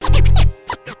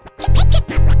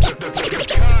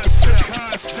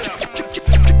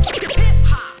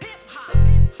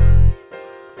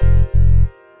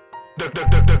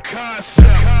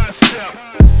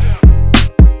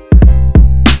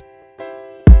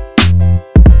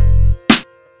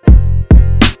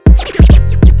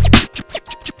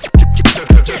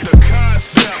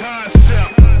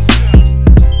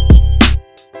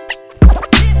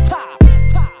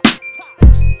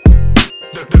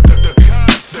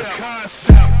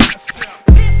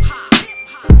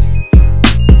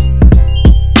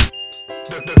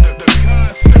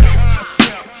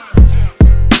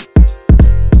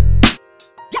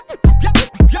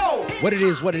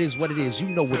but it is what it is. You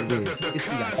know what it is. It's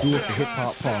the I Do It for Hip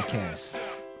Hop podcast.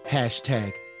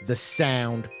 Hashtag the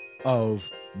sound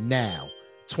of now.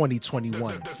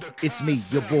 2021. It's me,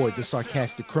 your boy, the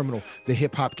sarcastic criminal, the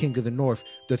hip hop king of the north,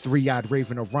 the three-eyed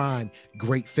raven of rhyme,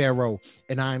 great pharaoh,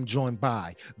 and I'm joined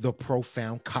by the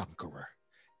profound conqueror,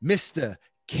 Mr.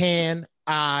 Can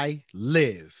I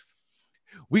Live?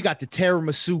 We got the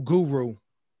tiramisu guru,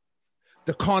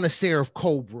 the connoisseur of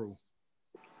cold brew,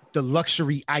 the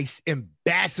luxury ice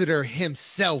ambassador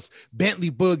himself.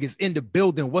 Bentley Boog is in the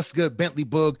building. What's good, Bentley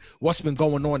Boog? What's been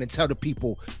going on? And tell the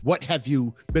people, what have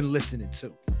you been listening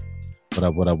to?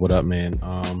 What up, man?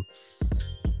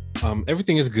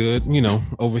 Everything is good, you know,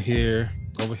 over here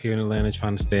in Atlanta,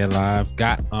 trying to stay alive.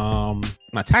 Got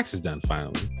my taxes done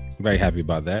finally. Very happy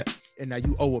about that. And now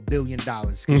you owe $1 billion.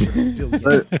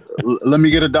 Let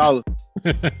me get $1.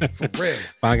 For real.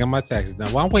 Finally got my taxes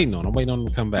done. Well, I'm waiting on them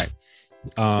to come back.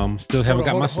 Still haven't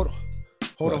got my.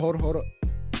 Hold on.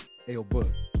 Hey, yo,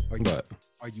 Boog,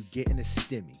 are you getting a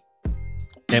stimmy?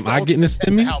 Am I getting a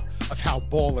stimmy? Of how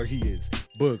baller he is.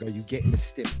 Boog, are you getting a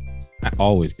stimmy? I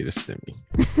always get a stimmy.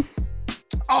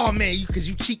 Oh man, you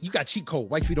got cheat code.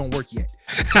 White people don't work yet.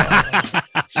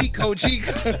 Cheat code.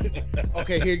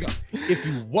 Okay, here you go. If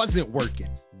you wasn't working,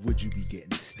 would you be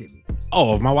getting a stimmy?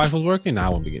 Oh, if my wife was working, I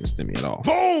wouldn't be getting a stimmy at all.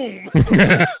 Boom!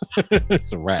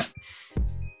 It's a wrap.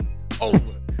 Over.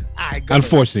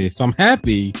 Unfortunately, so I'm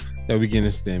happy that we're getting a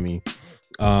stimmy.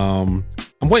 I'm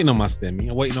waiting on my stimmy.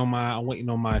 I'm waiting on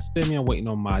my stimmy. I'm waiting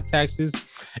on my taxes,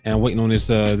 and I'm waiting on this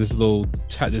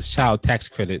child tax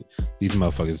credit these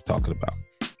motherfuckers are talking about.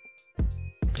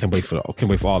 Can't wait for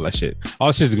all that shit. All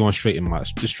that shit is going straight in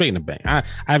the bank. I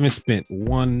haven't spent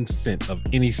 1 cent of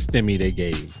any stimmy they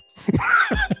gave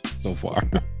so far.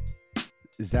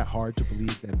 Is that hard to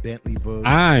believe that Bentley Boog,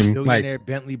 I'm billionaire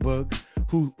Bentley Boog,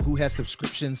 who has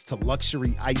subscriptions to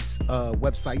luxury ice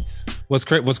websites? What's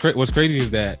crazy is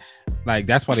that, like,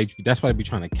 that's why they be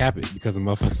trying to cap it, because of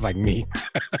motherfuckers like me.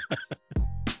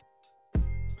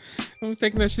 I'm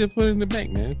taking that shit, put it in the bank,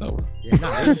 man. It's over. Yeah,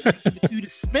 nah, you to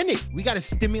spend it. We got to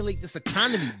stimulate this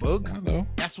economy, Boog. I know.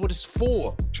 That's what it's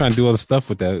for. Trying to do other stuff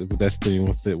with that stimmy.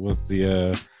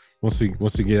 Once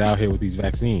we get out here with these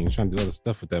vaccines, trying to do other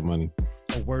stuff with that money.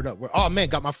 Oh, word up. Oh man,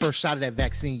 got my first shot of that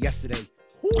vaccine yesterday.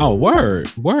 Ooh. Oh, word.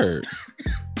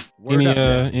 Any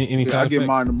I'll get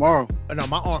mine tomorrow. No,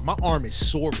 my arm is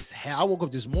sore as hell. I woke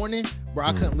up this morning, bro.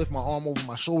 I couldn't lift my arm over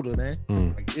my shoulder, man.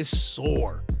 Like, it's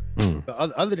sore. But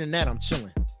other than that, I'm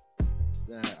chilling.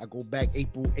 I go back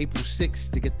April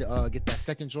 6th to get that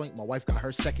second joint. My wife got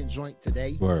her second joint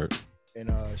today. Word. And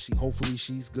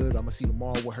she's good. I'm gonna see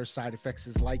tomorrow what her side effects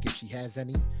is like, if she has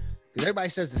any. Because everybody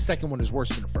says the second one is worse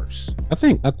than the first. I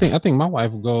think my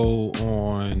wife will go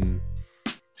on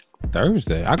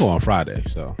Thursday. I go on Friday,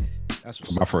 so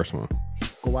that's my first one.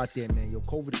 Go out there, man. Yo,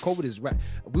 COVID is right.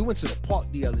 We went to the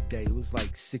park the other day. It was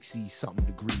like 60 something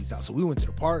degrees out. So we went to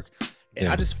the park, and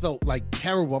I just felt like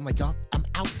terrible. I'm like, I'm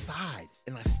outside,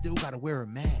 and I still gotta wear a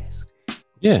mask.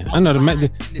 Yeah, I know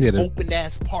the open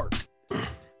ass park.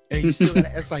 And you still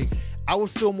gotta, it's like, I would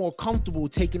feel more comfortable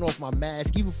taking off my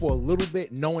mask even for a little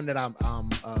bit, knowing that I'm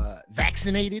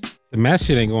vaccinated. The mask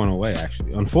shit ain't going away,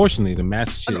 actually. Unfortunately, the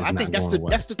mask shit is not going away.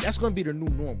 That's going to be the new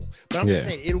normal. But I'm just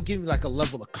saying, it'll give me like a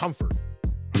level of comfort.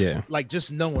 Yeah. Like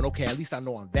just knowing, okay, at least I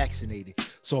know I'm vaccinated.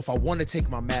 So if I want to take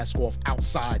my mask off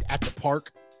outside at the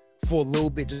park for a little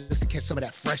bit, just to catch some of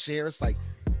that fresh air, it's like,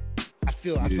 I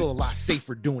feel a lot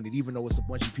safer doing it, even though it's a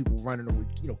bunch of people running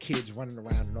around, kids running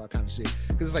around and all that kind of shit.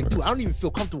 Because it's like, dude, I don't even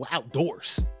feel comfortable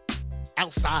outdoors.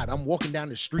 Outside, I'm walking down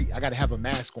the street, I got to have a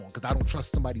mask on because I don't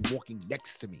trust somebody walking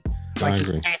next to me, like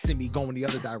just passing me, going the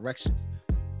other direction.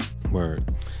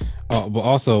 Word. But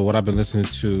also, what I've been listening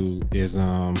to is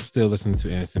still listening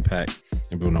to Anderson .Paak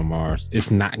and Bruno Mars.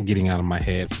 It's not getting out of my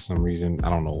head for some reason.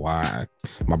 I don't know why.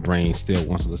 My brain still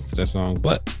wants to listen to that song,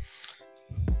 but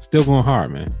still going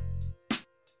hard, man.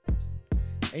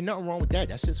 Ain't nothing wrong with that.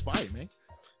 That's just fire, man.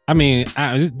 I mean,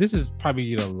 this is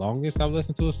probably the longest I've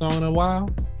listened to a song in a while.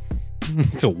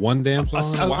 To one damn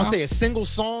song. I'll say a single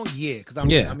song, yeah. Because I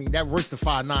mean, that Royce da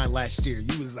 5'9" last year,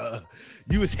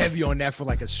 you was heavy on that for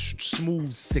like a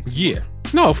smooth 6 years.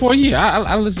 No, for a year.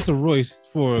 I listened to Royce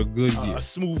for a good year. A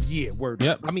smooth year. Word.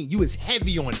 Yep. I mean, you was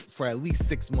heavy on it for at least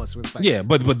 6 months. Like, yeah,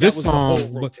 but this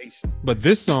song, but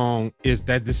this song is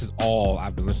all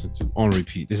I've been listening to on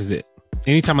repeat. This is it.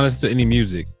 Anytime I listen to any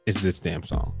music, it's this damn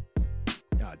song.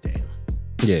 God damn.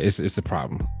 Yeah, it's a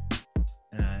problem.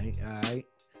 All right.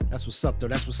 That's what's up, though.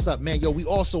 That's what's up, man. Yo, we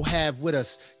also have with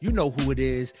us, you know who it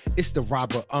is. It's the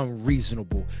Robert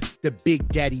Unreasonable, the Big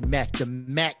Daddy Mac, the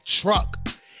Mac truck.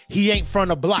 He ain't from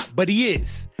the block, but he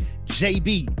is.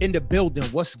 JB in the building.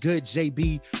 What's good,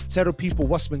 JB? Tell the people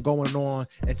what's been going on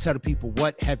and tell the people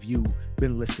what have you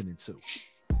been listening to.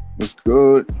 What's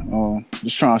good?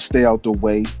 Just trying to stay out the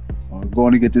way.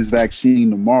 Going to get this vaccine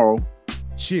tomorrow.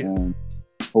 Cheer.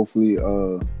 Hopefully,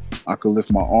 I could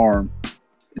lift my arm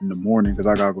in the morning because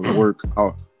I gotta go to work.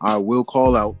 I will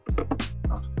call out.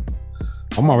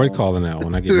 I'm already calling out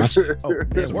when I get my shit.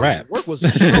 It's a wrap. Work was a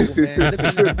struggle, man.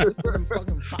 Lifting them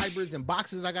fucking fibers and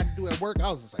boxes I got to do at work. I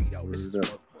was just like, yo, this is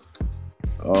work.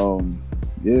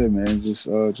 Yeah, man,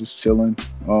 just chilling.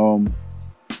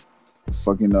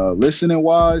 Listening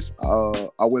wise,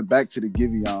 I went back to the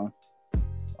Giveon.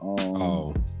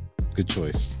 Good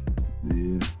choice.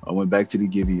 Yeah, I went back to the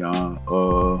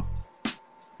Giveon.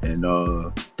 And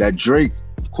that Drake,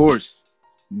 of course,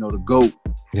 the GOAT.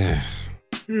 Yeah.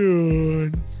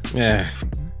 Yeah.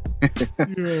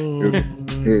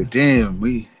 Yeah, damn,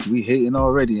 we hating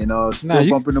already, and still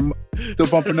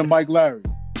bumping the Mike Larry.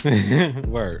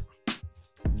 Word.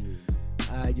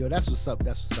 Yo, that's what's up,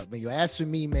 man. Yo, as for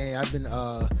me, man, I've been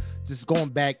just going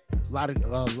back a lot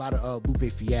of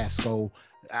Lupe Fiasco.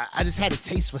 I just had a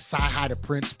taste for Sci-Hi the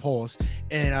Prince, pause,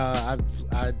 and I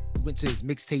went to his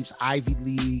mixtapes, Ivy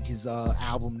League, his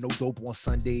album No Dope on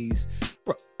Sundays.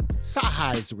 Bro,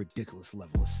 Sci-Hi is a ridiculous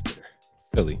level of spitter.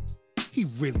 Philly. He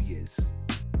really is.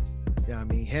 You know what I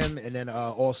mean? Him, and then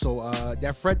also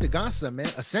that Fred the Godson, man,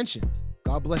 Ascension.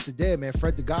 God bless the dead, man.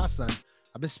 Fred the Godson.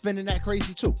 I've been spinning that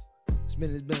crazy too. It's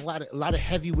been a lot of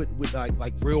heavy with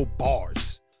like real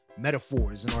bars,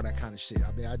 metaphors, and all that kind of shit.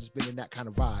 I mean, I just been in that kind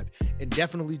of vibe, and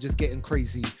definitely just getting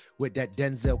crazy with that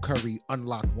Denzel Curry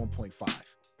Unlocked 1.5.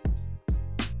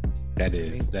 That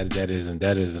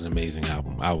is an amazing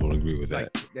album. I will agree with that.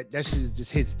 Like, that shit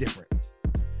just hits different.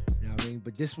 You know what I mean?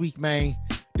 But this week, man,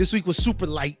 was super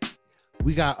light.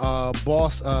 We got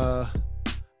Boss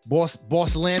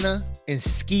Lana and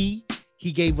Ski.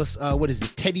 He gave us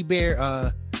Teddy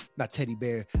Bear, not Teddy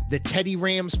Bear, the Teddy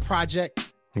Rams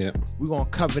Project. Yeah, we're gonna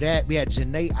cover that. We had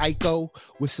Janae Aiko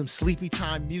with some sleepy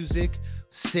time music,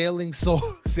 Sailing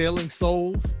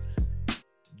Souls.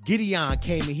 Gideon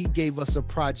came and he gave us a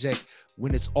project,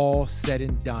 When It's All Said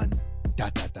and Done, ...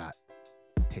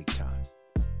 Take time.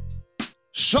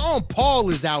 Sean Paul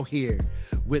is out here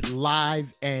with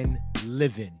Live and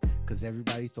Living because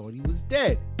everybody thought he was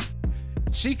dead.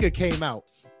 Chica came out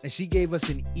and she gave us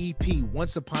an EP,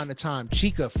 Once Upon a Time.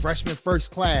 Chica, freshman first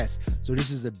class. So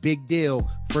this is a big deal,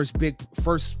 first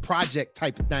project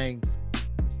type of thing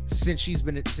since she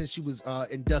was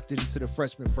inducted into the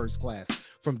freshman first class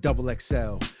from Double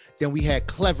XL. Then we had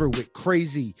Clever with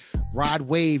Crazy. Rod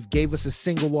Wave gave us a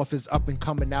single off his up and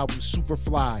coming album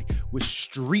Superfly with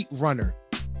Street Runner.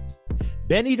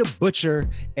 Benny the Butcher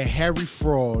and Harry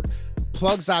Fraud,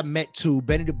 Plugs I Met To.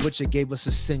 Benny the Butcher gave us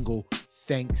a single,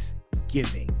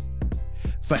 Thanksgiving.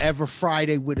 Forever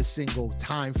Friday with a single,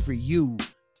 Time For You.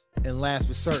 And last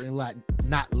but certainly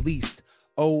not least,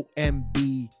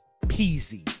 OMB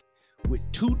Peasy with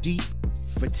Too Deep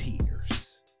for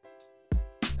Tears.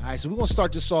 All right, so we're gonna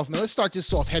start this off, man. Let's start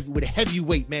this off heavy with a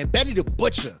heavyweight, man. Benny the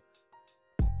Butcher,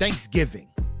 Thanksgiving.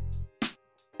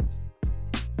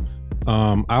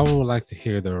 I would like to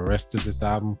hear the rest of this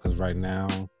album because right now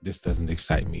this doesn't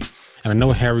excite me. And I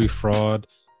know Harry Fraud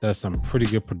does some pretty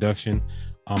good production.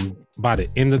 By the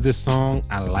end of this song,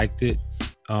 I liked it,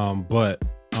 but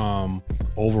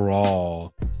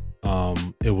overall,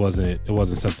 it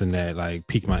wasn't something that like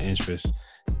piqued my interest.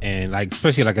 And like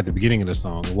especially like at the beginning of the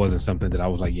song, it wasn't something that I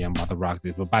was like, yeah, I'm about to rock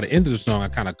this. But by the end of the song, I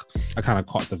kind of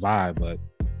caught the vibe. But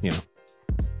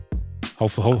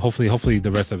hopefully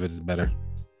the rest of it is better.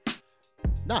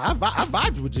 No, I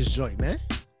vibed with this joint, man.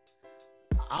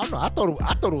 I don't know. I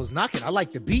thought it was knocking. I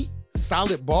like the beat,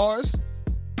 solid bars,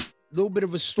 a little bit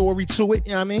of a story to it.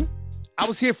 You know what I mean? I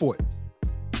was here for it.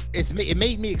 It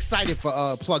made me excited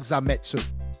for Plugs I Met To.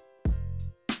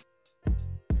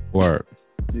 Word.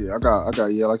 Yeah, I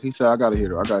got. Yeah, like he said, I gotta hear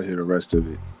the rest of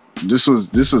it. This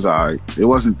was alright. It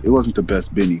wasn't the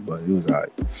best Benny, but it was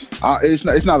alright.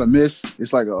 It's not a miss.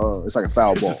 It's like a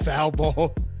foul ball. It's a foul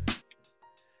ball.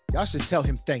 Y'all should tell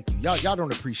him thank you. Y'all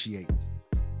don't appreciate it.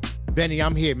 Benny,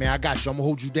 I'm here, man. I got you. I'm gonna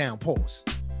hold you down. Pause.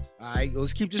 All right,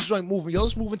 let's keep this joint moving. Yo,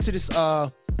 let's move into this.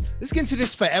 Let's get into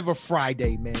this Forever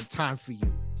Friday, man. Time For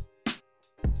You.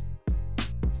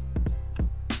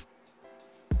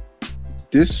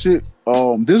 This shit.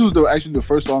 This was actually the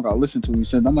first song I listened to. He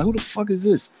said, "I'm like, who the fuck is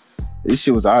this?" This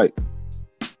shit was alright.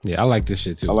 Yeah, I like this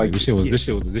shit too. I like this shit was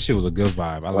a good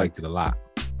vibe. I liked it a lot.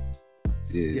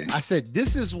 Yeah. I said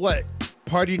this is what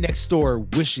Party Next Door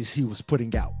wishes he was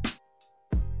putting out.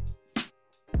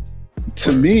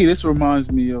 To me, this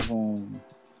reminds me of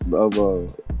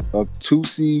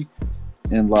Tootsie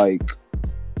and like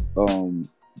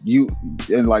you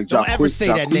and like Don't ever say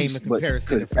that Jacquees, name in but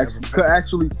comparison to Forever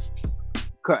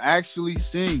could actually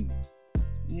sing.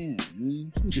 Yeah,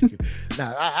 man.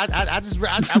 Nah,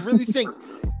 I really think,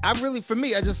 for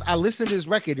me, I listen to this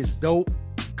record. It's dope,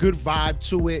 good vibe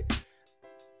to it.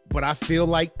 But I feel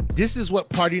like this is what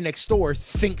Party Next Door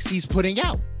thinks he's putting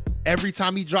out every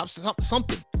time he drops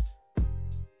something.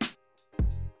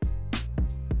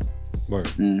 Word.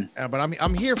 But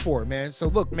I'm here for it, man. So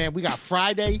look, man, we got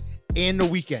Friday and the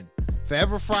weekend.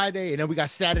 Forever Friday, and then we got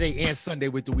Saturday and Sunday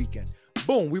with the weekend.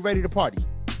 Boom, we ready to party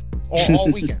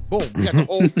all weekend. Boom, we got the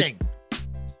whole thing.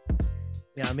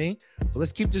 You know what I mean? But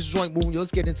let's keep this joint moving.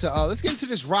 Let's get into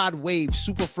this Rod Wave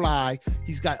Superfly.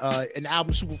 He's got an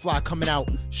album Superfly coming out,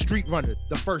 Street Runner,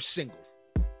 the first single.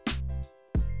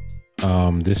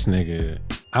 This nigga,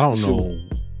 I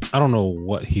don't know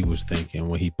what he was thinking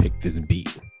when he picked this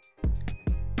beat.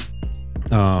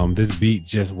 This beat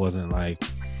just wasn't like,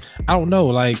 I don't know,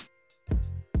 like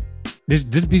this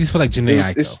beat is for like Jhené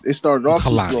Aiko. It started off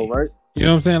too slow, right? You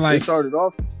know what I'm saying? Like it started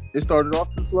off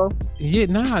too slow. Yeah,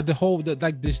 nah.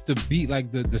 The beat,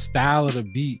 like the style of the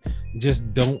beat,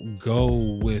 just don't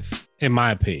go with, in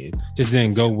my opinion, just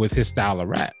didn't go with his style of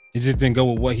rap. It just didn't go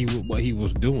with what he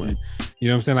was doing. You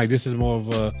know what I'm saying? Like this is more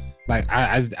of a like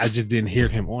I just didn't hear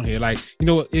him on here. Like, you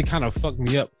know, it kind of fucked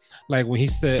me up. Like when he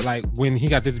said, like when he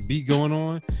got this beat going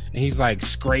on and he's like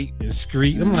scrape and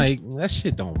screet. I'm like, that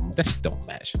shit don't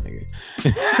match, nigga.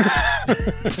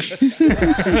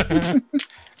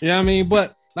 You know what I mean?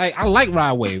 But like I like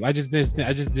Rod Wave. I just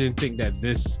didn't think that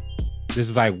this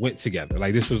like went together.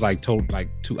 Like this was like total like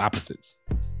two opposites.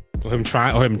 Or him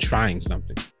trying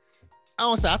something. I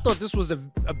don't say I thought this was a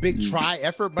big try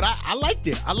effort, but I liked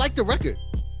it. I liked the record.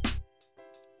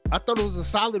 I thought it was a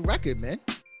solid record, man.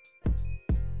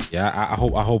 Yeah, I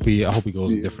hope he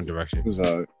goes a different direction. It was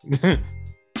I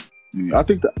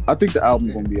think the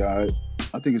album's gonna be alright.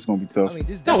 I think it's gonna be tough. I mean,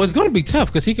 it's gonna be tough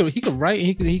because he could write and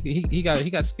he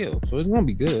got skill, so it's gonna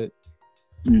be good.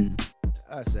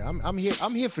 I said I'm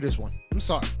here for this one. I'm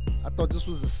sorry. I thought this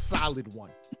was a solid one.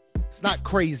 It's not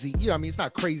crazy, you know what I mean? It's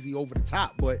not crazy over the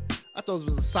top, but I thought it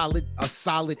was a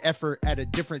solid effort at a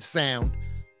different sound,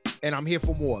 and I'm here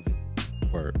for more of it.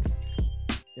 Word.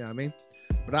 You know what I mean?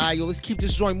 But all right, yo, let's keep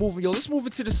this joint moving. Yo, let's move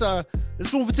into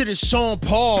this Sean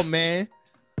Paul, man.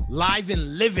 Live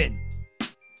and Living.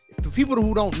 For people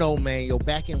who don't know, man, yo,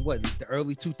 back in the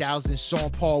early 2000s, Sean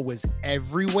Paul was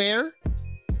everywhere.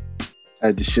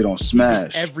 Had this shit on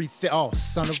Smash. Everything. Oh,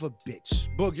 son of a bitch.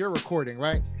 Boog, you're recording,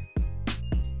 right?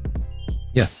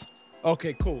 Yes.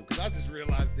 Okay, cool. Because I just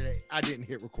realized that I didn't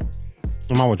hit record.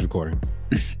 I'm always recording.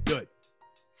 Good.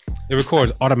 It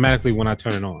records automatically when I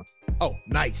turn it on. Oh,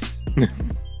 nice.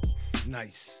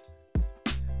 Nice.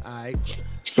 All right.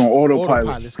 It's on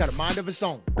autopilot. It's got a mind of its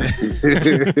own. I'll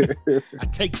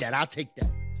take that. Yeah,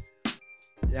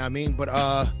 you know I mean, but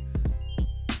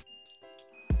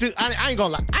dude, I ain't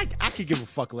gonna lie. I could give a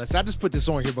fuck less. I just put this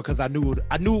on here because I knew it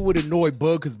would annoy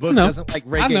Bug because Bug doesn't like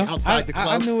reggae outside the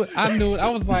club. I knew it. I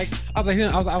was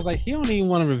like, he don't even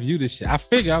want to review this shit. I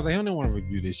figured I was like, he don't even want to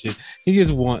review this shit. He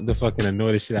just want to fucking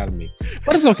annoy the shit out of me.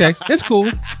 But it's okay. It's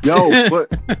cool. Yo,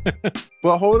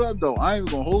 but hold up though. I ain't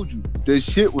even gonna hold you. This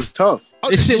shit was tough.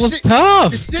 This shit was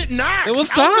tough. This shit not. It was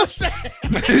tough.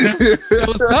 It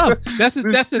was tough. That's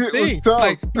the thing.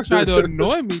 Like he tried to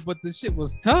annoy me, but the shit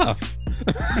was tough.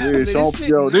 Yeah, this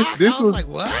was like,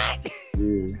 what?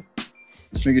 Yeah,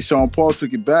 this nigga Sean Paul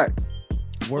took it back.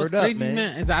 Word What's up, crazy,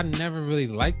 man, is I never really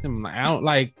liked him. Like, I don't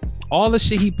like all the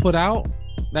shit he put out.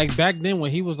 Like back then when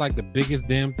he was like the biggest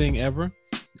damn thing ever.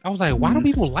 I was like, why do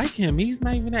people like him? He's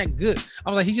not even that good. I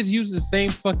was like, he just uses the same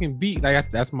fucking beat.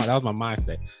 Like that was my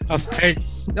mindset. I was like,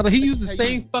 he used the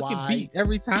same fucking beat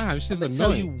every time. It's just annoying.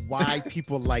 Tell you why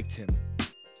people liked him.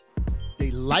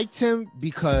 They liked him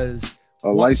because a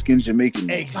light-skinned Jamaican.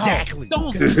 Exactly.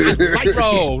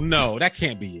 Bro, no, that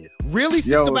can't be it. Really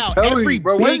think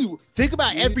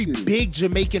about every big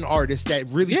Jamaican artist that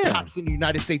really pops in the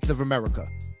United States of America.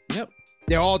 Yep.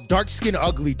 They're all dark-skinned,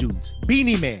 ugly dudes.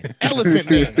 Beanie Man, Elephant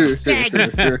Man, Shaggy.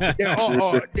 They're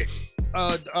all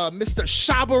Mr.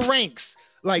 Shabba Ranks.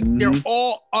 Like they're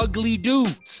all ugly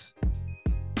dudes.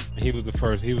 He was the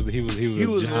first. He was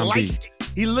light.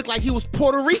 He looked like he was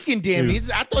Puerto Rican. Damn,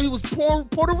 I thought he was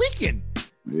Puerto Rican.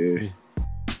 Yeah.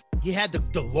 He had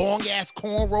the long ass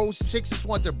cornrows. Chicks just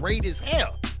wanted to braid his hair.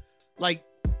 Like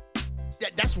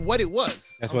that's what it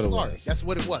was. That's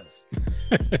what it was.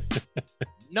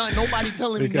 Nobody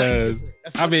telling me nothing different.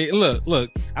 I mean,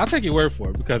 look, I'll take your word for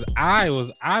it because I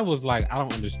was like, I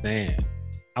don't understand.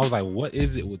 I was like, what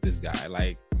is it with this guy?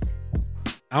 Like,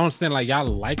 I don't understand. Like y'all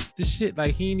like the shit.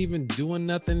 Like he ain't even doing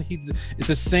nothing. It's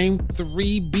the same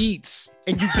 3 beats.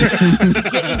 And you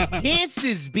getting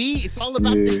dances, B. It's all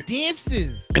about the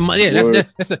dances.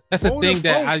 That's a thing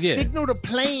that Signal to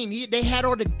Plane. They had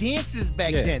all the dances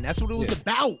back then. That's what it was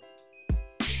about.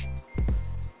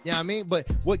 You know what I mean? But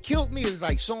what killed me is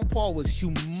like Sean Paul was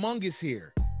humongous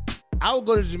here. I would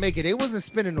go to Jamaica. They wasn't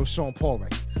spinning no Sean Paul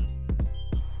records.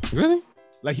 Really?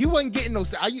 Like he wasn't getting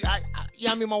those. I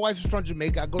mean, my wife is from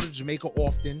Jamaica. I go to Jamaica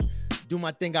often, do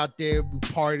my thing out there. We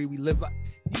party. We live like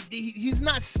he's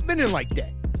not spinning like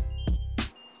that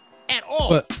at all.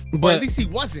 But at least he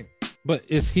wasn't. But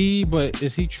is he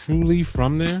truly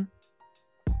from there?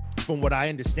 From what I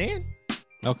understand.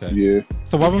 Okay. Yeah.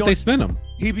 So why won't they spin him?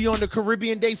 He be on the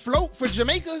Caribbean Day float for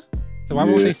Jamaica. So why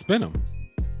won't they spin him?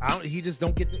 He just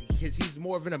don't get he's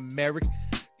more of an American.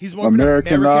 He's more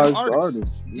Americanized of an American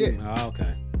artist. Yeah. Oh,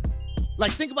 okay.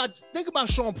 Like think about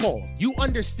Sean Paul. You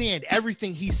understand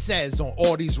everything he says on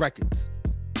all these records.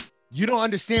 You don't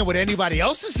understand what anybody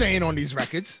else is saying on these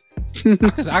records.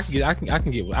 I can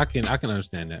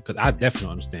understand that because I definitely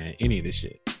don't understand any of this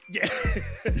shit. Yeah.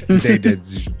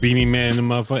 That's Beanie Man, the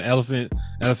motherfucker,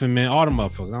 Elephant Man, all the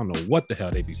motherfuckers. I don't know what the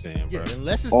hell they be saying, bro. Yeah,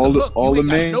 unless it's all the hook,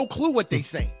 you ain't got no clue what they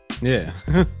saying. Yeah.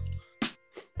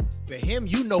 For him,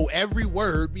 you know every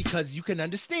word because you can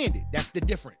understand it. That's the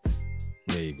difference.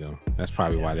 There you go. That's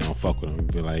probably why they don't fuck with him.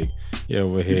 Be like, yeah,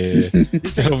 over here,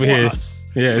 this ain't over here. Us.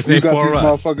 Yeah, it's you got for these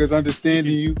us. Motherfuckers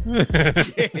understanding you.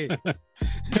 Yeah.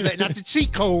 Not the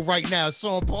cheat code right now,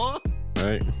 Sean Paul.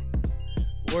 Right.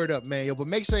 Word up, man. Yo, but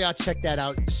make sure y'all check that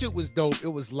out. The shit was dope. It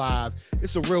was live.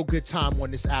 It's a real good time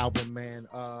on this album, man.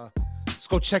 Let's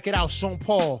go check it out. Sean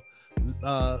Paul,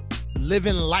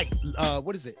 Living Light.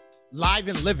 What is it? Live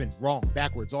and Living. Wrong.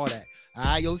 Backwards. All that. All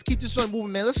right, yo, let's keep this one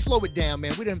moving, man. Let's slow it down,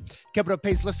 man. We done kept it up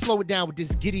pace. Let's slow it down with this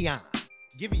Giveon,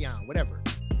 whatever.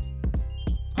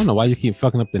 I don't know why you keep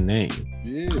fucking up the name.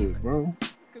 Yeah, bro.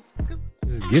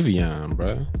 This is Giveon,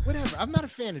 bro. Whatever. I'm not a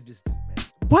fan of this dude, man.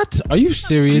 What? Are you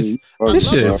serious? This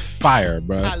shit is fire,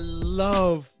 bro. I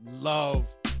love the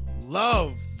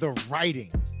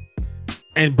writing.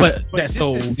 But that's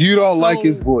so you don't like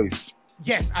his voice.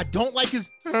 Yes, I don't like his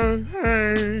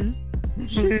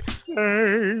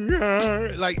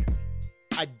like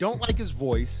I don't like his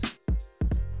voice,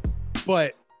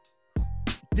 but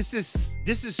this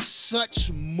is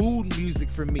such mood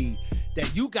music for me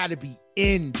that you got to be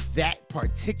in that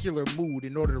particular mood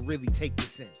in order to really take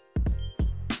this in.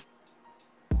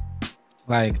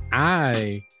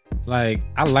 I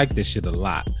like this shit a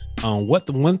lot. What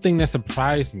the one thing that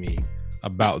surprised me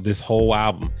about this whole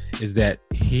album is that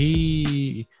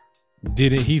he's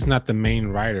not the main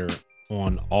writer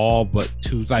on all but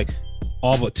two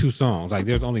songs. Like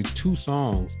there's only 2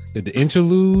 songs, the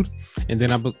interlude, and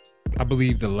then I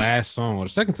believe the last song or the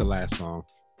second to last song,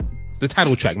 the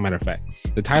title track, matter of fact,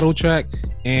 the title track,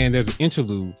 and there's an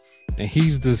interlude, and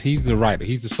he's the writer,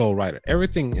 he's the sole writer.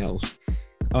 Everything else,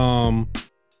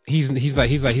 he's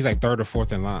like third or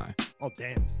fourth in line. Oh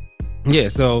damn. Yeah,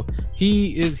 so I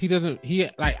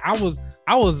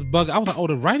was bugged. I was like, oh,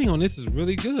 the writing on this is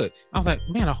really good. I was like,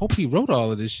 man, I hope he wrote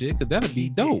all of this shit because that'd be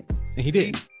dope. And he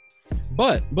didn't.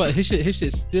 But his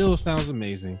shit still sounds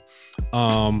amazing.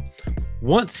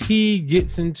 Once he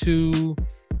gets into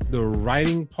the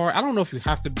writing part, I don't know if you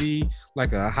have to be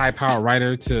like a high power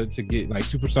writer to get like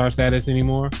superstar status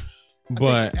anymore.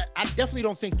 But I definitely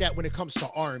don't think that when it comes to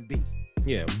R&B.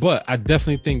 Yeah, but I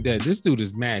definitely think that this dude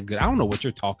is mad good. I don't know what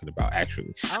you're talking about,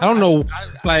 actually. I don't know.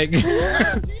 I'm not a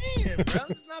fan, bro. I'm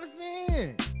just not a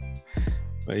fan.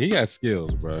 Like, he got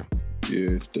skills, bro.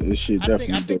 Yeah, this shit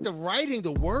definitely. I think the writing,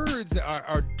 the words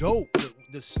are dope.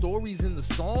 The stories in the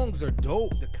songs are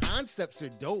dope. The concepts are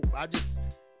dope.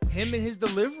 Him and his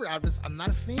delivery, I'm not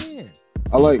a fan.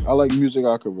 I like music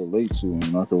I can relate to,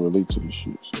 and I can relate to this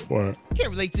shit. So. What? You can't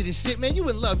relate to this shit, man. You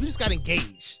in love. You just got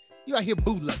engaged. You out here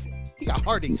boo loving. He got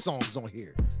heartache songs on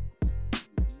here.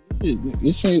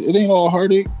 It ain't all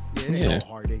heartache. Yeah, it ain't all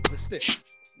heartache, but still.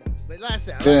 But like I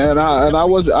said,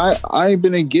 I ain't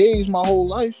been engaged my whole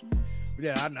life.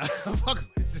 Yeah, I know. I'm fucking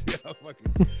with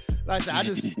you. Like I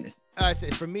said, I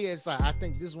said for me, it's like I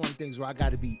think this is one of the things where I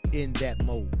got to be in that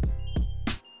mode.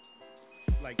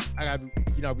 Like I got,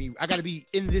 I got to be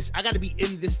in this. I got to be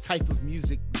in this type of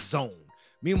music zone.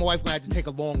 Me and my wife gonna have to take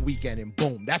a long weekend, and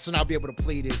boom, that's when I'll be able to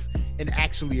play this and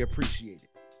actually appreciate it.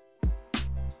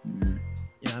 You know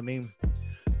what I mean?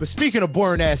 But speaking of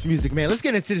boring ass music, man, let's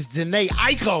get into this Jhené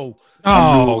Aiko.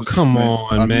 Oh, come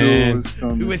on, man.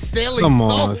 Who is Sailing Come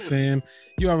Soul. on, fam.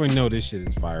 You already know this shit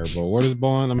is fire, bro. Word is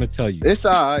born. I'm gonna tell you. It's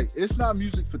all right. It's not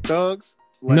music for thugs.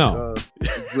 Like, No.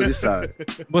 With his side.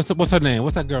 What's her name?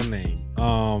 What's that girl name?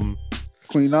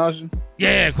 Queen Naja.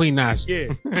 Yeah, Queen Naja.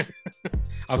 Yeah,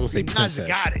 I was gonna say Naja Princess.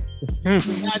 got it.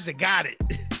 Naja got it.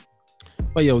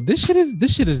 But yo, this shit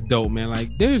is dope, man.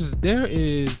 Like there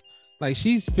is like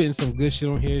she's spitting some good shit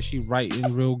on here. She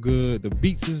writing real good. The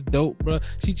beats is dope, bro.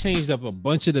 She changed up a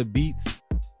bunch of the beats.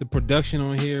 The production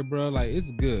on here, bro. Like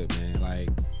it's good, man. Like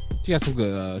she got some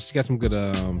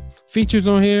good features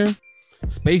on here.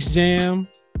 Space Jam.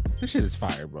 This shit is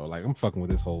fire, bro. Like I'm fucking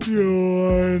with this whole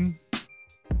thing.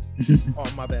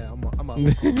 Oh my bad. I'm up.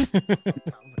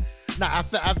 Nah,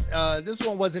 this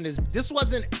one wasn't as. This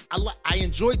wasn't. I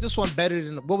enjoyed this one better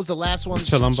than what was the last one?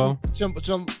 Chilumbo.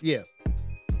 Yeah.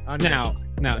 Now,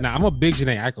 I'm a big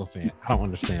Jhené Aiko fan. I don't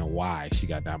understand why she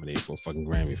got nominated for a fucking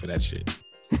Grammy for that shit.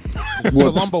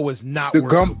 Chilumbo was not the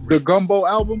Gumbo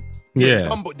album. Yeah,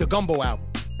 the Gumbo album.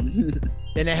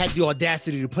 And it had the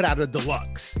audacity to put out a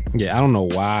deluxe. Yeah, I don't know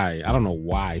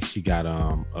why she got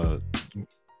a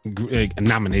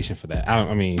nomination for that.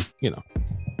 I mean, you know,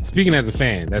 speaking as a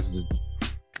fan, that's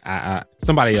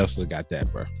somebody else should have got that,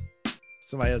 bro.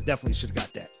 Somebody else definitely should have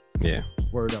got that. Yeah.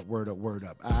 Word up.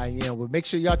 Well, make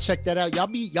sure y'all check that out.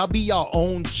 Y'all be your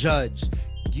own judge.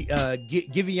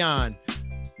 Giveon,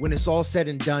 when it's all said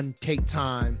and done, take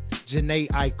time. Jhené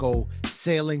Aiko,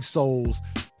 Sailing Souls.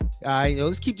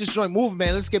 Let's keep this joint moving,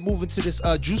 man. Let's get moving to this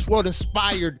Juice WRLD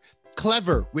inspired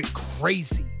Clever with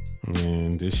Crazy.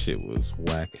 Man, this shit was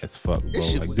whack as fuck, bro.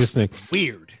 Like this nigga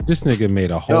weird. This nigga made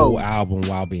a whole album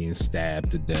while being stabbed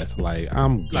to death. Like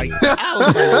I'm good. Like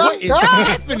what is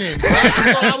happening? Bro?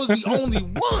 I thought I was the only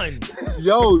one.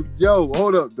 Yo,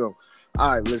 hold up though.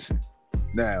 All right, listen.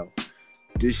 Now,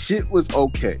 this shit was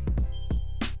okay.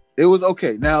 It was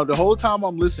okay. Now, the whole time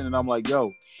I'm listening, I'm like,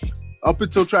 yo, up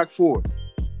until track 4.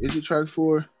 Is it track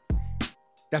 4?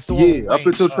 That's the one. Yeah, up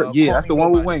until track. Yeah, that's the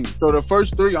one with Wayne. So the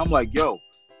first 3, I'm like, yo,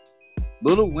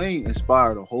 Lil Wayne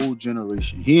inspired a whole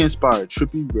generation. He inspired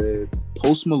Trippie Redd,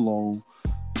 Post Malone,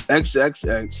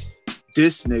 XXX,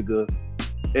 this nigga,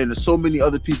 and there's so many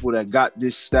other people that got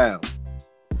this style.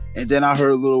 And then I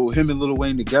heard him and Lil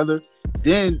Wayne together.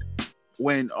 Then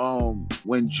when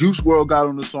Juice WRLD got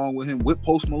on the song with him with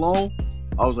Post Malone,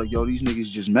 I was like, yo, these niggas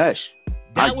just mesh.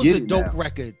 That was a dope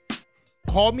record.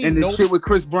 Call Me. And this shit with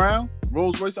Chris Brown,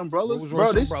 Rolls Royce Umbrellas.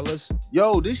 Umbrellas.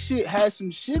 Yo, this shit has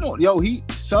some shit on. Yo,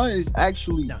 son is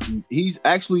actually, he's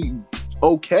actually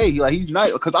okay. He's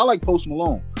nice. Because I like Post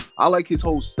Malone. I like his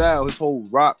whole style, his whole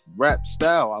rap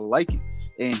style. I like it.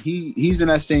 And he's in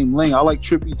that same lane. I like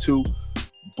Trippie too,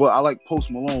 but I like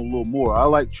Post Malone a little more. I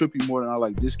like Trippie more than I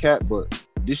like this cat, but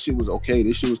this shit was okay.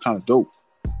 This shit was kind of dope.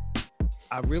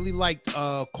 I really liked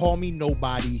Call Me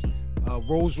Nobody,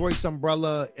 Rolls Royce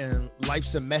Umbrella, and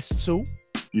Life's a Mess too.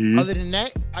 Mm-hmm. Other than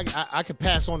that, I could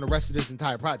pass on the rest of this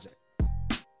entire project.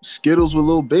 Skittles with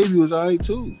Lil Baby was alright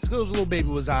too. Skittles with Lil Baby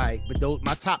was alright, but those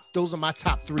are my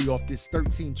top 3 off this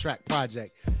 13-track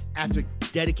project. After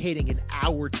dedicating an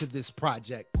hour to this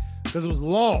project, because it was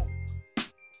long.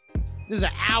 This is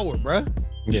an hour, bruh.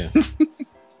 Yeah.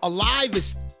 Alive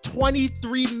is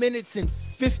 23 minutes and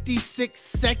 56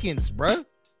 seconds, bruh.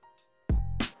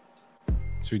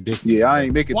 It's ridiculous. Yeah, I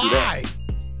ain't making through that. Why?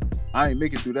 I ain't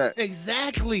making through that.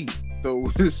 Exactly.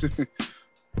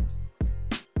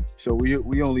 So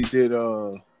we only did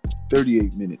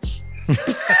 38 minutes.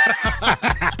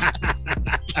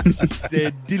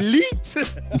 Said delete.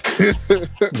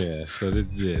 Yeah, so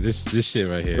this shit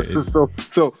right here. So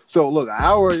look, an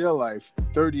hour of your life,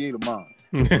 38 of mine.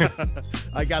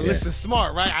 I got listen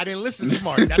smart, right? I didn't listen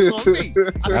smart. That's on me.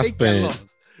 I take that loss.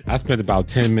 I spent about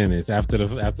 10 minutes after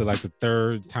like the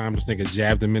third time this nigga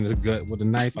jabbed him in his gut with a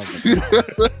knife. I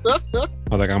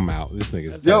was like, I'm out. This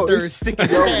nigga's third sticky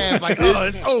stab. Like,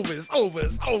 it's over.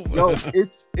 Yo,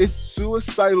 it's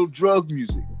suicidal drug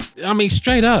music. I mean,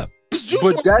 straight up.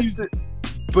 But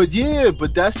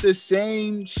that's the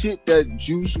same shit that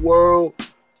Juice WRLD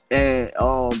and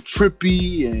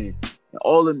Trippie and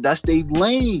all of them, that's their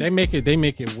lane. They make it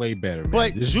way better, man.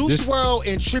 But Juice WRLD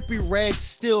and Trippie Redd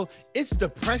still, it's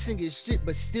depressing as shit,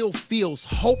 but still feels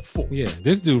hopeful. Yeah,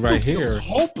 this dude right here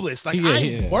hopeless. Like I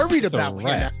ain't worried about him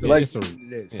after this.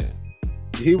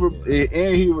 It's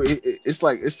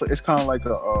kind of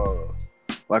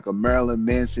like a Marilyn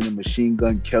Manson and Machine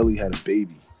Gun Kelly had a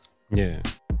baby. Yeah.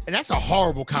 And that's a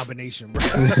horrible combination,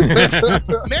 bro.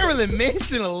 Marilyn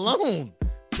Manson alone.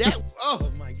 Oh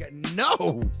my God,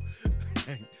 no.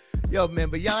 Yo, man,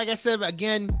 but y'all, like I said,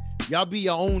 again, y'all be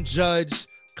your own judge.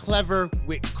 Clever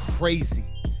with Crazy.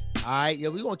 All right,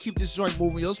 yo, we're gonna keep this joint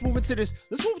moving. Yo, let's move into this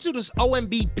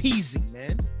OMB Peasy,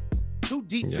 man. Too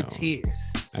deep for tears.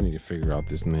 I need to figure out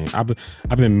this name. I've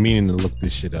been meaning to look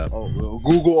this shit up. Oh, well,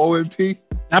 Google OMP.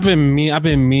 I've been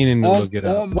meaning to look it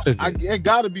up. What is it? It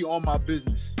gotta be On My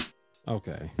Business.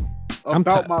 Okay. On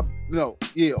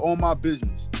My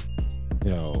Business.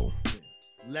 Yo.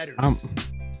 Letters. I'm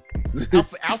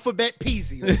Alphabet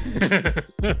Peasy.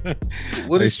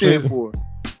 What it stand for?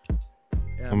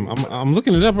 I'm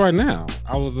looking it up right now.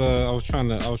 I was trying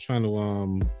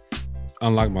to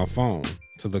unlock my phone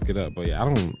to look it up, but yeah, I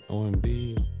don't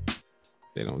OMB.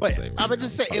 They don't but say. I would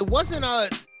just say it wasn't I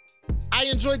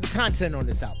enjoyed the content on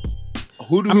this album.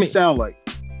 Who do he sound like?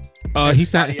 He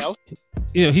sound else?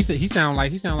 You know, he sound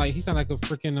like a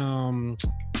freaking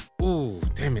ooh,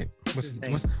 damn it. What's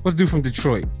the dude from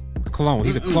Detroit? Clone.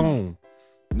 He's a clone.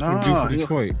 Nah, dude from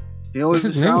Detroit. He always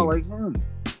sound like him.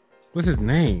 What's his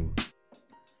name?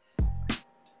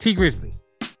 T Grizzly.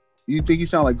 You think he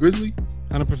sound like Grizzly?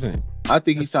 100%. I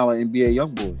think he sound like NBA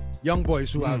YoungBoy. YoungBoy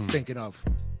is who I was thinking of.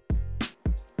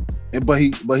 But he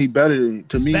better than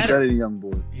better than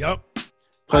YoungBoy. Yup.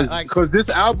 Because this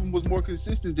album was more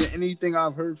consistent than anything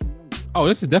I've heard from him. Oh,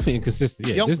 this is definitely inconsistent.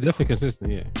 Yeah, this is definitely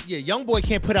consistent. Yeah. Yeah, YoungBoy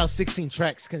can't put out 16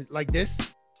 tracks like this.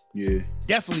 Yeah.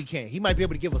 Definitely can't. He might be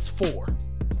able to give us 4.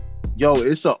 Yo,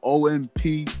 it's a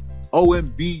OMB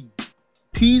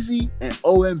Peasy and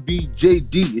OMB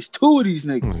JD. It's 2 of these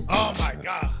niggas. Oh my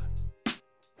God.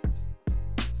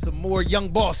 Some more young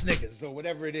boss niggas or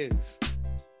whatever it is.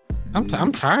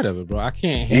 I'm tired of it, bro. I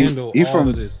can't handle all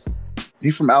of this.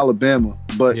 He's from Alabama,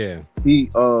 but yeah, he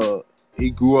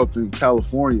grew up in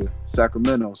California,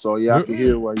 Sacramento. So yeah, I can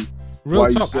hear why you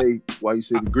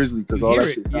say the Grizzly, because all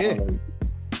that shit. Yeah. Like,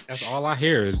 that's all I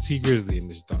hear is T Grizzly in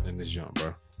this jump,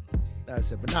 bro.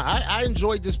 That's it. But nah, I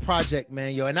enjoyed this project,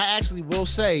 man, yo. And I actually will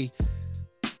say,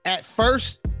 at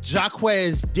first,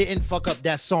 Jacquez didn't fuck up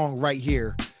that song right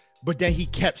here, but then he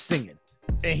kept singing,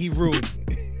 and he ruined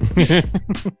it.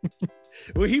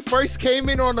 When he first came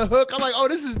in on the hook, I'm like, oh,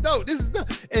 this is dope. This is dope.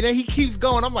 And then he keeps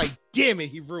going. I'm like, damn it,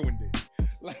 he ruined it.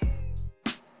 Like,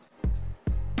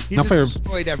 he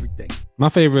destroyed everything. My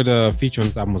favorite feature on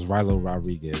this album was Rilo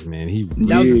Rodriguez, man.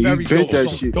 That was a very dope song.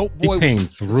 Shit. Dope Boy he came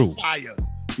through. Fire.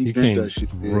 He came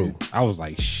through. Yeah. I was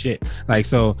like, shit. Like,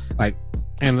 so, like,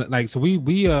 and like, so we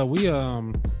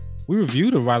reviewed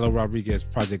the Rilo Rodriguez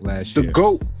project last year. The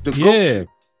GOAT. Yeah.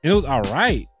 And it was all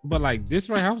right, but like this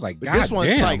right here, I was like, God, this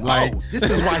one's damn, like, oh, this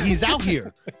is why he's out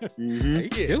here. He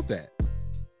killed that.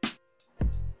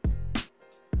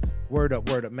 Word up,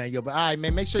 man. Yo, but all right,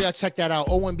 man, make sure y'all check that out.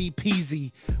 OMB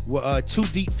Peasy with Too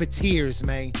Deep for Tears,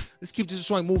 man. Let's keep this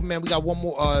joint moving, man. We got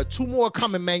 2 more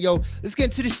coming, man. Yo, let's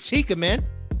get into this Chica, man.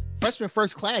 Freshman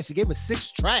First Class. He gave us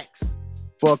 6 tracks.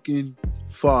 Fucking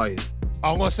fire.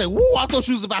 I'm gonna say, woo, I thought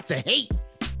she was about to hate.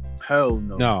 Hell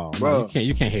no. No,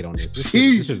 you can't hate on this. This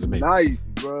is amazing. Nice,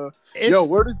 bro. Yo,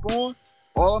 where this going?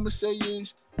 All I'm gonna say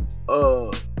is,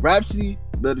 Rhapsody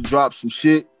better drop some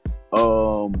shit.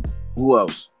 Who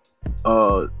else?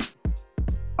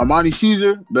 Armani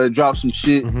Caesar better drop some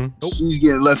shit. Mm-hmm. Nope. She's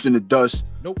getting left in the dust.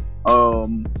 Nope.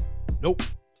 Nope.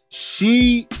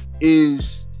 She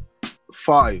is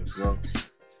fire, bro.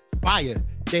 Fire.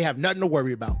 They have nothing to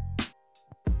worry about.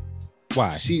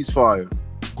 Why? She's fire.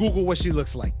 Google what she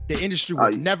looks like. The industry will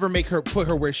never put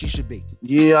her where she should be.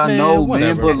 Yeah, I know,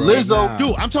 man. But Lizzo,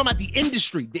 dude, I'm talking about the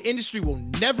industry. The industry will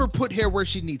never put her where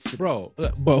she needs to be. Bro,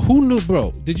 but who knew,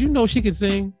 bro? Did you know she could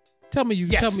sing? Tell me.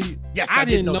 Yes, I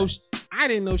didn't know. I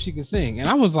didn't know she could sing, and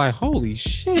I was like, holy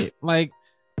shit! Like,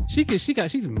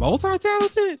 she's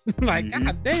multi-talented. Like,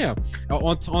 God damn.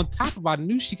 On top of, I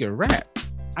knew she could rap.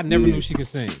 I never knew she could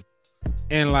sing,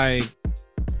 and like,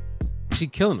 she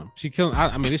killing them.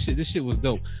 I mean, this shit was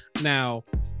dope. Now,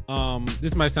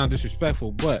 this might sound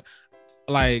disrespectful, but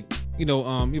like,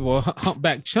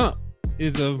 Humpback Chump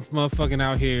is a motherfucking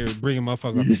out here bringing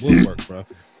motherfucker up the woodwork, bro.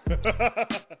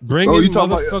 Bringing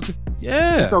motherfucker.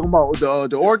 Yeah. You talking about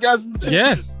the orgasm?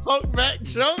 Yes. Humpback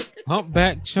Chump.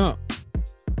 Humpback Chunk.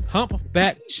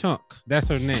 That's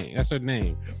her name.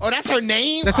 Oh, that's her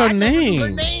name? That's her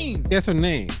name. That's her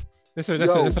name. That's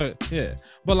her. Yeah.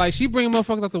 But like, she bringing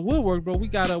motherfuckers out the woodwork, bro. We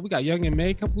got Young and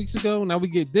May a couple weeks ago. Now we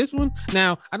get this one.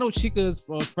 Now I know Chica's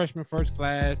freshman first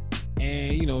class,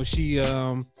 and she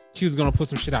was gonna put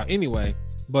some shit out anyway.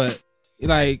 But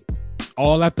like,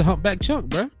 all after Humpback Chunk,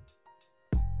 bro.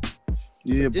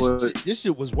 Yeah, but this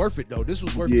shit was worth it though. This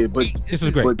was worth it. Yeah, but this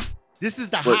is great. This is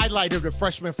the highlight of the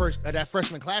freshman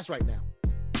class right now.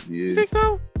 Yeah. You think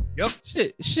so? Yep.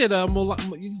 Shit.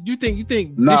 You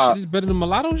think nah. This shit is better than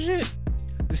Mulatto shit?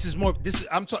 This is more.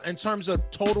 In terms of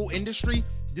total industry,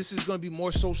 this is going to be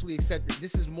more socially accepted.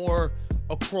 This is more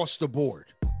across the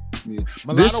board. Yeah.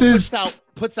 Mulatto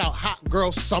puts out hot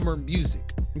girl summer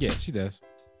music. Yeah, she does.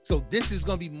 So this is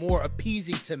gonna be more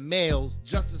appeasing to males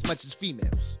just as much as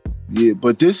females. Yeah,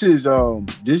 but this is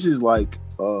like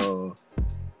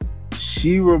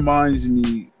she reminds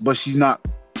me, but she's not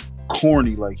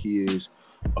corny like he is,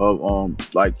 of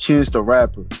like Chance the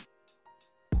Rapper.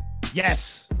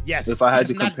 Yes. If I had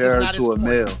to compare her to a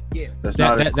male, yeah, that's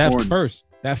not as corny.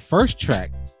 That first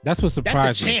track. That's what surprised me.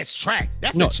 That's a Chance track.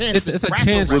 That's No, a Chance. it's a Rapper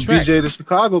Chance With track. BJ the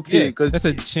Chicago Kid, because That's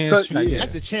a Chance track. yeah. Yeah.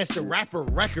 That's a Chance the Rapper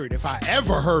record if I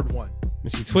ever heard one.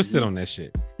 And she twisted on that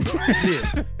shit.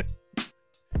 Yeah.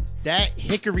 That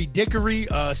Hickory Dickory,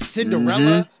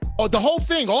 Cinderella, the whole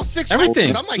thing, all 6 Everything.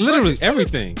 records. I'm like, literally this is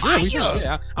everything. fire.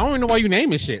 Yeah, I don't even know why you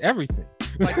naming shit. Everything.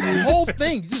 Like the whole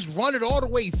thing, you just run it all the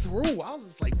way through. I was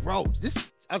just like, bro,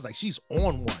 I was like, she's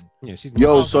on one. Yeah, she's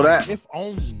so that if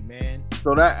only, man.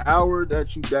 So that hour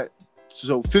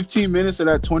so 15 minutes of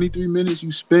that 23 minutes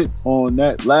you spent on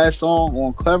that last song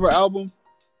on Clever album,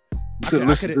 you could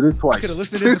listen to this twice. I could have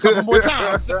listened to this a couple more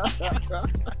times.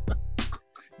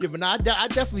 Yeah, but no, I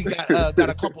definitely got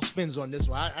a couple spins on this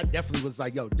one. I definitely was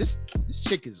like, yo, this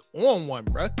chick is on one,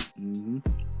 bro. Mm-hmm.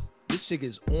 This chick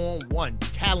is on one.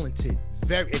 Talented,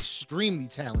 very extremely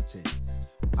talented.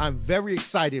 I'm very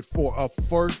excited for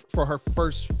her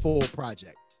first full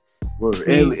project. Word.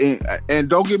 And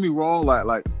don't get me wrong,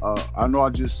 like I know I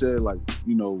just said, like,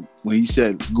 you know, when he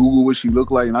said Google what she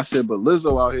looked like, and I said, but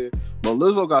Lizzo out here, but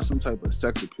Lizzo got some type of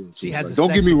sex appeal. She has. Like,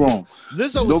 don't get me wrong.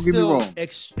 Lizzo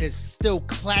is still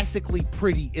classically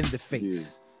pretty in the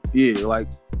face. Yeah, like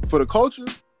for the culture,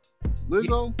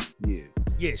 Lizzo.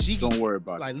 Yeah, she don't worry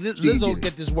about like, it. Lizzo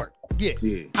get this work. Yeah.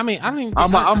 I mean, I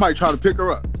might try to pick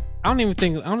her up. I don't even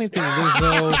think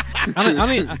Lizzo. I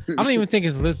don't even think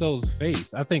it's Lizzo's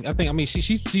face. I mean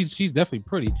she's definitely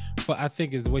pretty, but I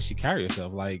think it's the way she carries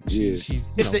herself. Like she's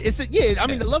I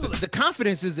mean the level, the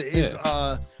confidence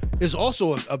is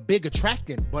also a big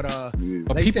attractant. But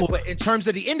but in terms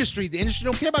of the industry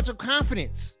don't care about your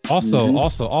confidence. Also,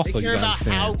 they care you about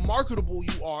understand how marketable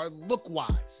you are look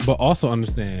wise. But also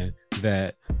understand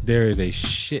that there is a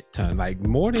shit ton, like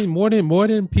more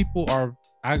than people are.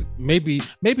 Maybe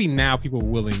now people are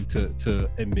willing to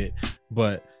admit,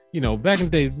 but you know, back in the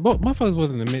day, motherfuckers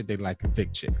wasn't admit they like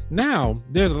thick chicks. Now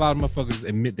there's a lot of motherfuckers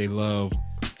admit they love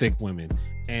thick women,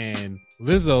 and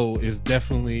Lizzo is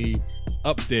definitely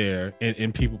up there,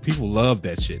 and people love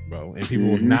that shit, bro. And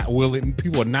people are not willing.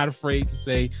 People are not afraid to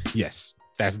say yes.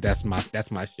 That's my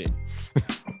shit.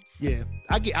 Yeah,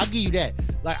 I'll give you that.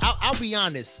 Like I'll be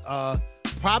honest.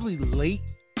 Probably late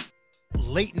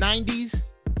 90s.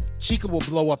 Chica will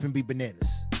blow up and be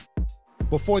bananas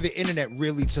before the internet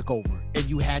really took over, and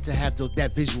you had to have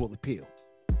that visual appeal.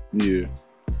 Yeah.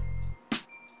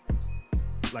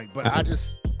 Like, but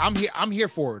I'm here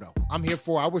for her though. I'm here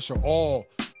for her. I wish her all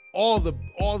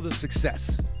the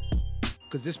success,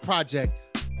 because this project,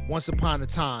 Once Upon a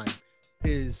Time,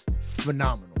 is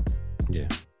phenomenal. Yeah.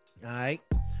 All right.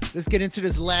 Let's get into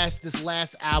this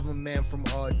last album, man, from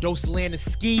Boslana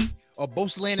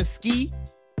Ski.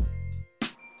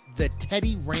 The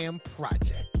Teddy Ram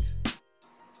Project.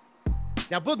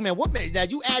 Now, Boogman, now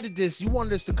you added this. You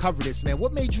wanted us to cover this, man.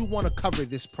 What made you want to cover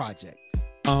this project?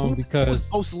 Because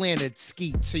Boslana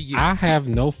Ski to you. I have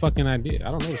no fucking idea.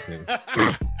 I don't know this nigga.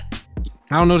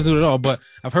 I don't know this dude at all. But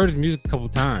I've heard his music a couple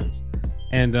times,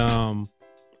 and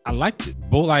I liked it.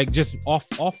 But like just off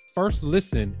first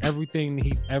listen, everything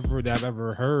that I've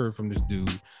ever heard from this dude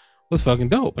was fucking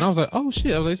dope. And I was like, oh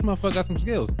shit. I was like, this motherfucker got some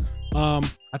skills.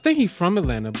 I think he's from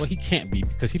Atlanta, but he can't be,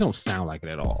 because he don't sound like it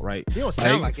at all, right? He don't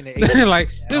sound like an like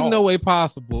there's no way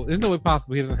possible he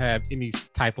doesn't have any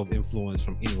type of influence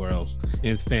from anywhere else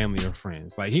in his family or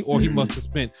friends. Like he must have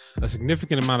spent a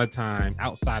significant amount of time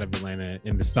outside of Atlanta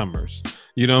in the summers.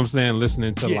 You know what I'm saying?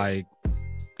 Listening to like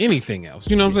anything else.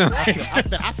 You know what I'm saying?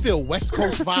 I feel West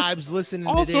Coast vibes listening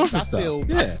all to sorts this. of I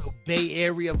feel Bay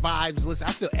Area vibes listening.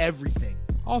 I feel everything.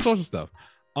 All sorts of stuff.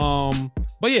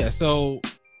 But yeah,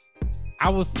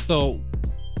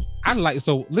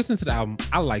 listen to the album.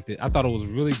 I liked it. I thought it was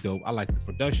really dope. I liked the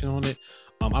production on it.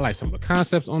 I like some of the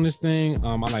concepts on this thing.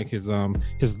 I like his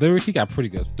lyrics. He got pretty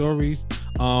good stories.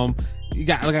 He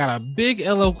got a big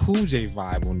LL Cool J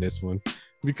vibe on this one,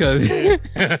 because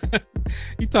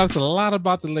he talks a lot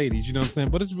about the ladies, you know what I'm saying?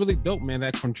 But it's really dope, man.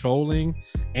 That controlling,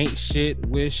 ain't shit,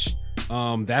 wish.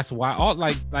 That's why all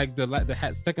like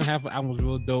the second half of the album was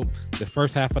really dope. The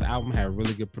first half of the album had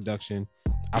really good production.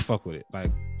 I fuck with it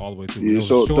like all the way through.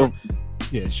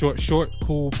 Yeah, so short,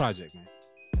 cool project, man.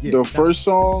 Yeah, the first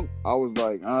song, I was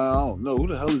like, I don't know who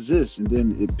the hell is this, and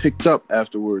then it picked up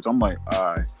afterwards. I'm like,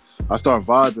 all right. I started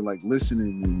vibing, like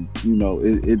listening, and you know,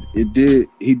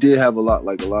 he did have a lot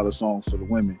of songs for the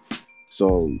women,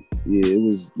 So yeah, it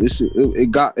was this.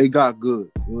 It got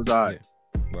good. It was all right.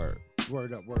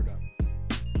 Word up.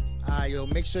 All right, yo,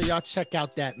 make sure y'all check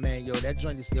out that, man. Yo, that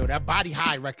joint is that Body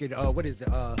High record. What is it?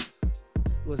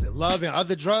 Was it Love and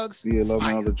Other Drugs? Yeah, Love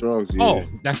and Other Drugs. Yeah. Oh,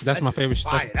 that's my favorite.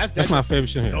 That's my favorite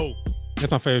shit here. Dope. That's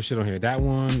my favorite shit on here. That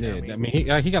one, yeah. I mean,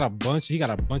 he got a bunch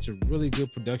of really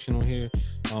good production on here.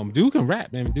 Dude can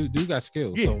rap, man. Dude got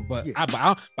skills. Yeah, so, but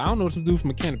I don't know some dude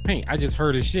from a can of paint. I just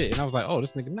heard his shit and I was like, oh,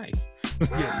 this nigga nice.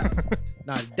 Yeah.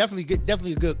 Nah,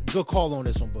 definitely a good call on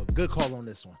this one, but good call on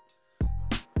this one.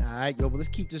 All right, yo, but let's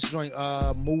keep this joint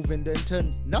moving into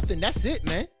nothing. That's it,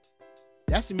 man.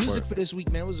 That's the music for this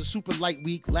week, man. It was a super light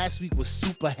week. Last week was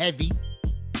super heavy.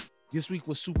 This week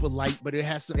was super light, but it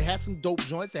has some dope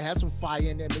joints. It has some fire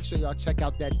in there. Make sure y'all check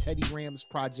out that Teddy Rams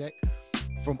project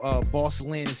from Boss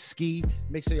Land and Ski.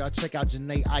 Make sure y'all check out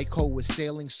Janae Aiko with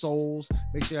Sailing Souls.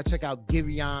 Make sure y'all check out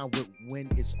Giveon with When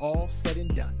It's All Said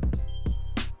and Done.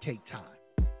 Take time.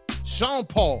 Sean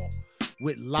Paul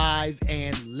with Live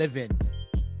and Living.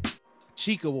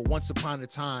 Chica with Once Upon a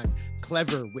Time.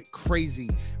 Clever with Crazy.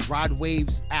 Rod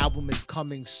Wave's album is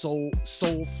coming. Soul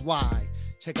Fly.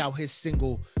 Check out his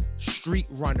single Street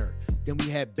Runner. Then we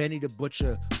had Benny the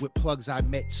Butcher with Plugs I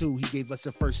Met Too. He gave us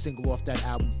the first single off that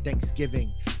album,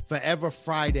 Thanksgiving. Forever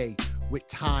Friday with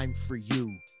Time for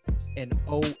You. And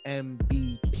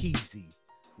OMB Peasy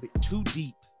with Too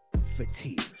Deep for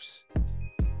Tears.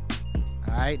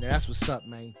 All right, now that's what's up,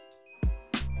 man.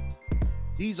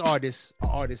 These artists are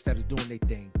artists that are doing their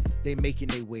thing. They making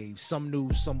their waves. Some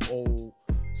new, some old,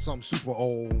 some super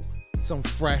old, some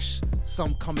fresh,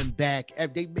 some coming back.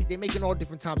 They making all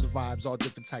different types of vibes, all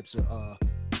different types of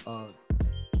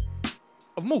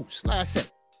moves. Like I said,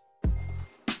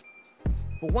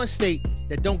 but one state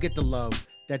that don't get the love,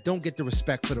 that don't get the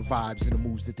respect for the vibes and the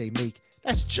moves that they make,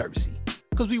 that's Jersey.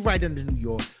 Because we right under New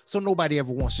York, so nobody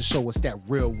ever wants to show us that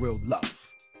real love.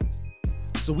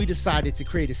 So we decided to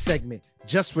create a segment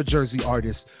just for Jersey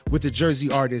artists with the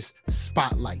Jersey Artist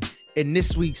Spotlight. And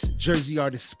this week's Jersey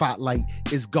Artist Spotlight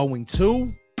is going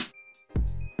to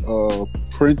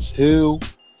Prince Hill.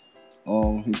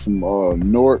 He's from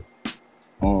North.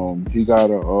 He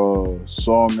got a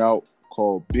song out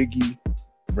called Biggie,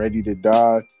 Ready to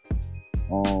Die.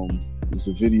 There's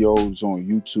a video, it's on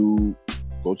YouTube.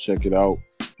 Go check it out.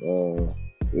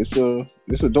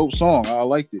 It's a dope song. I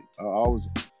liked it.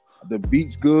 The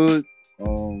beat's good.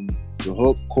 The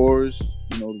hook, chorus,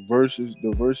 the verses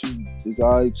is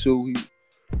alright too.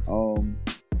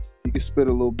 He can spit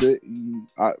a little bit. In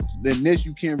this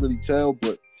you can't really tell,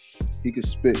 but he can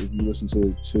spit if you listen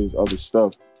to his other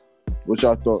stuff. What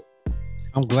y'all thought?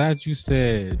 I'm glad you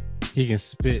said he can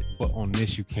spit, but on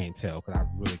this you can't tell, because I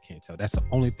really can't tell. That's the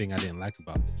only thing I didn't like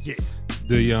about this. Yeah.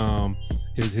 The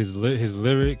his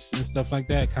lyrics and stuff like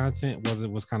that, content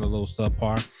was kind of a little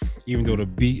subpar, even though the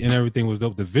beat and everything was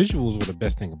dope. The visuals were the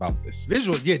best thing about this.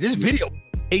 Visuals, yeah, this video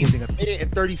amazing. 1 minute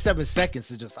and 37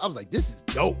 seconds. I was like, this is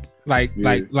dope. Like,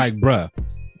 bruh,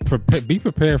 be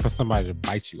prepared for somebody to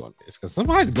bite you on this, because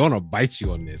somebody's gonna bite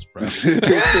you on this,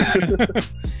 bruh.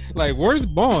 Like, where's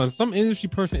Bond? Some industry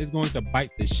person is going to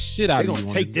bite the shit out of you. They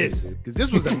gonna take this, because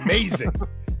this was amazing.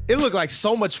 It looked like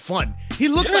so much fun. He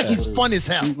looks like he's fun as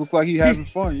hell. He looks like he's having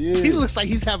fun. Yeah. He looks like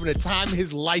he's having a time of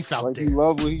his life out there. He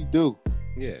love what he do.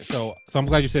 Yeah. So I'm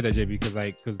glad you said that, JB,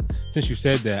 because since you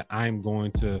said that, I'm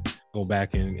going to go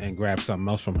back and grab something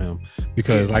else from him,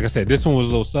 because like I said, this one was a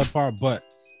little subpar, but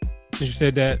since you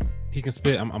said that he can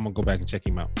spit, I'm gonna go back and check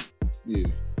him out. Yeah.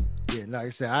 Yeah. Like I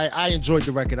said, I enjoyed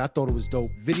the record. I thought it was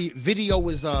dope. Video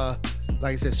was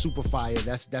like I said, super fire.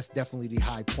 That's definitely the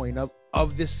high point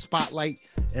of this spotlight,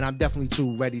 and I'm definitely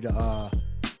too ready to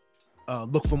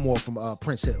look for more from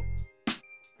Prince Hill.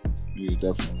 Yeah,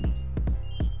 definitely.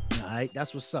 All right,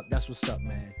 that's what's up. That's what's up,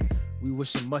 man. We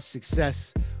wish him much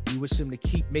success. We wish him to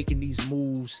keep making these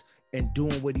moves and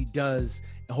doing what he does,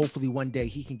 and hopefully one day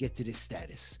he can get to this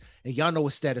status. And y'all know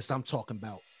what status I'm talking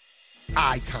about.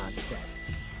 Icon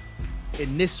status.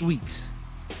 In this week's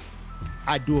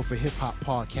I Do It for Hip Hop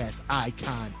podcast,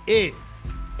 icon is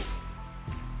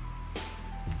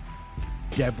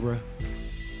Deborah.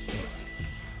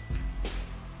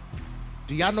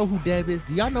 Do y'all know who Deb is?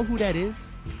 Do y'all know who that is?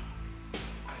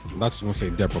 I'm not just gonna say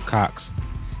Deborah Cox.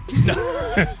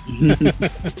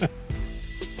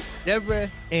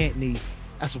 Deborah Anthony.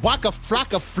 That's Waka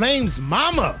Flocka Flame's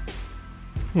mama.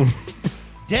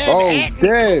 Deb. Oh, Anthony.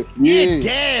 Deb. Yeah,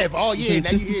 Deb. Oh, yeah.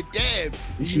 Now you hear Deb.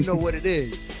 You know what it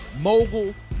is.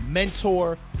 Mogul,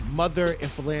 mentor, mother, and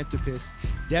philanthropist.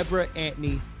 Deborah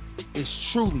Anthony is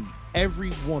truly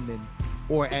every woman,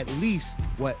 or at least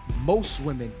what most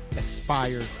women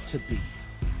aspire to be.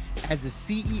 as the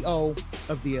CEO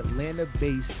of the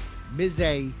Atlanta-based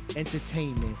Mizay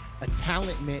Entertainment, a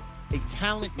talent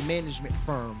management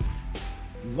firm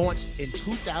launched in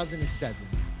 2007.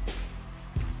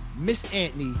 Miss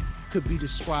Anthony could be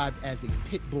described as a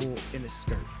pit bull in a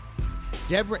skirt.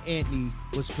 Deborah Anthony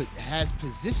has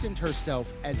positioned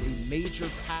herself as a major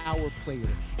power player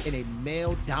in a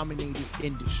male-dominated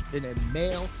industry,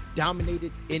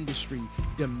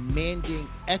 demanding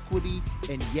equity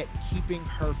and yet keeping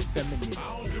her femininity.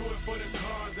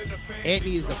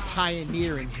 Anthony is a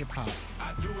pioneer in hip-hop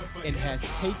and has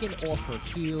taken off her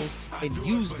heels and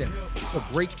used them to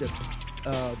break the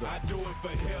I do it for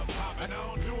hip-hop and I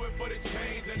don't do it for the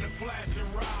chains and the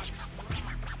flashing rocks.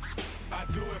 I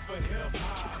do it for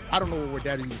hip-hop. I don't know what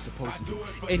that is supposed to do.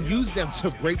 And use them to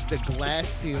break the glass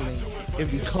ceiling and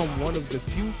become one of the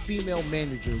few female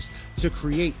managers to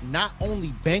create not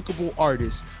only bankable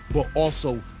artists, but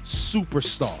also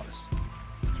superstars.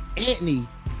 Anthony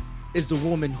is the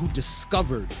woman who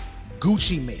discovered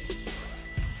Gucci Mane,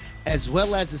 as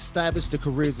well as established the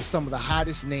careers of some of the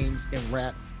hottest names in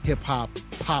rap, hip-hop,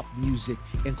 pop music,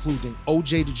 including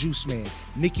OJ the Juice Man,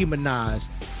 Nicki Minaj,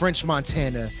 French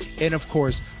Montana, and of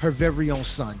course her very own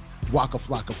son, Waka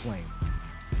Flocka Flame.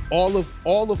 All of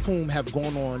whom have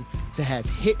gone on to have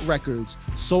hit records,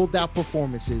 sold out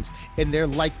performances, and their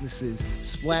likenesses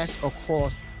splashed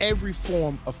across every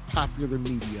form of popular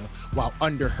media while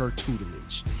under her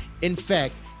tutelage. In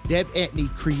fact, Deb Anthony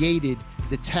created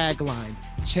the tagline,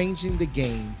 "Changing the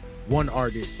game, one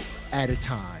artist at a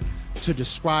time," to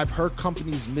describe her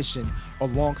company's mission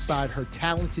alongside her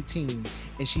talented team,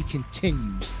 and she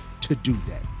continues to do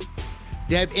that.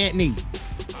 Deb Anthony,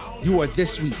 you are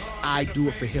this week's I Do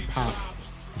It For Hip Hop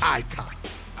icon.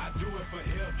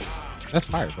 That's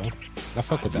fire, bro. I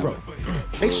fuck with that. Bro,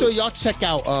 make sure y'all check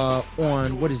out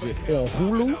on what is it, on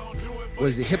Hulu? What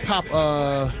is it, Hip Hop?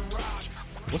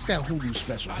 What's that Hulu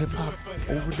special? Hip Hop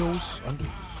Overdose? Shit,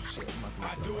 I'm not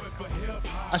gonna do it.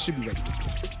 I should be ready for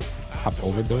this. Hop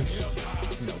Overdose?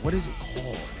 No, what is it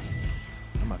called?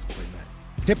 I'm about to play that.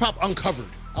 Hip Hop Uncovered.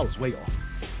 I was way off.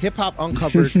 Hip Hop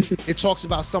Uncovered. It talks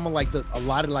about someone like a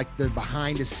lot of like the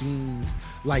behind the scenes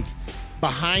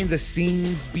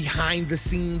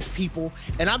people.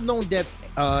 And I've known Deb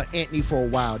Anthony for a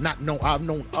while. I've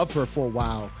known of her for a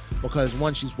while because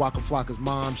one, she's Waka Flocka's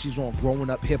mom. She's on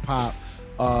Growing Up Hip Hop.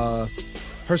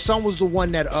 Her son was the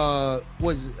one that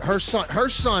was her son. Her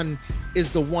son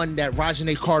is the one that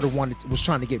Rajane Carter was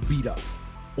trying to get beat up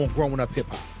on Growing Up Hip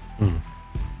Hop. Mm.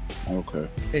 Okay.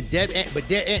 And Deb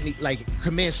Anthony like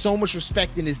commands so much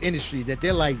respect in this industry that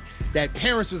they're like, that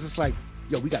parents was just like,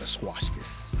 yo, we gotta squash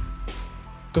this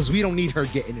because we don't need her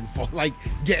getting involved.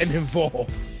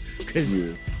 Because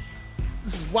this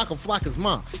is Waka Flocka's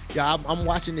mom. Yeah, I'm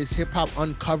watching this Hip Hop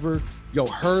Uncovered. Yo,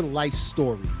 her life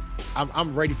story.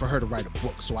 I'm ready for her to write a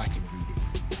book so I can read it.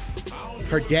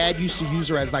 Her dad used to use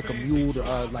her as like a mule to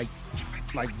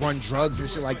like run drugs and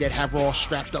shit like that, have her all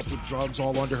strapped up with drugs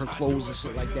all under her clothes and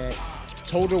shit like that.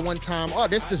 Told her one time, oh,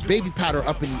 there's this baby powder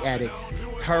up in the attic.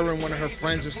 Her and one of her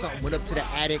friends or something went up to the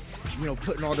attic, you know,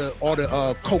 putting all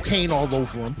the cocaine all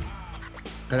over him.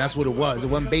 And that's what it was. It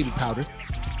wasn't baby powder.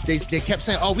 They kept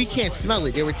saying, oh, we can't smell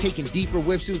it. They were taking deeper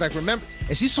whiffs. She was like, remember?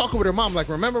 And she's talking with her mom, like,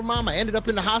 remember, mom, I ended up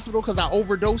in the hospital because I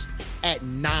overdosed at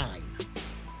 9.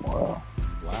 Wow.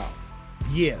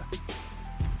 Yeah.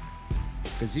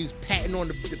 Because he was patting on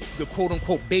the quote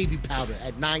unquote baby powder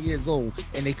at 9 years old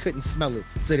and they couldn't smell it.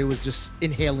 So they was just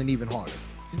inhaling even harder.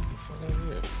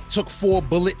 Took 4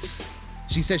 bullets.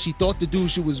 She said she thought the dude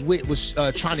she was with was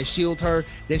trying to shield her.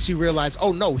 Then she realized,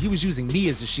 oh no, he was using me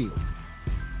as a shield.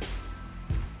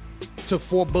 Took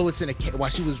 4 bullets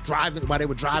while they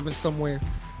were driving somewhere.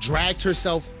 Dragged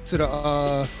herself to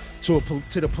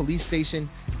the police station.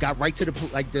 Got right to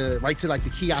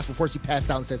the kiosk before she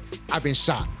passed out and says, "I've been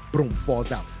shot." Boom,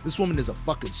 falls out. This woman is a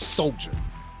fucking soldier.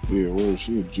 Yeah, where is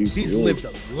she? She's lived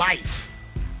a life.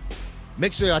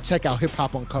 Make sure y'all check out Hip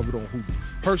Hop Uncovered on Hulu.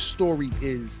 Her story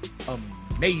is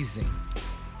amazing.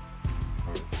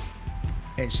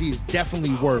 And she is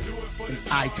definitely worth an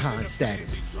icon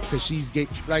status because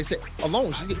like I said,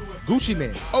 alone, she's Gucci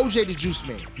Mane, OJ the Juice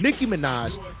Man, Nicki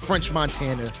Minaj, French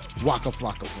Montana, Waka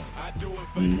Flocka Flame.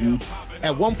 Mm-hmm.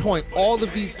 At one point, all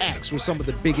of these acts were some of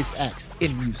the biggest acts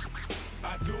in music.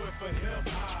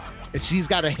 And she's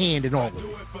got a hand in all of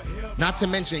it. Not to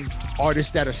mention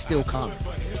artists that are still coming.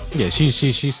 Yeah,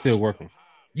 she's still working.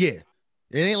 Yeah.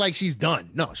 It ain't like she's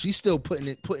done. No, she's still putting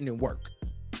in work.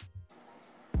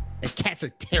 And cats are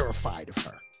terrified of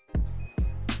her.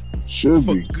 Should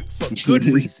be. For good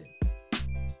reason. You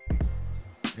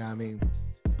know what I mean?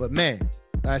 But man,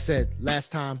 like I said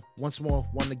last time, once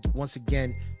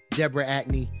again, Deborah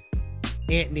Anthony.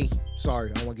 Sorry,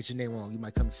 I don't want to get your name wrong. You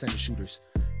might come to send the shooters.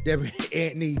 Deborah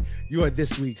Anthony, you are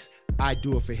this week's I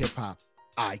Do It for Hip Hop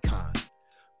icon.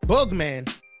 Bugman,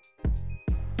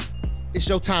 it's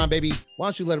your time, baby. Why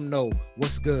don't you let them know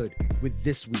what's good with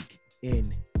this week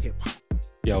in hip hop?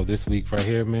 Yo, this week right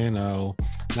here, man.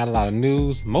 Not a lot of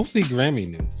news, mostly Grammy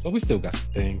news, but we still got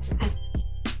some things.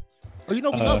 Oh, we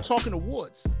love talking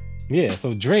awards. Yeah,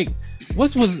 so Drake,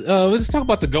 let's talk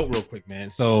about the GOAT real quick, man.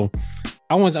 So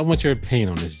I want your opinion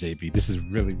on this, JB. This is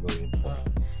really, really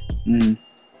important.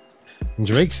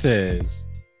 Drake says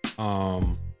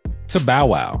to Bow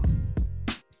Wow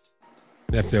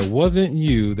that if there wasn't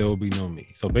you, there would be no me.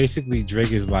 So basically,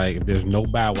 Drake is like, if there's no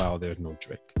Bow Wow, there's no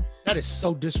Drake. That is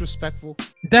so disrespectful.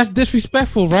 That's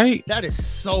disrespectful, right? That is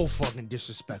so fucking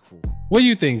disrespectful. What do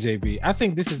you think, JB? I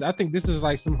think this is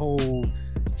like some whole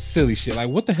silly shit. Like,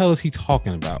 what the hell is he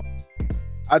talking about?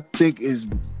 I think is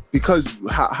because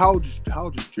how old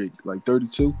is Drake? Like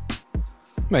 32?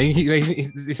 Like,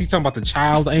 is he talking about the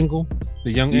child angle,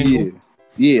 the young angle?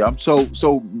 Yeah. I'm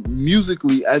so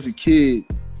musically as a kid,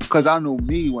 because I know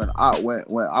me when I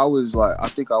was like, I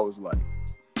think I was like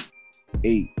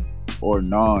 8 or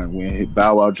 9 when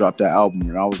Bow Wow dropped that album,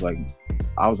 and I was like,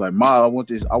 Ma, I want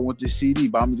this CD.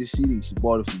 Buy me this CD. She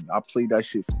bought it for me. I played that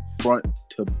shit from front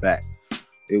to back.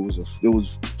 It was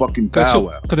fucking Bow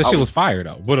Wow. Because the shit was fire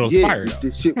though. But it was fire though.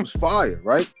 The shit was fire,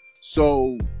 right?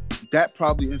 So that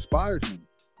probably inspired him.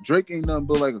 Drake ain't nothing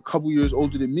but like a couple years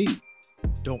older than me.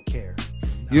 Don't care.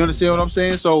 You understand what I'm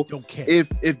saying? So don't care.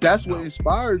 If that's what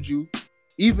inspired you,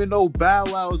 even though Bow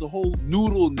Wow is a whole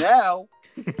noodle now,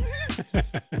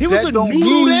 he was a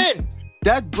noodle then.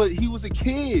 But he was a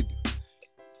kid.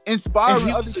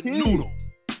 Inspiring other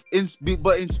kids.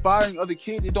 But inspiring other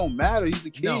kids, it don't matter. He's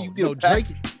a kid.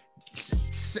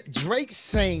 Drake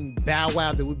saying Bow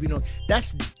Wow, there would be no.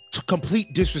 That's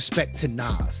complete disrespect to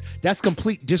Nas. That's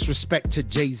complete disrespect to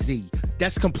Jay-Z.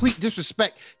 That's complete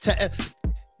disrespect to.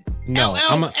 No,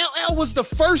 LL was the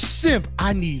first simp.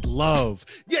 I need love.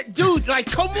 Yeah, dude, like,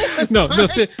 come on. No,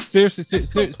 seriously.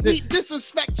 Complete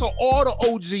disrespect to all the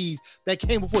OGs that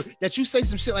came before. That you say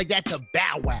some shit like that to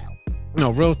Bow Wow.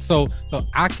 No, real. So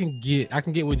I can get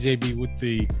with JB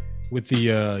with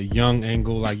the young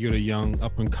angle, like you're the young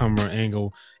up and comer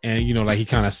angle, and like he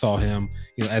kind of saw him,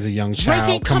 as a young child.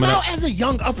 Drake come out as a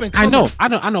young up and comer.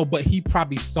 I know, but he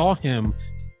probably saw him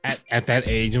at that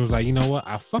age and was like, you know what,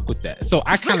 I fuck with that. So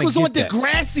I kind of was on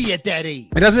Degrassi at that age.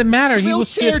 It doesn't matter. He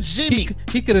was Wheelchair Jimmy.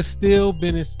 He could have still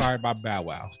been inspired by Bow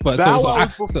Wow. But Bow Wow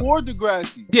was before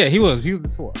Degrassi. Yeah, he was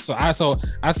before. So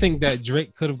I think that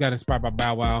Drake could have got inspired by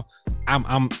Bow Wow.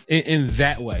 I'm in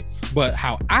that way. But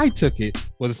how I took it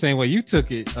was the same way you took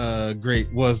it.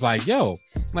 Great was like, yo,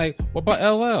 like, what about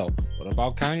LL? What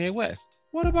about Kanye West?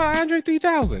 What about Andre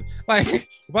 3000? Like,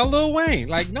 what about Lil Wayne?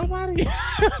 Like, nobody,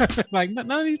 like, none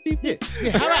of these people.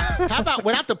 Yeah. How about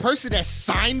without the person that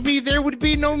signed me, there would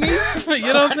be no me? You know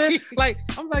what I'm saying? Like,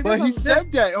 I'm like, but he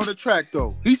said that on the track,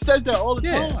 though. He says that all the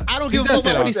time. I don't give a fuck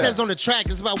about what he says on the track.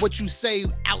 It's about what you say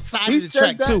outside of the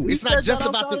track, too. It's not just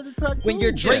about when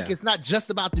you're Drake, it's not just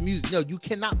about the music. No, you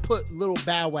cannot put Lil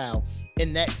Bow Wow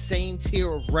in that same tier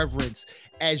of reverence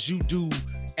as you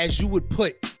would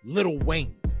put Lil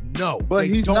Wayne. No, but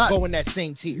he don't go in that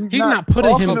same tier. He's not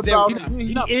putting him.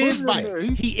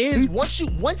 He is.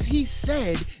 Once he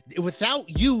said,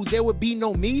 without you, there would be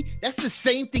no me. That's the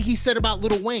same thing he said about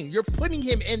Lil Wayne. You're putting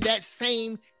him in that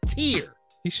same tier.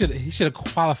 He should have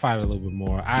qualified a little bit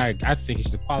more. I think he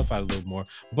should have qualified a little more.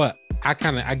 But I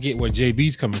get where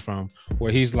JB's coming from,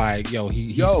 where he's like, yo,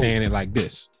 he's saying it like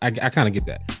this. I kind of get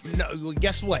that. No, well,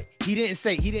 guess what? He didn't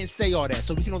say all that,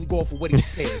 so we can only go off of what he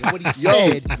said. What he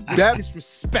said was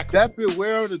disrespectful. That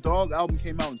Beware of the Dog album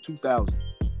came out in 2000.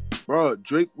 Bro,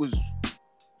 Drake was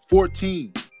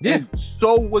 14. Yeah. And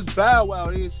so was Bow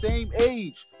Wow. They're the same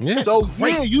age. Yeah. So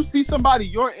you see somebody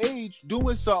your age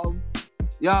doing something.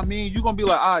 Yeah, I mean, you're gonna be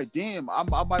like, all right, damn, I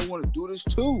might want to do this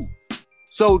too.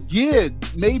 So yeah,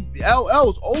 maybe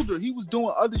LL's older. He was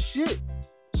doing other shit.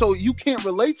 So you can't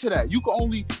relate to that. You can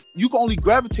only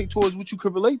gravitate towards what you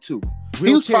can relate to.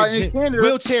 Wheelchair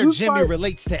Jimmy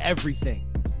relates to everything.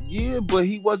 Yeah, but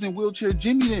he wasn't Wheelchair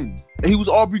Jimmy then. He was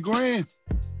Aubrey Graham.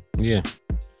 Yeah.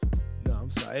 No,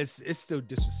 I'm sorry. It's still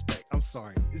disrespect. I'm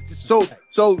sorry. It's disrespect.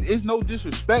 So it's no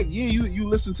disrespect. Yeah, you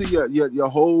listen to your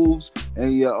Hoves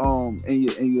and your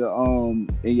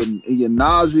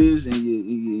Nas's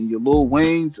and your Lil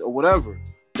Waynes or whatever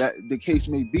that the case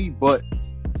may be, but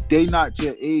they not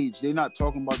your age. They not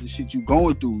talking about the shit you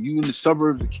going through. You in the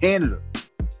suburbs of Canada.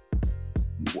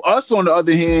 Us, on the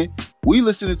other hand, We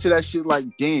listening to that shit like,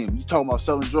 damn, you talking about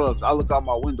selling drugs. I look out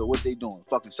my window, what they doing?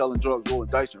 Fucking selling drugs, rolling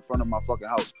dice in front of my fucking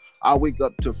house. I wake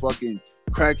up to fucking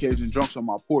crackheads and drunks on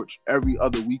my porch every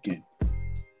other weekend.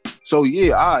 So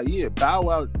yeah, Bow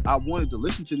Wow, I wanted to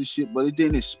listen to this shit, but it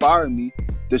didn't inspire me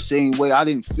the same way. I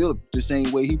didn't feel it the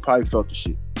same way he probably felt the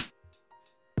shit.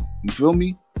 You feel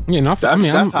me? Yeah, no,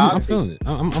 I'm feeling it.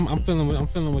 I'm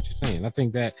feeling what you're saying. I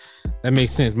think that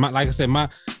makes sense. Like I said, my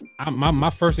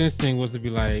first instinct was to be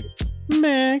like,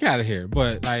 man, get out of here.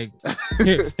 But like,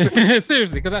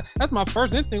 seriously, because that's my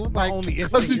first instinct. Was like,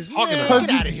 because he's talking about get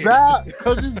out of here.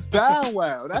 Because it's Bow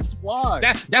Wow. That's why.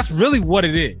 That's really what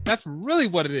it is. That's really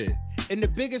what it is. And the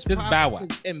biggest Just problem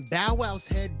Bow is in Bow Wow's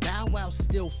head, Bow Wow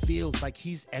still feels like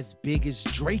he's as big as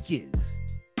Drake is.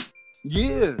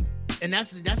 Yeah. And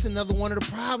that's another one of the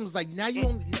problems. Like now you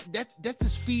only that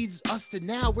just feeds us to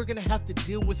now we're gonna have to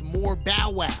deal with more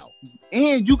Bow Wow.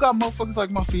 And you got motherfuckers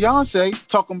like my fiance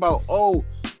talking about, oh,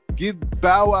 give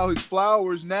Bow Wow his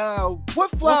flowers now. What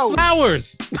flowers? What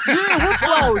flowers? Yeah, what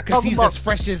flowers? Because he's as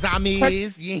fresh as I'm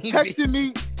is.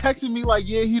 Texting me like,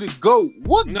 yeah, he the GOAT.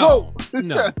 What No,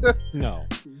 GOAT? no.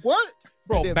 What?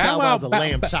 Bro, Bow Wow's a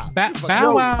lamb chop.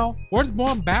 Bow Wow,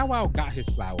 Word's-Born, Bow Wow got his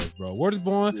flowers, bro.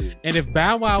 Word's-Born, Yeah. and if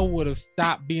Bow Wow would have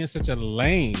stopped being such a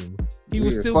lame, he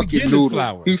would still be fucking getting noodle. his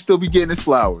flowers. He'd still be getting his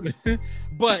flowers.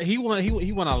 But he want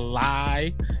to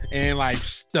lie and like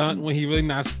stunt when he really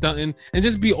not stunting and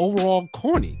just be overall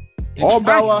corny. All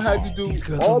Bow Wow had to do. These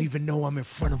girls all, don't even know I'm in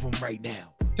front of them right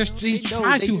now. He's They know,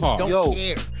 trying they too just hard. Don't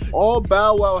care. all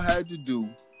Bow Wow had to do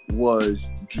was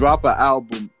drop an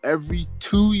album every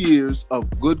 2 years of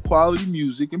good quality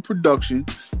music and production,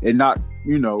 and not,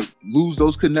 lose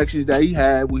those connections that he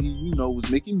had when he,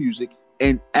 was making music,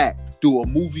 and do a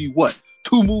movie. What?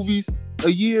 2 movies a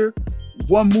year?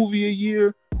 1 movie a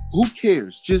year? Who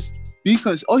cares? Just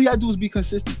because all you gotta do is be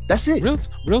consistent. That's it.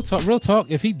 Real talk.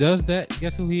 If he does that,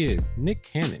 guess who he is? Nick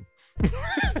Cannon.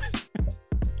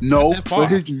 No, Not that far. but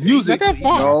his music. Not that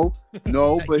far.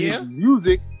 No, but Yeah. his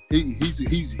music.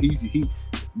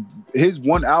 His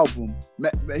one album.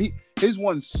 His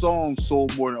one song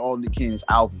sold more than all Nick Cannon's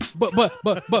albums. But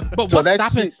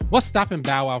So what's stopping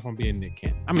Bow Wow from being Nick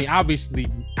Cannon? I mean,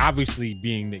 obviously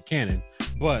being Nick Cannon,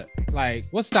 but like,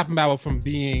 what's stopping Bow Wow from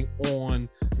being on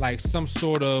like some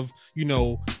sort of,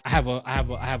 I have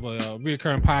a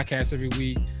recurring podcast every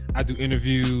week. I do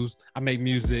interviews. I make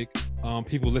music.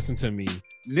 People listen to me.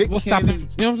 What's stopping? You know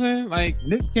what I'm saying? Like,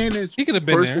 Nick Cannon's he could have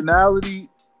been there. personality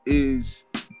is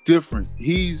different.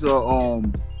 He's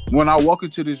when I walk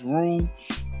into this room,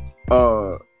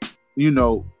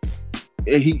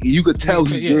 you could tell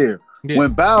he's there. Yeah.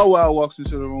 When Bow Wow walks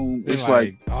into the room, They're it's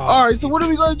like, oh, all right, so what are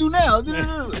we gonna do now?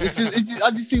 It's just, I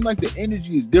just seem like the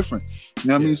energy is different. You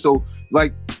know what I mean? So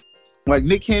like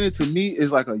Nick Cannon to me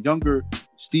is like a younger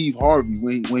Steve Harvey.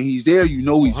 When he's there, he's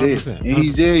there, and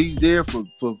he's there for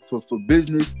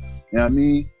business. You know what I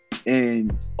mean?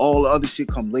 And all the other shit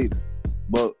come later.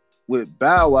 But with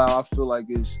Bow Wow, I feel like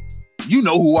it's,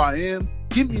 who I am.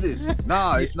 Give me this.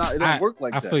 Nah, it's not. It don't work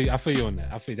like that. I feel you on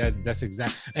that. I feel that's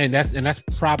exact, and that's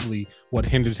probably what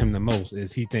hinders him the most.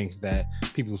 Is he thinks that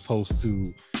people are supposed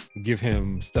to give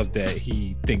him stuff that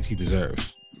he thinks he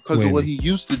deserves because of what he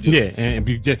used to do. Yeah, and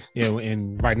be just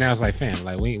and right now it's like, fam,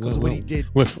 like we What he did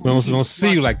we don't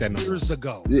see you like that no more. years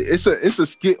ago. It's a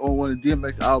skit on one of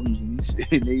DMX albums,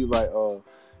 and they like,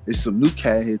 there's some new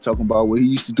cat here talking about what he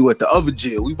used to do at the other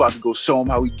jail. We about to go show him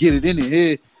how we get it in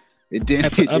here. And then,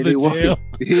 At the other jail.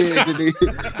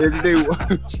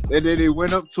 And then they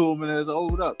went up to him and they was like,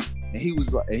 hold up. And he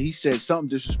was like, and he said something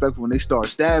disrespectful when they started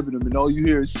stabbing him, and all you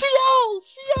hear is CO.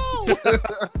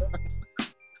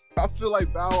 I feel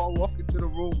like Bow Wow walk into the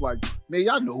room like, man,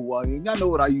 y'all know who I am. Y'all know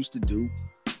what I used to do.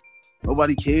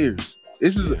 Nobody cares.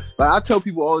 This is like, I tell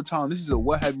people all the time, this is a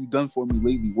what have you done for me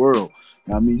lately world.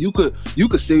 I mean, you could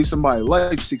save somebody's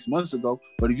life 6 months ago,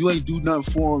 but if you ain't do nothing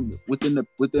for them within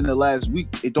the last week,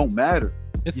 it don't matter.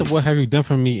 It's a what have you done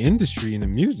for me industry in the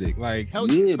music, like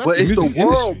Yeah, but it's the music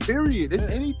world. industry. Period. It's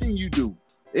anything you do,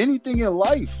 anything in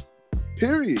life.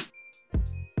 Period.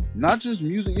 Not just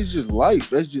music. It's just life.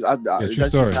 That's just that's true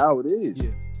story. just how it is.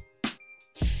 Yeah.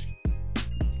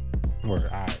 Word.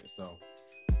 All right, so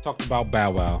talked about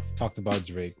Bow Wow, talked about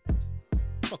Drake.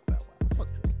 Fuck Bow Wow. Fuck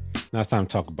Drake. Now it's time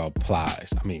to talk about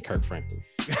Kirk Franklin.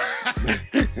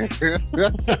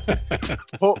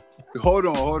 Hold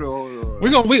on. We're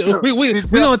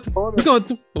going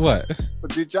to what?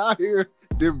 But did y'all hear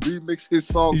them remix his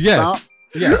song? Yes.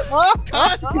 Yes.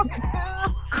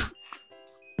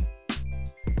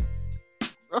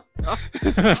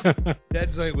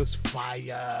 That joint was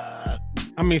fire.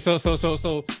 I mean, so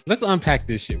let's unpack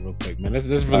this shit real quick, man. Let's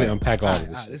really unpack all of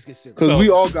this. Let's get serious. Because we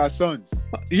all got sons.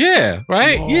 Yeah,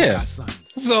 right. We all Yeah. got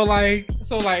sons.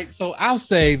 So I'll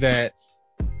say that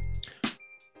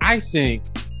I think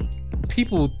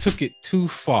people took it too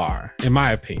far, in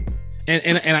my opinion.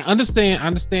 And I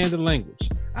understand the language.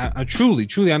 I truly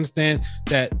understand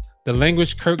that the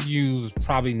language Kirk used was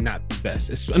probably not the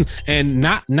best. And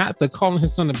not the calling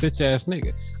his son a bitch ass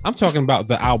nigga. I'm talking about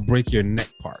the "I'll break your neck"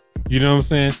 part. You know what I'm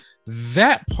saying?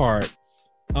 That part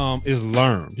is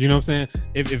learned. You know what I'm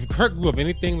saying? If Kirk grew up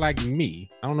anything like me,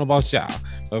 I don't know about y'all,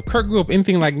 but if Kirk grew up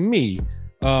anything like me,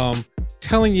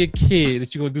 telling your kid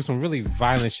that you're gonna do some really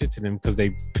violent shit to them because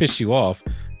they piss you off,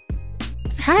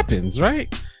 it happens,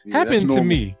 right? Yeah, Happened to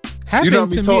me.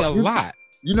 Happened to me a lot.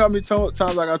 You know how many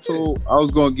times like I told I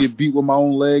was gonna get beat with my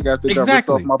own leg after it got ripped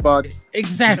off my body?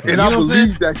 Exactly. And you I know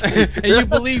believed that shit. And you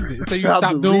believed it. So you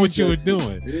stopped doing what you were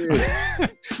doing. Yeah.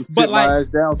 But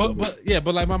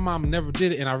like my mom never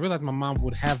did it. And I realized my mom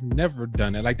would have never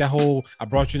done it. Like that whole, I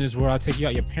brought you in this world, I'll take you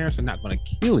out. Your parents are not gonna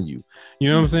kill you. You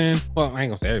know what I'm saying? Well, I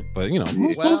ain't gonna say everybody, but you know,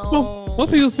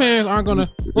 most people's parents aren't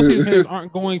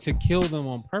going to kill them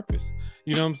on purpose.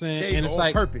 You know what I'm saying? And it's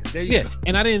like purpose.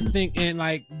 And I didn't think, and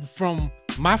like from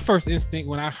my first instinct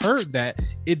when I heard that,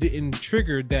 it didn't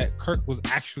trigger that Kirk was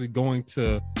actually going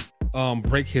to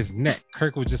break his neck.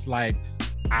 Kirk was just like,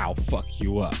 I'll fuck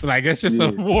you up. Like that's just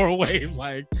a more way,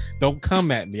 like, don't come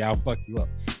at me, I'll fuck you up.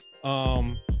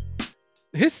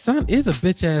 His son is a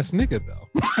bitch ass nigga though.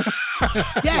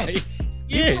 Yes. Like,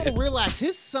 you don't realize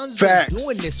his son's been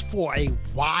doing this for a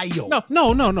while.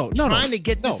 No. Trying to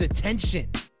get this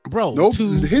attention. Bro, nope.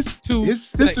 His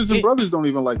sisters and brothers don't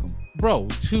even like him. Bro,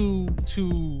 to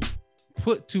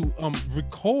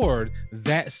record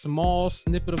that small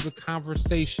snippet of the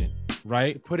conversation,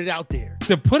 right? Put it out there.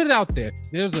 To put it out there.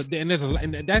 And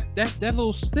that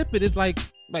little snippet is like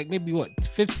maybe what,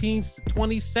 15,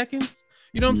 20 seconds?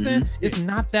 You know what I'm saying? It's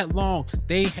not that long.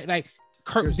 They like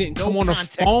Kirk didn't come on the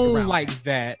phone like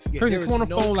that. Kirk didn't come on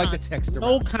the phone like that.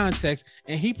 No context.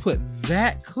 And he put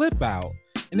that clip out.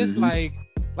 And it's like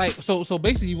so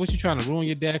basically what you trying to ruin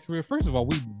your dad's career? First of all,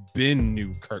 we been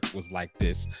knew Kirk was like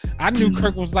this. I knew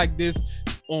Kirk was like this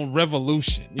on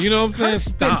Revolution. You know what I'm saying?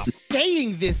 Kirk's been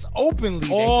saying this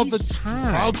openly all the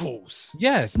time. Struggles.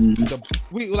 Yes.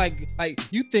 We like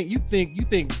you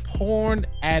think porn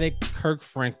addict Kirk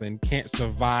Franklin can't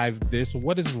survive this?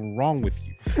 What is wrong with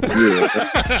you?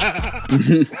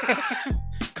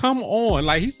 Come on,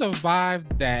 like he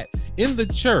survived that in the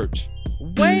church.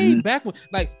 Way back when,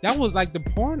 like that was like the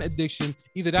porn addiction.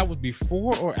 Either that was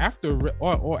before or after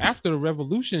the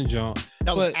Revolution jump.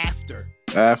 That was after.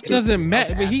 It doesn't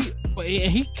matter. But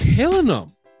he killing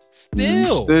them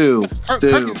still.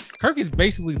 Kirk is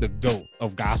basically the GOAT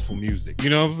of gospel music. You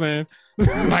know what I'm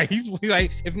saying? Like he's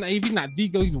like if he's not the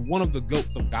GOAT, he's one of the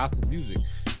GOATs of gospel music.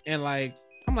 And like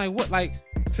I'm like, what, like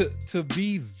to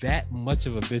be that much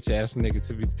of a bitch ass nigga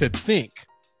to think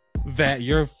that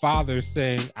your father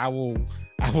saying I will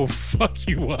fuck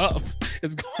you up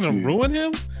is gonna ruin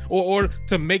him, or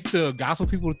to make the gospel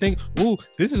people think, oh,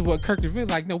 this is what Kirk is really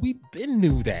like. No, we been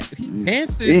knew that. He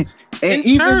dances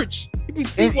in church. He be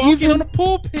walking on the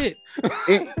pulpit.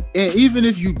 and even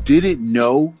if you didn't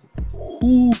know,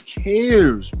 who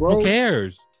cares, bro? Who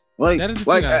cares? Like that is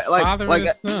father and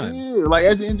a son. Yeah, like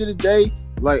at the end of the day,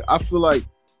 like I feel like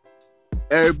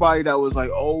everybody that was like,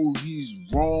 oh, he's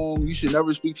wrong, you should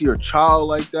never speak to your child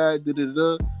like that.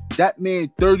 That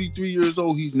man, 33 years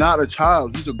old, he's not a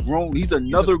child. He's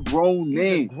another grown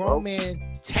man. He's a grown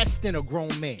man testing a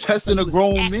grown man. Testing a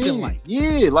grown man.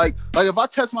 Yeah, like if I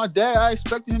test my dad, I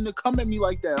expected him to come at me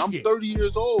like that. I'm 30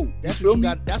 years old. That's what you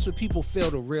got. That's what people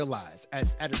fail to realize.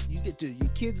 Your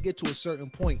kids get to a certain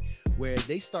point where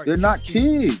they start. They're not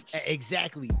kids.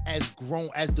 Exactly, as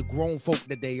the grown folk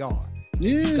that they are.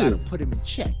 Yeah, you gotta put him in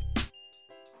check.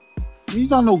 He's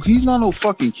not no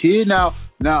fucking kid. Now,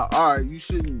 all right, you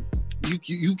shouldn't.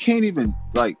 You can't even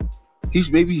like.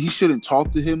 He shouldn't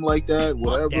talk to him like that.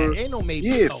 Whatever. Fuck that. Ain't no maybe.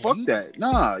 Yeah, fuck that.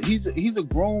 Nah, he's a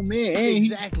grown man. And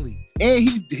exactly.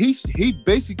 He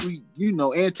basically,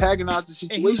 antagonized the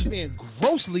situation. And he's being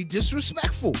grossly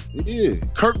disrespectful. Yeah.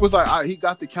 Kirk was like, he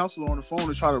got the counselor on the phone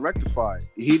to try to rectify it.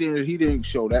 He didn't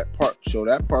show that part of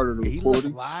the recording. He left a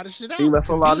lot of shit out. He left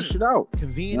a lot of shit out.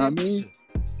 Convenient. You know what I mean?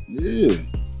 Yeah.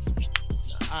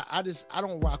 I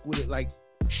don't rock with it. Like,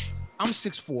 I'm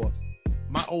 6'4".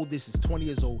 My oldest is 20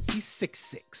 years old. He's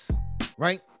 6'6",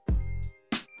 right?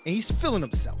 And he's feeling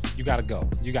himself. You gotta go.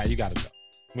 You gotta go.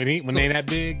 When they that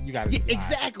big, you gotta. Yeah,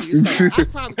 exactly. It's like, I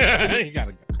probably you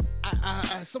gotta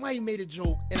go. Somebody made a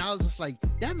joke, and I was just like,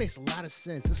 that makes a lot of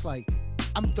sense. It's like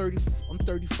I'm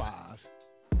 35.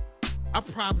 I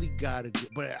probably gotta get,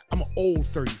 but I'm an old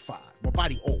 35. My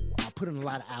body old. I put in a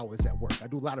lot of hours at work. I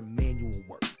do a lot of manual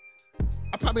work.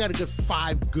 I probably got a good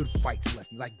 5 good fights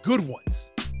left, like good ones.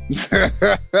 I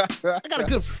got a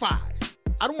good 5.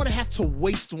 I don't want to have to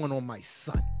waste one on my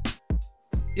son.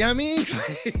 You know what I mean?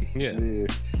 Yeah.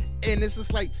 And it's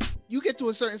just like you get to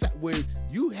a certain side where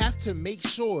you have to make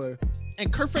sure.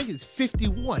 And Kurt Franklin is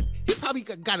 51. He probably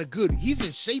got a good. He's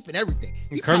in shape and everything.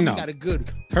 He probably got a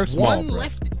good Kurt's one small,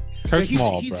 left. Kurt's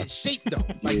small, he's bro. in shape though.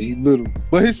 Like he's little,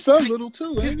 but his son little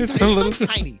too. His son son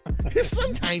tiny. His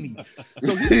son tiny.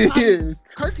 So he's probably,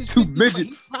 Kirk is 2 50, but midgets.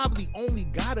 he's probably only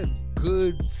got a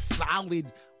good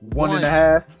solid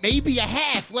 1.5, maybe a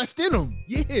half left in him.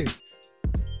 Yeah.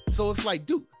 So it's like,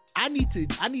 dude, I need to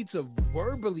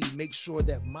verbally make sure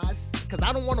that because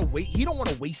I don't want to wait. He don't want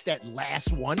to waste that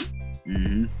last one.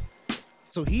 Mm-hmm.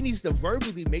 So he needs to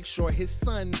verbally make sure his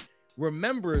son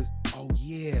remembers, oh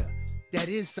yeah,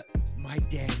 my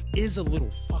dad is a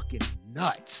little fucking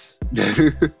nuts.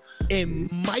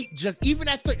 And might just, even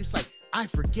at certain, it's like, I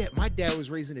forget my dad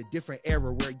was raised in a different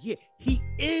era where, yeah, he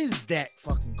is that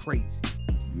fucking crazy.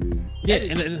 Yeah,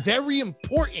 and it's very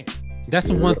important. That's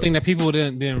the one thing that people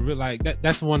didn't realize.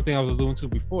 That's the one thing I was alluding to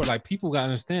before. Like, people gotta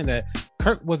understand that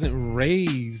Kirk wasn't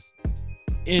raised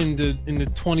in the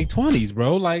 2020s,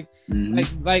 bro. Like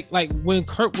when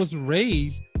Kirk was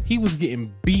raised, he was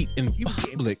getting beat in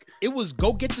public. It was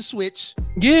go get the switch.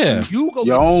 Yeah, you go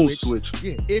your get own the switch.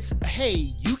 Yeah, it's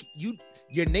hey, you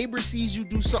your neighbor sees you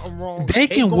do something wrong. They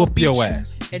can whoop your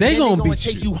ass. They gonna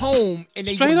take you home, and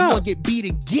they gonna get beat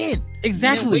again.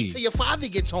 Exactly. Wait till your father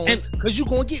gets home, because you're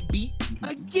gonna get beat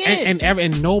again.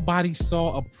 And nobody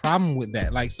saw a problem with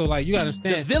that. Like, so, like, you gotta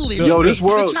understand. The village. Yo, this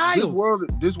world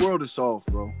is soft,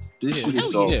 bro. This shit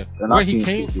is soft. Yeah. Where he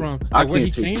came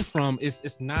from,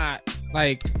 it's not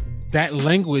like that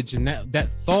language and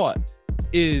that thought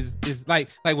is like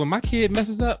when my kid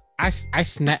messes up, I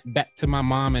snap back to my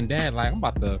mom and dad like I'm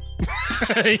about to,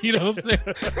 you know what I'm saying?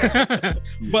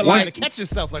 But like to catch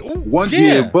yourself, like ooh,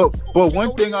 but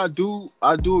one thing I do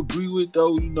agree with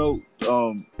though, you know,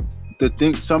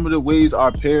 some of the ways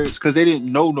our parents, because they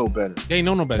didn't know no better. They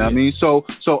know no better. I mean, so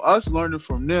us learning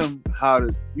from them how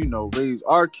to, you know, raise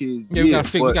our kids. Yeah,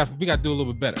 we gotta do a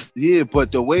little bit better. Yeah,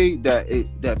 but the way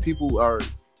that people are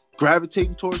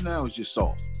gravitating towards now is just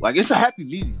soft. Like, it's a happy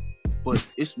medium, but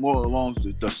it's more along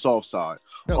the soft side.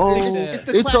 No,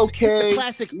 it's okay. It's the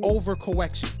classic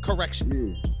correction.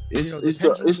 Yeah.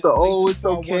 It's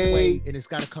okay, and it's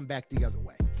got to come back the other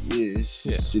way. Yeah,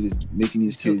 shit is making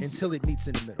these kids until it meets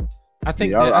in the middle. I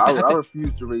think I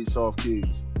refuse to raise soft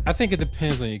kids. I think it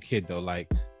depends on your kid though. Like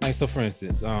so for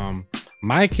instance,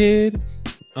 my kid,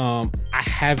 I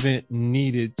haven't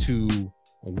needed to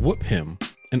whoop him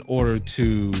in order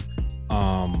to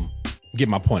get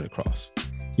my point across.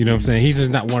 You know what I'm saying? He's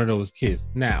just not one of those kids.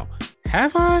 Now,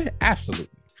 have I? Absolutely.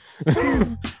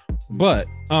 But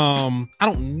I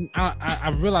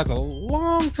realized a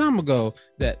long time ago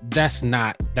that's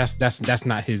not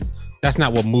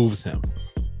what moves him.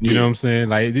 You know what I'm saying?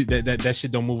 Like that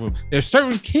shit don't move him. There's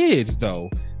certain kids though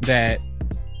that,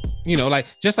 you know, like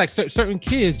just like certain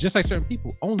kids, just like certain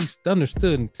people, only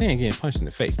understood and saying getting punched in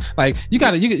the face. Like you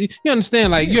understand?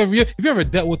 Like if you ever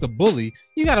dealt with a bully,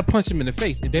 you gotta punch him in the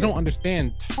face. If they don't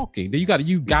understand talking, then you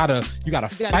gotta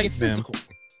fight them.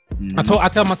 I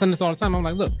tell my son this all the time. I'm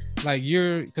like, look, like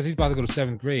because he's about to go to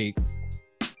 7th grade,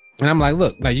 and I'm like,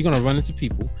 look, like you're gonna run into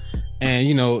people. And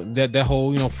you know that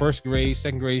whole, you know, 1st grade,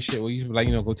 2nd grade shit where you like,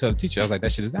 you know, go tell the teacher. I was like,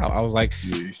 that shit is out. I was like,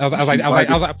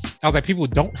 people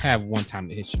don't have one time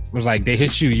to hit you. It was like they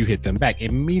hit you, you hit them back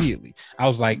immediately. I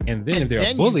was like, and then if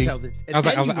they're a bully, I was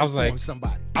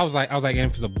like, and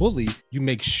if it's a bully, you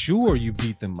make sure you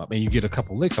beat them up and you get a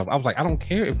couple licks off. I was like, I don't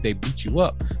care if they beat you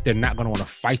up, they're not gonna want to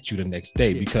fight you the next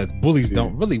day because bullies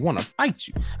don't really want to fight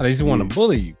you. They just want to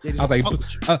bully you. I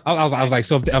was like,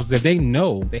 so if they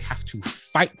know they have to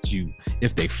fight you.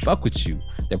 If they fuck with you,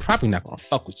 they're probably not gonna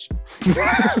fuck with you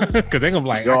because they're gonna be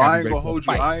like, yo, I ain't gonna hold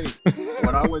you.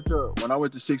 When I went to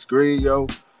 6th grade, yo,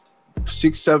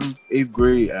 6th, 7th, 8th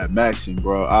grade at Maxon,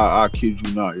 bro. I kid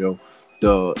you not, yo.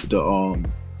 The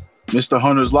Mr.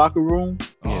 Hunter's locker room.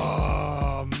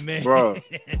 Oh man, bro.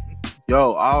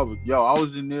 I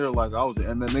was in there like I was an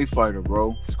MMA fighter,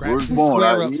 bro. Scraps and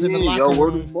square-ups in the locker room.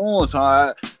 Word was born. So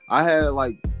I had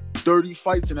like 30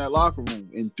 fights in that locker room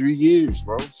in 3 years,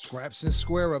 bro. Scraps and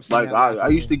square-ups. Like I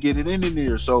used to get it in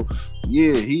there. So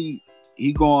yeah, he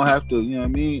gonna have to, you know what I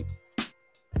mean?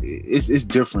 It's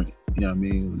different, you know what I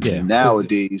mean? Yeah.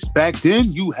 Nowadays, back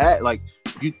then you had like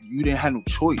you didn't have no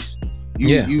choice.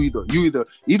 You either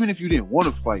even if you didn't want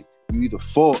to fight, you either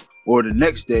fought or the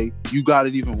next day you got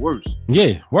it even worse.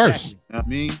 Yeah, worse. You know what I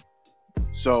mean?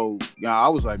 So yeah, I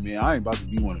was like, man, I ain't about to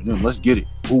be one of them. Let's get it.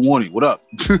 Who won it? What up?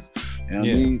 You know what I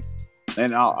mean?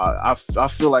 And I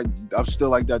feel like I'm still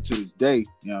like that to this day.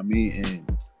 You know what I mean?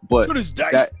 And but To this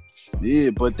day.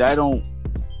 but that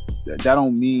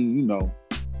don't mean, you know,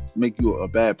 make you a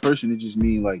bad person. It just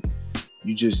mean like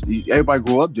everybody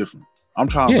grow up different. I'm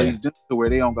trying to raise them to where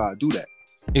they don't gotta do that.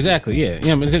 Exactly. Yeah.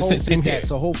 Yeah. I mean, it's same here.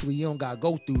 So hopefully you don't gotta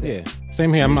go through that. Yeah.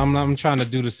 Same here. I'm trying to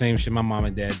do the same shit my mom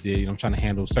and dad did. You know, I'm trying to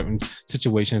handle certain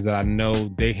situations that I know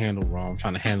they handle wrong. I'm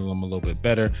trying to handle them a little bit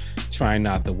better. Trying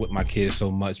not to whip my kids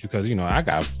so much because, you know, I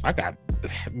got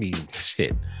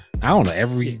shit. I don't know,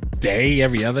 every day,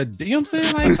 every other day. You know what I'm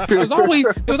saying? Like it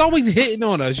was always hitting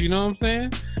on us. You know what I'm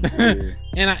saying?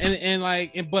 Yeah.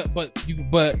 But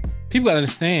people gotta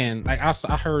understand. Like I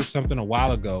heard something a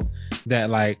while ago that,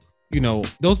 like, you know,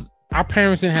 our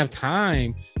parents didn't have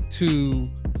time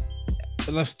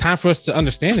for us to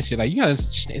understand this shit. Like, you gotta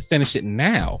understand this shit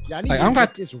now. Yeah, I don't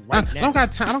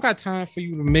got time for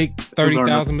you to make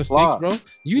 30,000 mistakes, bro.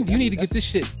 You need to get this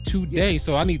shit today.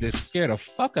 So I need to scare the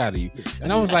fuck out of you.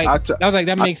 And I was like,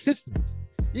 that makes sense.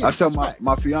 Yeah, I tell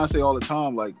my fiance all the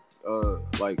time, like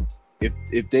if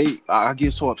I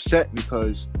get so upset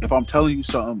because if I'm telling you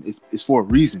something, it's for a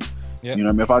reason. Yep. You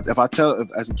know what I mean?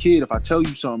 As a kid, if I tell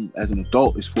you something as an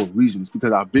adult, it's for a reason. It's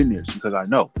because I've been there. It's because I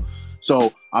know.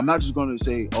 So I'm not just going to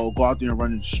say, oh, go out there and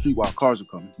run in the street while cars are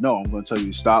coming. No, I'm going to tell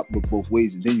you to stop, look both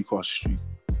ways, and then you cross the street.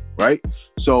 Right?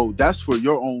 So that's for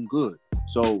your own good.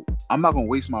 So I'm not going to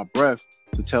waste my breath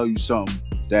to tell you something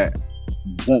that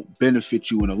won't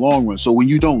benefit you in the long run. So when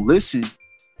you don't listen,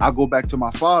 I go back to my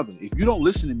father. If you don't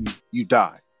listen to me, you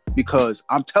die. Because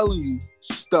I'm telling you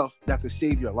stuff that could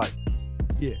save your life.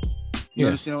 Yeah. You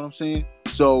understand what I'm saying?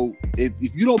 So if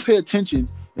you don't pay attention,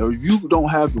 or if you don't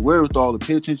have the wherewithal to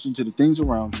pay attention to the things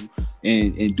around you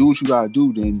and do what you gotta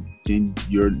do, then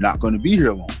you're not gonna be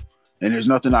here long. And there's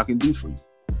nothing I can do for you.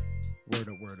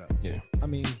 Word up. Yeah. I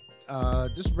mean,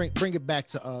 just bring it back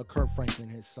to Kirk Franklin,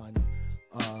 his son.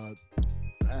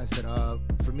 I said,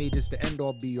 for me, this the end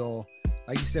all be all.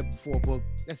 Like you said before, but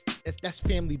that's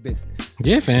family business.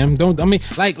 Yeah, fam.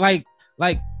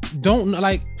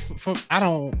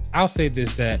 I'll say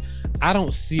this, that I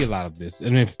don't see a lot of this. I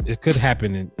mean, it could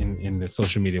happen in the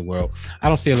social media world. I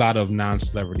don't see a lot of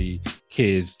non-celebrity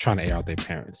kids trying to air out their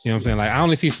parents. You know what I'm saying? Like, I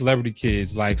only see celebrity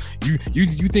kids like, you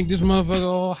think this motherfucker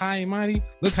all high and mighty?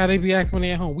 Look how they be acting when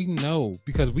they're at home. We know,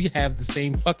 because we have the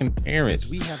same fucking parents.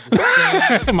 We have the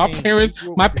same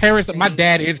my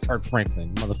dad is Kirk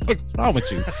Franklin. Motherfucker, what's wrong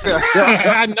with you?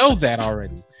 I know that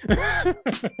already.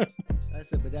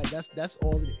 That's it, but that's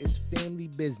all it is. It's family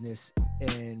business,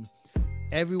 and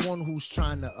everyone who's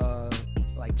trying to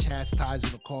like chastise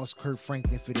and cause Kirk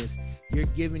Franklin for this, you're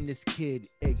giving this kid,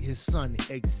 his son,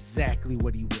 exactly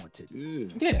what he wanted.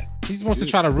 Yeah, he wants to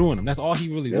try to ruin him. That's all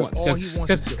he really wants. All he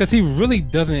wants because he really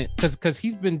doesn't. Because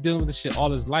he's been dealing with this shit all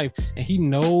his life, and he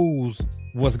knows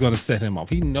what's gonna set him off.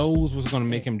 He knows what's gonna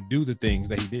make him do the things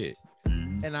that he did.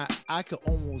 And I could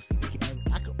almost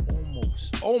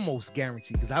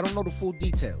guarantee, because I don't know the full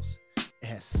details, it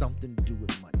has something to do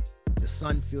with money. The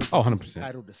son feels 100%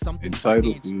 entitled to something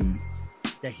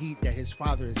that his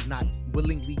father is not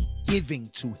willingly giving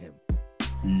to him.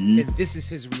 And this is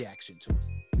his reaction to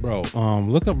it. Bro,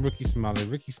 look up Ricky Smiley.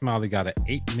 Ricky Smiley got an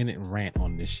 8-minute rant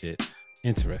on this shit.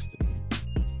 Interesting.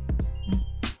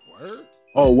 Word?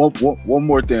 Oh, one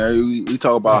more thing. We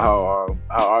talk about how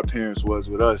our parents was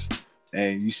with us,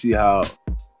 and you see how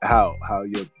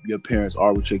your parents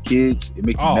are with your kids. It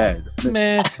makes you mad,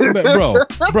 man.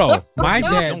 bro, my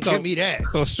dad. Don't give me that.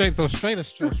 So straight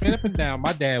up and down,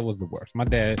 my dad was the worst. My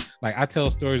dad, like, I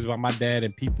tell stories about my dad,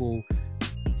 and people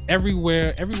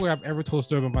everywhere I've ever told a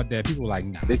story about my dad, people are like,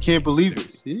 nah, they can't believe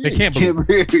it. They can't believe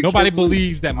it. Nobody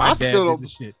believes that my dad did the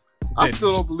shit. I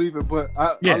still don't believe it, but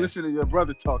I listen to your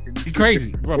brother talking. He's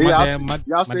crazy, bro. My dad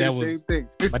the same thing.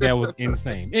 My dad was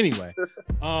insane. Anyway,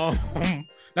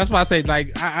 that's why I say,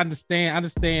 like, I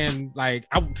understand. Like,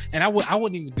 I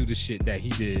wouldn't even do the shit that he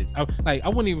did. I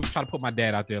wouldn't even try to put my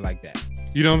dad out there like that.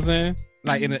 You know what I'm saying?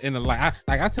 Like, in a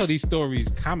I tell these stories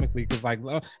comically, because, like,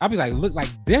 I'll be like, look, like,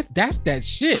 that's that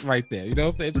shit right there. You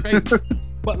know what I'm saying? It's crazy.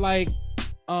 But, like,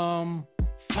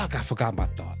 fuck, I forgot my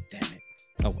thought. Damn it.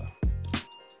 Oh well.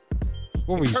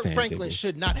 What were you Kirk saying, Franklin JJ?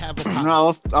 should not have a power.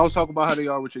 No, I was talking about how they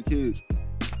are with your kids.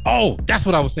 Oh, that's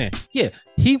what I was saying. Yeah,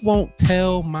 he won't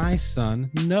tell my son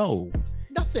no.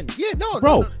 Nothing. Yeah, no.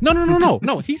 Bro,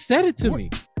 no. He said it to me.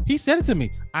 He said it to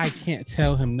me. I can't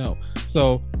tell him no.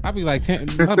 So I'd be like,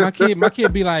 my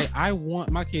kid be like, he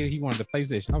wanted the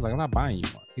PlayStation. I was like, I'm not buying you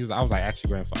one. I was like, actually,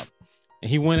 grandfather. And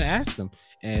he went and asked him,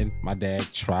 and my dad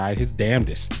tried his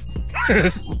damnedest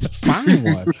to find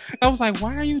one. I was like,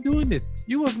 why are you doing this?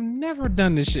 You have never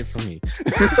done this shit for me.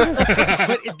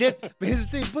 but here's the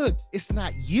thing, but it's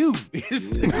not you.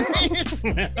 It's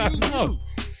you.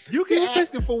 You can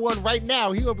ask him for one right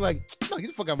now. He would be like, no, get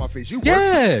the fuck out of my face. You work.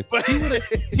 Yeah. He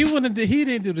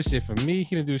didn't do the shit for me.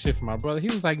 He didn't do the shit for my brother. He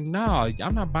was like, no,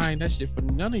 I'm not buying that shit for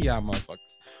none of y'all motherfuckers.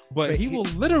 But he will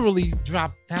literally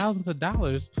drop thousands of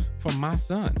dollars for my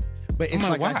son. But it's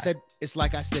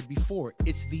like I said before,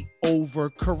 it's the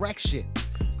overcorrection.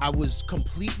 I was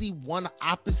completely one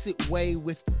opposite way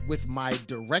with my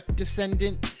direct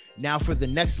descendant. Now for the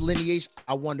next lineage,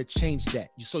 I want to change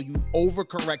that. So you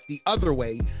overcorrect the other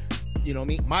way. You know what I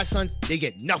mean? My sons, they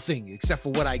get nothing except for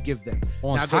what I give them.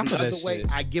 Now go the other way,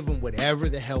 I give them whatever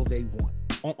the hell they want.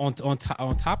 On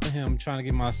top of him trying to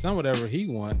give my son whatever he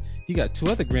want, he got 2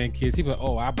 other grandkids. He like,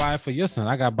 oh, I buy it for your son.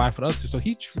 I got to buy it for the other 2. So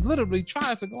he literally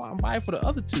tries to go out and buy it for the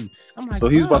other 2. I'm like, so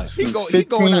he's about to spend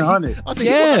 $1,500. I was like,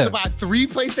 yeah, he to buy 3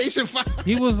 PlayStation 5.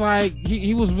 He was like,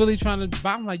 he was really trying to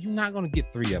buy. I'm like, you're not gonna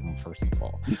get 3 of them first of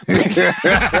all.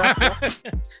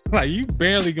 Like you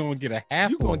barely gonna get a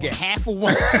half. You gonna get half of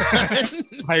one.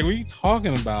 Like what you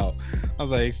talking about? I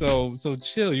was like, so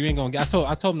chill. You ain't gonna get. I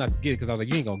told him not to get it because I was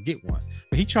like, you ain't gonna get one.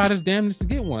 But he tried his damnedest to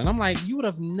get one. I'm like, you would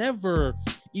have never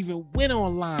even went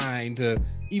online to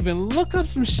even look up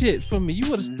some shit for me. You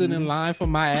would have stood in line for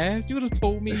my ass. You would have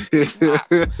told me.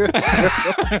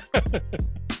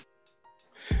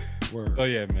 Word. Oh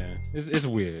yeah, man. It's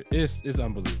weird. It's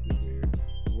unbelievably weird.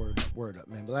 Word up,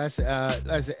 man. But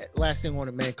last thing on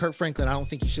it, man. Kirk Franklin, I don't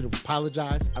think he should have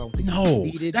apologized. I don't think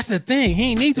he needed. That's the thing.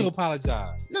 He ain't need to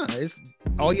apologize. No, it's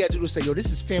all you had to do was say, yo,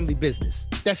 this is family business.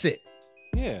 That's it.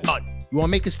 Yeah. You want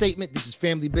to make a statement? This is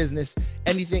family business.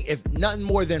 Anything, if nothing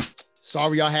more than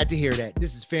sorry y'all had to hear that.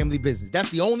 This is family business. That's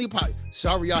the only part.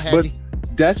 Sorry y'all had to.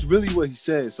 That's really what he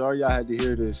said. Sorry y'all had to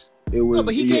hear this. It was. No,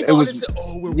 but he gave all this.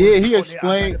 He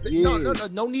explained.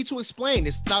 No need to explain.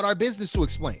 It's not our business to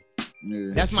explain. Yeah.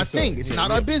 That's my thing. It's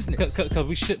not our business. Because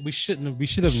we should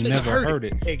have never heard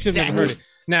it. Exactly. Should have never heard it.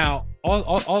 Now,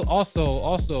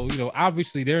 also, you know,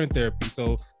 obviously they're in therapy,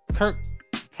 so Kirk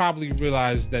probably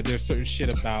realized that there's certain shit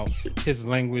about his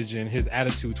language and his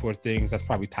attitude toward things that's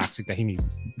probably toxic that he needs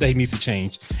to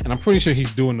change. And I'm pretty sure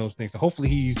he's doing those things. So hopefully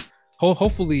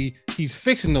he's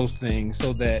fixing those things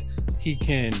so that he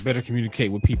can better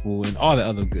communicate with people and all the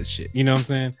other good shit. You know what I'm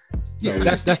saying? So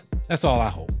yeah, that's all I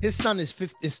hope. His son is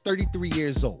 33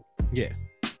 years old. Yeah.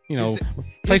 You know,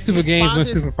 play stupid games, win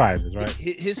stupid prizes, right?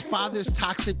 His father's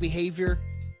toxic behavior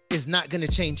is not going to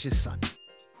change his son.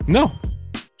 No.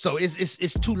 So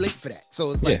it's too late for that.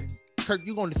 So it's like, Kirk,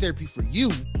 you're going to therapy for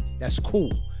you. That's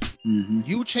cool. Mm-hmm.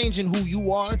 You changing who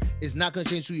you are is not going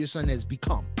to change who your son has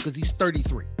become because he's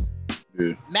 33.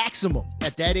 Yeah. Maximum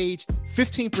at that age,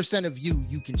 15% of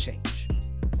you can change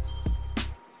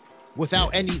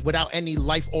without any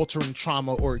life-altering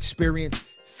trauma or experience.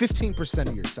 15%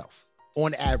 of yourself,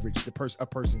 on average, a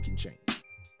person can change.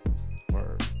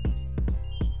 Word.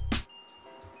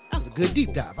 That was a good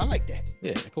deep dive. I like that.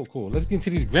 Yeah, cool. Let's get into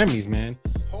these Grammys, man.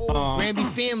 Grammy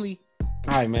family.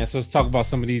 All right, man. So let's talk about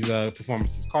some of these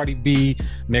performances. Cardi B,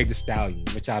 Meg Thee Stallion.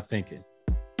 What y'all thinking?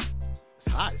 It's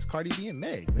hot. It's Cardi B and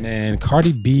Meg. Man,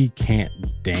 Cardi B can't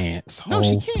dance. No,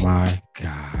 she can't. My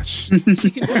gosh. She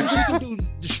can do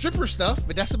the stripper stuff,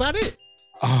 but that's about it.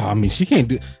 Oh, I mean, she can't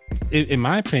do. In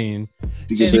my opinion,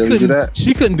 she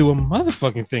couldn't do a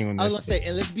motherfucking thing on this. I was gonna say,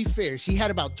 and let's be fair, she had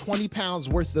about 20 pounds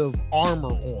worth of armor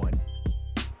on.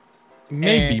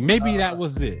 Maybe that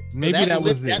was it.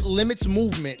 That limits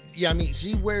movement. Yeah, I mean,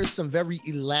 she wears some very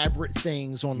elaborate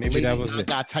things on the Lady Gaga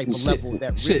type of level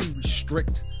that really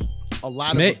restrict a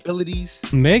lot of abilities.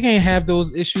 Meg ain't have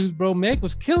those issues, bro. Meg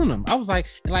was killing them. I was like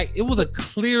it was a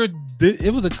clear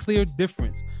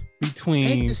difference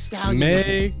between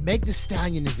Meg Thee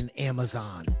Stallion is an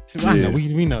Amazon. I know,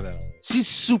 we know that already. She's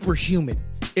superhuman.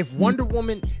 If Wonder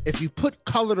Woman, if you put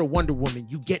color to Wonder Woman,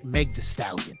 you get Meg Thee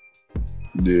Stallion.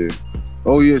 Yeah.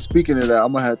 Oh yeah. Speaking of that,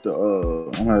 I'm gonna have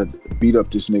to beat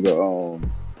up this nigga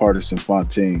Partisan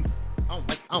Fontaine. I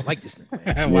don't like this nigga,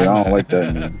 man. Yeah, I don't like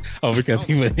that nigga. Oh, because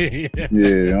he was. Yeah,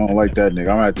 I don't like that nigga. I'm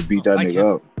gonna have to beat that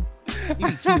nigga up.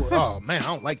 Oh man, I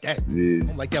don't like that. Yeah. I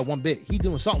don't like that one bit. He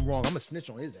doing something wrong. I'm gonna snitch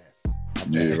on his ass.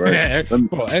 Yeah, right. You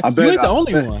ain't the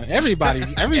only one. Everybody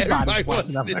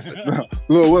wants to.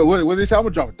 Look, what they say? I'm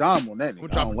gonna drop a dime on that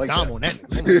nigga. I'm gonna drop a dime on that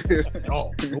nigga.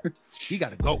 Oh, he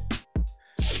gotta go.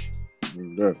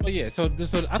 But yeah, so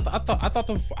I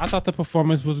thought the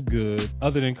performance was good,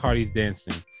 other than Cardi's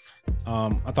dancing.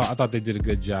 I thought they did a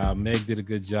good job. Meg did a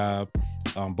good job.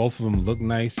 Both of them look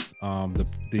nice.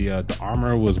 The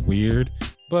armor was weird,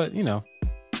 but you know.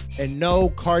 And no,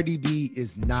 Cardi B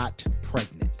is not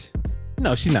pregnant.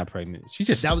 No, she's not pregnant. She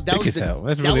just that thick was as hell.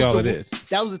 That's really all it is.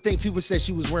 That was the thing. People said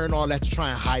she was wearing all that to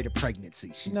try and hide a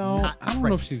pregnancy. She's not I don't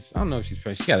know if she's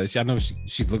pregnant. I know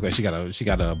she looked like she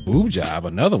got a boob job.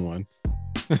 Another one.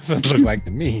 That's what it looked like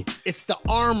to me. It's the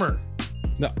armor.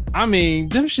 No, I mean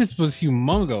them shits was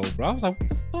humongo, bro. I was like, what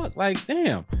the fuck? Like,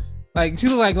 damn. Like she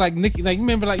looked like Nicki. Like you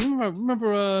remember that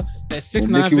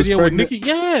 6ix9ine video with Nicki?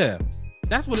 Yeah,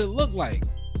 that's what it looked like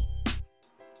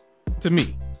to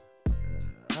me.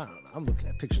 I don't know. I'm looking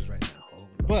at pictures right now.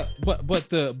 But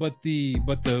the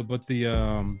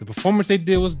performance they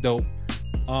did was dope.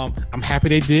 I'm happy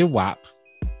they did WAP.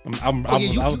 I'm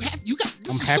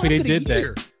happy they did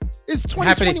that. It's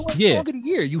 2021 song of the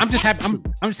year. I'm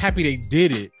just happy they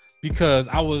did it because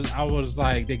I was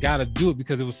like, they gotta do it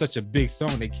because it was such a big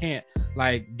song. They can't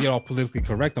like get all politically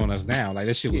correct on us now. Like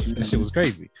that shit was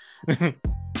crazy. You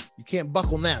can't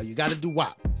buckle now. You got to do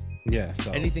WAP. Yeah.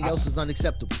 So anything else is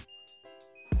unacceptable.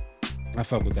 I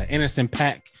fuck with that. Anderson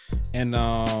 .Paak and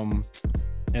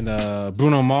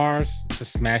Bruno Mars to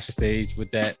smash the stage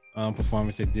with that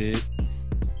performance they did.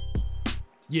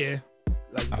 Yeah,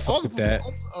 like I fuck with that.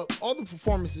 All the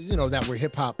performances, you know, that were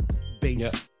hip hop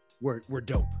based were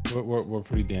dope. We're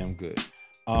pretty damn good.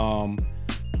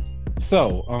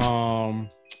 So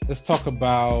let's talk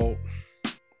about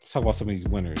some of these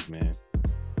winners, man.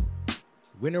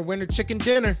 Winner, chicken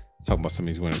dinner. Let's talk about some of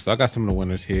these winners. So I got some of the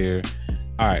winners here.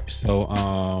 All right, so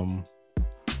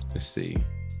let's see.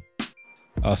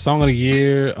 Song of the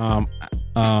year, Her,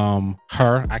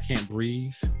 I Can't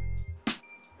Breathe.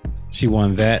 She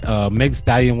won that. Meg Thee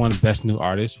Stallion won Best New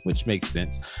Artist, which makes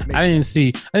sense. I didn't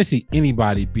see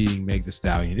anybody beating Meg Thee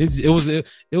Stallion. It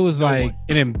was like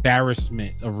an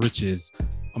embarrassment of riches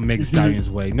on Meg Thee Stallion's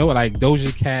way. No, like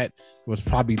Doja Cat was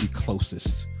probably the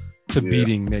closest to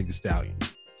beating Meg Thee Stallion.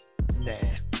 Nah.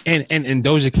 And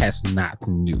Doja Cat's not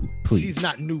new. Please, she's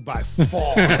not new by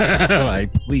far.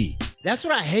 Like, please. That's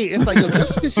what I hate. It's like, yo,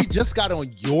 just because she just got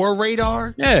on your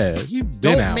radar. Yeah, she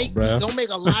been out, bro. Don't make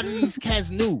a lot of these cats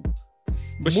new.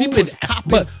 But she was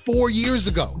popping 4 years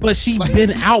ago. But she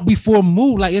been out before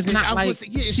Moo. Like, it's not like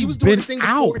she was doing the thing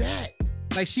before that.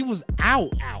 Like, she was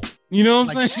out. You know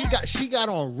what I'm saying? She got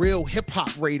on real hip hop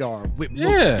radar with Moo.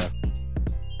 Yeah.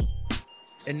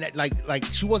 And that, like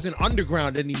she wasn't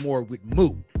underground anymore with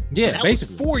Moo. Yeah, that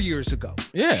basically was 4 years ago.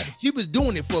 Yeah, she was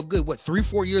doing it for a good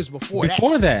 3-4 years before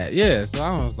that. Yeah, so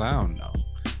I don't know,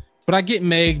 but I get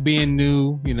Meg being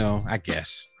new. You know, I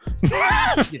guess.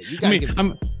 Yeah, you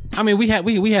gotta I mean, we had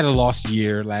a lost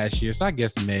year last year, so I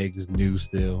guess Meg is new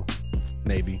still,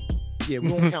 maybe. Yeah,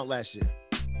 we won't count last year.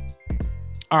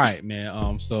 All right,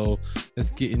 man. So let's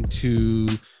get into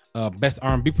best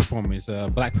R&B performance.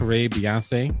 Black Parade,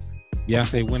 Beyonce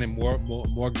winning more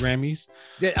Grammys.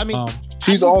 Yeah, I mean,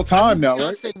 she's all time now,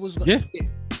 right?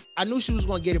 I knew she was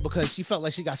going to get it because she felt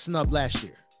like she got snubbed last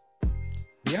year.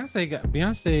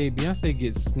 Beyonce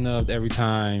gets snubbed every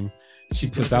time she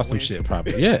puts out some shit.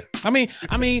 Probably, yeah. I mean,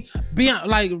 Beyonce,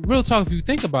 like real talk. If you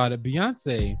think about it,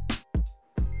 Beyonce,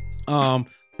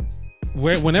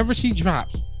 whenever she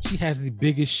drops, she has the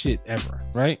biggest shit ever,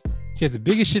 right? She has the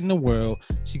biggest shit in the world.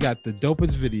 She got the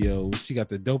dopest videos. She got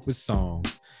the dopest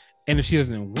songs. And if she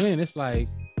doesn't win, it's like,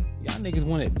 y'all niggas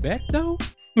want it back though.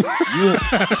 You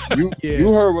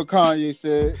heard what Kanye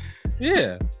said. Yeah,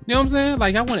 you know what I'm saying?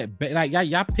 Like, I want it back. Like,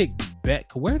 y'all picked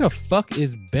Beck. Where the fuck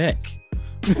is Beck?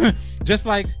 just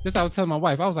I was telling my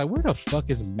wife, I was like, where the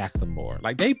fuck is Macklemore?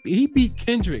 Like, he beat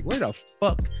Kendrick. Where the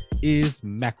fuck is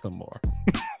Macklemore?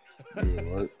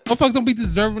 What fuck don't be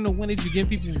deserving to win if you give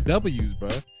people W's, bro?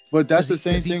 But that's the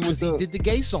same thing with he did the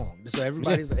gay song, so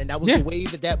everybody's and that was the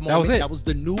wave at that moment. That was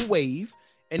the new wave,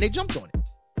 and they jumped on it.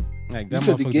 Like, that you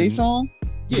said the gay song?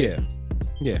 Yeah.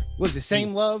 Was it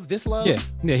Same Love, This Love? Yeah.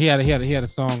 He had a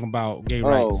song about gay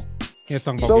rights. He had a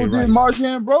song about gay rights. So did Marsha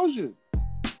Ambrosius.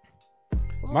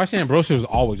 Marsha Ambrosius was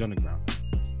always underground,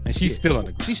 and she's still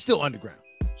underground. She's still underground.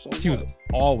 She was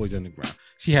always underground.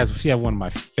 She had one of my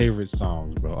favorite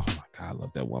songs, bro. Oh my god, I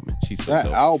love that woman. She's so dope.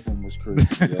 That album was crazy.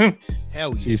 Yeah.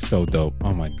 Hell yeah. She's so dope.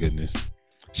 Oh my goodness.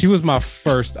 She was my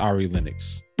first Ari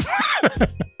Lennox.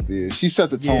 Yeah, she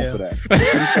set the tone for that.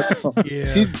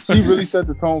 She really set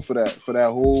the tone for that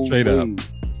whole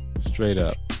Straight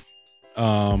up.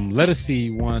 Let Us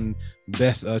See won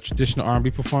best traditional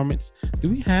R&B performance. Do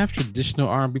we have traditional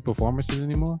R&B performances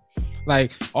anymore?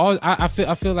 Like, I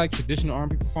feel like traditional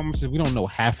R&B performances, we don't know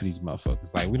half of these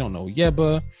motherfuckers. Like, we don't know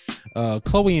Yebba.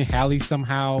 Chloe and Halle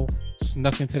somehow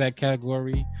snuck into that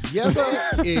category.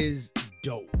 Yebba is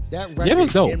dope. That Yeah, it was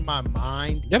record dope. in my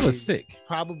mind That was is sick.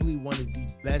 probably one of the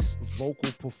best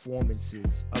vocal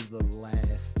performances of the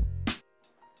last,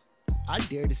 I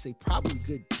dare to say, probably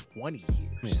good 20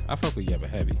 years. Man, I fuck with Yebba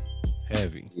heavy.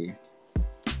 Yeah.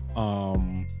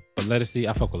 But Lettucey,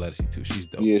 I fuck with Lettucey too. She's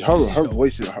dope. Yeah, her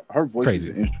voice is Crazy.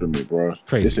 an instrument, bro.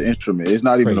 Crazy. It's an instrument. It's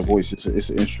not even a Crazy. voice. It's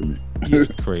an instrument.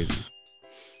 Crazy.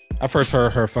 I first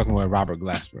heard her fucking with Robert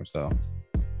Glasper, so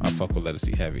I fuck with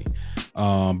Lettucey heavy.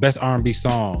 Best R&B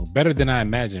song, Better Than I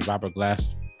Imagined. Robert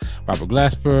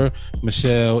Glasper,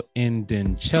 Michelle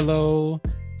Indencello,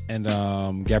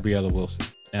 and Gabriella Wilson,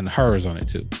 and her is on it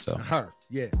too. So Her,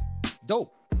 yeah,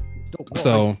 dope. No,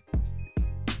 so.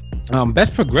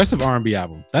 Best progressive R&B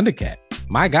album, Thundercat,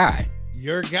 my guy.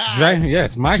 your guy,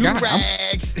 Yes, my guy.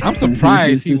 Rags. I'm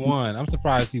surprised he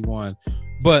won.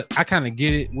 But I kind of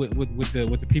get it with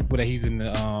the people that he's in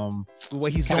the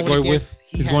what he's category going against, with.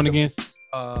 He's going against.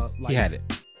 like He had it.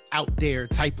 out there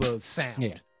type of sound.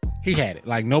 Yeah, he had it.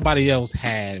 Like nobody else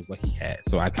had what he had,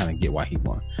 so I kind of get why he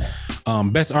won.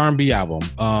 Best R&B album.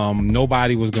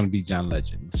 Nobody was going to beat John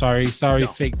Legend. Sorry, No.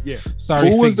 fake. Yeah. Sorry,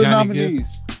 Who fake was the Johnny Gill.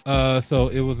 nominees? So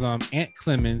it was Ant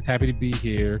Clemens, Happy to Be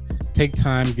Here, Take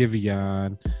Time,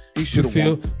 Giveon, He To should have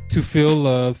Feel won. To Feel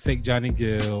Love, Fake Johnny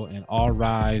Gill, and All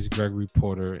Rise, Gregory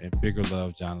Porter, and Bigger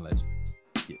Love, John Legend.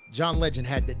 John Legend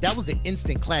had that. That was an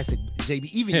instant classic, JB.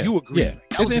 Even Yeah, you agree. yeah. Like,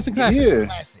 It's that was an instant classic.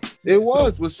 classic. It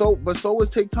was, but so was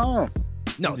Take Time.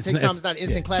 No, It's Take not- Time is not an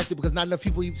instant classic because not enough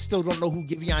people still don't know who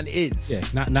Giveon is. Yeah,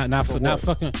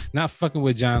 not fucking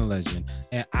with John Legend.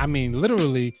 And I mean,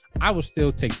 literally, I would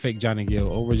still take Fake Johnny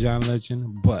Gill over John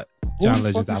Legend, but John Who the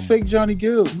Legend's fuck is album. fake Johnny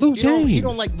Gill? Luke James. He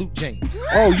don't like Luke James.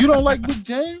 Oh, you don't like Luke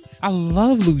James? I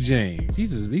love Luke James.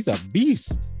 He's a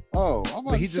beast. Oh, I'm about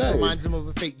But he to just say. reminds him of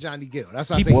a fake Johnny Gill. That's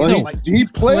why I He say he played- don't like He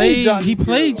played Johnny He Gill.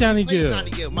 played Johnny played Gill.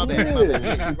 Johnny Gill. My bad. My bad.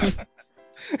 Yeah, you're right.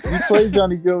 He played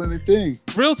Johnny Gill in the thing.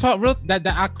 Real talk, that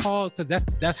I called because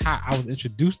that's how I was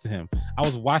introduced to him. I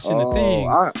was watching the thing.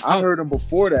 I heard him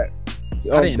before that.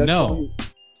 I didn't that's know. something-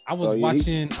 I was Oh, yeah,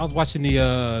 watching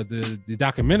the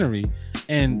documentary,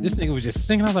 and this nigga was just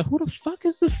singing. I was like, "Who the fuck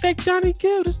is the fake Johnny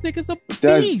Gill? This nigga's a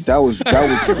beast." That was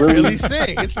really really.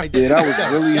 sing. It's like Yeah,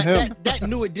 that was really him. That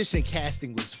new edition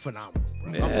casting was phenomenal.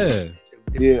 Bro. Yeah.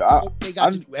 Yeah, They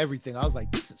got to do everything. I was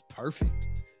like, this is perfect.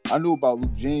 I knew about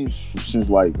Luke James since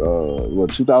like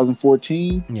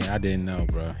 2014. Yeah, I didn't know,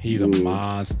 bro. He's a Yeah.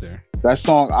 monster. That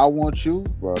song "I Want You,"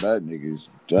 bro. That nigga's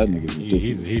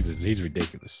ridiculous. He's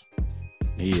ridiculous.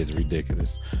 He is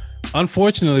ridiculous.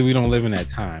 Unfortunately, we don't live in that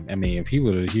time. I mean, if he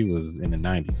was in the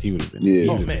 90s, he would have been. Yeah. He'd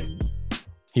Oh, have man. been-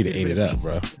 he'd have ate it up,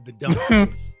 bro. The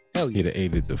dumb. Hell yeah. He'd have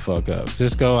ate it the fuck up.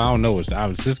 Cisco, I don't know what I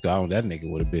was Cisco. That nigga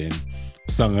would have been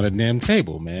sung on a damn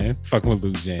table, man. Fucking with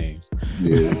Luke James.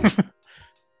 Yeah,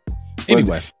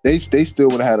 Anyway, they still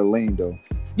would have had a lane though.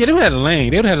 yeah, they would have had a lane.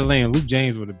 They would have had a lane. Luke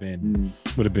James would have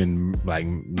been like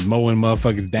mowing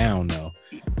motherfuckers down though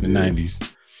in the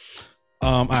 90s.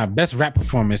 All right, best rap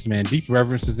performance, man. Deep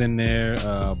Reverence is in there.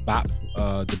 Bop,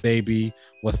 The Baby,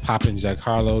 What's Poppin', Jack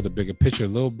Harlow, The Bigger Picture,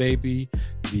 Lil Baby,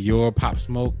 Dior, Pop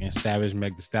Smoke, and Savage,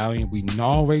 Meg Thee Stallion. We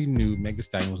already knew Meg Thee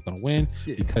Stallion was gonna win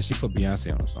Yeah. because she put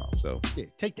Beyonce on the song. So Yeah,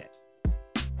 take that.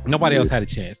 nobody Yeah. else had a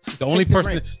chance. The Take only the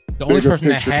person ring. Bigger that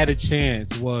Picture. had a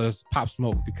chance was Pop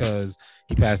Smoke because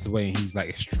he passed away and he's like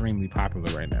extremely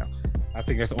popular right now. I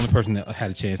think that's the only person that had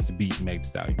a chance to beat Meg Thee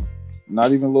Stallion.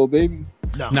 Not even Lil Baby.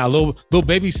 No. Now, Lil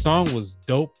Baby's song was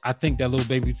dope. I think that Lil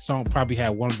Baby song probably had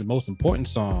one of the most important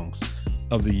songs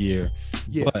of the year,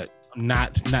 Yeah. but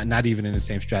not even in the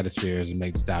same stratosphere as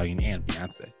Meg Thee Stallion and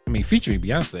Beyonce. I mean, featuring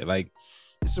Beyonce, like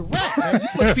It's a rap, man. You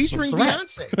put featuring It's a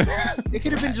rap. Beyonce. It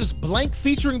could have been just blank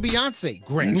featuring Beyonce.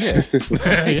 Great. yeah,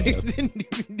 It didn't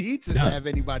even need to Yeah. have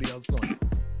anybody else on it.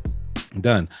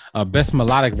 done. Best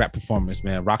melodic rap performance,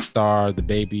 man. Rockstar, The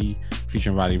Baby,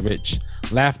 featuring Roddy Ricch.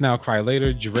 Laugh Now, Cry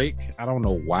Later, Drake. I don't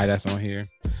know why that's on here.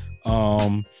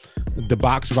 The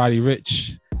Box, Roddy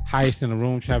Ricch. Highest in the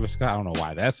Room, Travis Scott. I don't know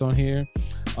why that's on here.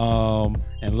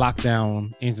 And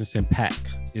Lockdown, Anderson .Paak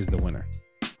is the winner.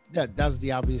 That was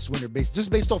the obvious winner,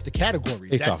 based off the category.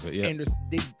 Based off it, yeah. Anderson,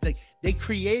 they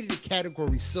created a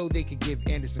category so they could give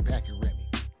Anderson .Paak a Remy.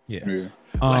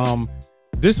 Yeah.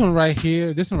 This one right here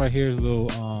is a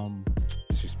little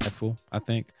disrespectful, I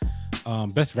think.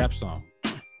 Best rap song.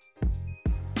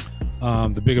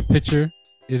 The Bigger Picture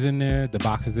is in there. The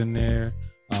Box is in there.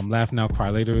 Laugh Now, Cry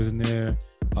Later is in there.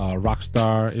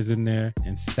 Rockstar is in there,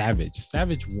 and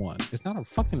Savage won. It's not a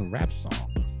fucking rap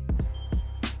song.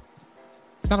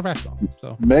 It's not a rap song.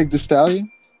 So Meg Thee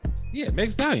Stallion. yeah, Meg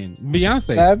Thee Stallion,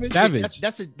 Beyonce, Savage? Savage.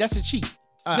 That's a cheat.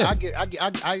 Yes.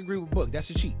 I agree with Book. That's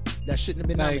a cheat. That shouldn't have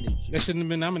been Like, nominated. that shouldn't have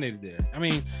been nominated there.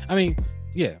 I mean,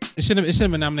 Yeah, it shouldn't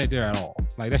have been nominated there at all.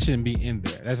 Like that shouldn't be in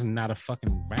there. That's not a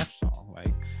fucking rap song.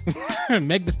 Like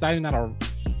Meg Thee Stallion not a.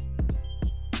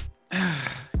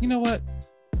 You know what?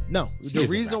 No, the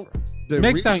reason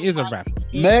Meg Thee Stallion is a rapper.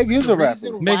 Meg is a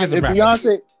rapper. Meg is a If rapper.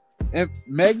 Beyonce, if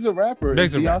Meg's a rapper,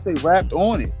 Meg's a Beyonce rapped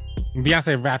on it,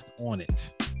 Beyonce rapped on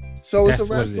it. so That's it's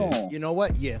a rap what it is. song. You know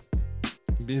what? Yeah.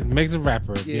 Meg's a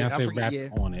rapper. Yeah, I Beyonce forget, rapped yeah.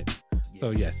 on it.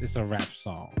 So yes, it's a rap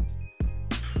song.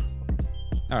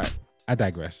 All right, I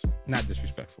digress. Not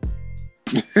disrespectful.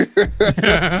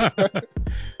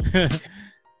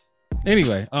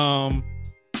 Anyway,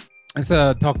 let's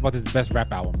talk about this best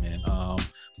rap album, man.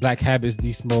 Black Habits,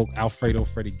 D Smoke, Alfredo,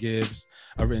 Freddie Gibbs,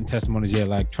 A Written Testimony, J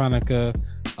Electronica,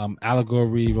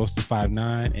 Allegory, Roasted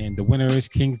 5'9", and the winner is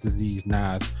King's Disease,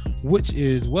 Nas, which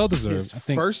is well deserved. His I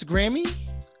think first Grammy.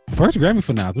 first Grammy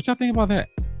for Nas. What y'all think about that?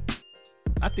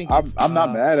 I think I'm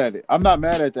not mad at it. I'm not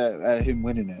mad at that, at him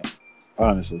winning that.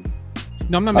 Honestly,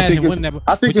 No, I'm not I mad at think him it's- winning that.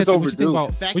 But I think it's what you overdue. think about,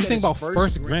 The fact what you think that about his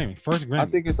first first Grammy? First Grammy. I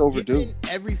think it's overdue. given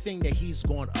everything that he's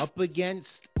gone up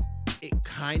against, it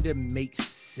kind of makes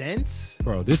sense.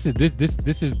 Bro, this is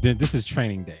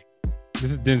training day.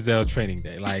 This is Denzel training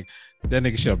day. Like that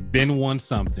nigga should have been won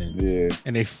something, Yeah,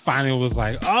 and they finally was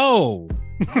like, "Oh,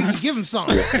 Give him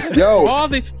something. yo,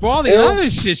 for all the Ill- other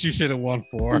shit you should have won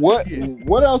for."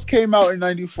 what else came out in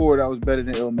 '94 that was better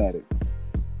than Illmatic?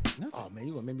 Oh man,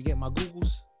 you gonna make me get my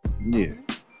Googles? Yeah,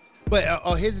 But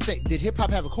here's the thing: did hip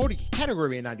hop have a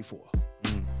category in '94?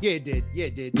 Mm. Yeah, it did. Yeah,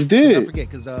 it did. It did. I forget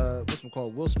because what's it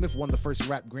called? Will Smith won the first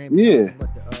rap Grammy. Yeah.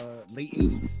 What the late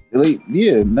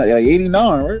 80s? like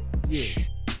 '89, right? Yeah.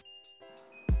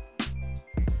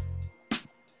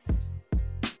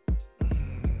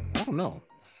 I don't know.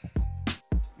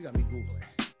 You got me googling.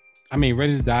 I mean,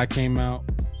 Ready to Die came out,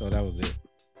 so that was it.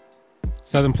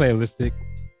 Southern Playalistic.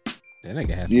 That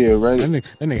nigga has Yeah, right. That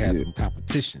nigga has Yeah. some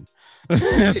competition.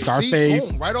 See,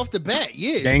 Scarface, boom, right off the bat.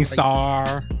 Yeah.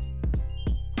 Gangstar.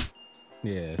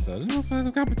 Yeah, so there's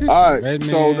some competition. All right, Redman,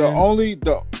 so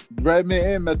the Redman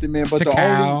and Method Man, but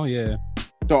Tikal,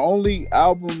 the only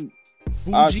album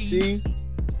Like, I Fugees. see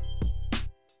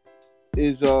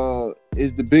is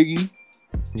the Biggie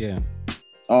yeah.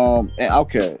 and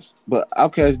Outkast, but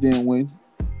Outkast didn't win,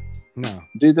 No,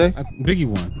 did they? Biggie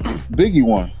won. Biggie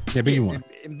won. Yeah, Biggie won.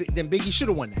 And then Biggie should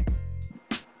have won that.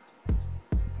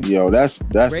 Yo, that's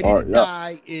Ready art. to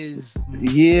Die is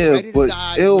Yeah, Ready to but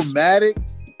Die was-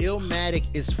 Illmatic,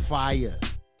 is fire.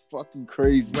 fucking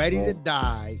crazy. Ready bro. to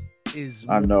Die is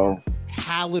I know.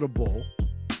 palatable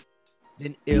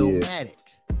than Illmatic.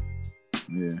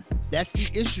 Yeah, That's the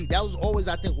issue. That was always,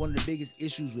 I think, one of the biggest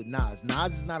issues with Nas.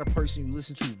 Nas is not a person you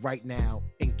listen to right now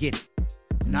and get it.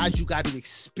 Nas, you got to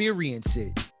experience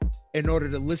it in order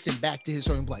to listen back to his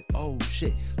song and be like, oh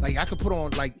shit. Like I could put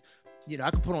on I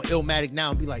could put on Illmatic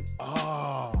now and be like,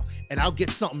 oh, and I'll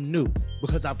get something new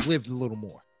because I've lived a little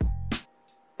more.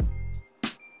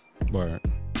 Word.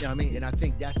 You know what I mean? And I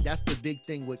think that's the big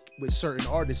thing with certain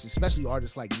artists, especially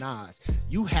artists like Nas.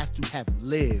 You have to have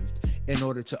lived in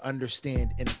order to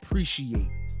understand and appreciate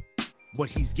what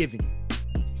he's giving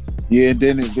you. yeah. And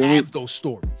then Have those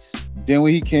stories. then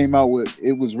when he came out with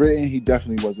It Was Written, he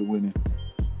definitely wasn't winning.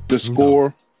 The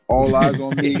Score, All Eyes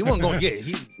on Yeah, Me, he wasn't gonna get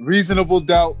it. Reasonable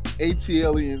Doubt,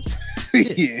 ATLiens.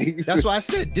 Yeah, That's why I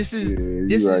said this is yeah,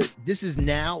 this you're is right. this is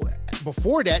now.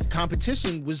 Before that,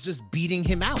 competition was just beating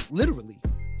him out, literally.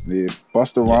 Yeah,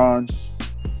 Busta Rhymes.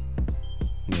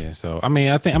 Yeah, so I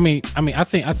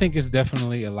think it's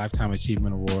definitely a lifetime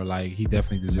achievement award. Like he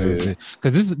definitely deserves Yeah. it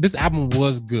because this album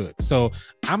was good. So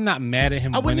I'm not mad at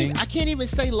him winning. I can't even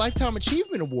say lifetime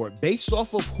achievement award based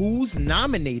off of who's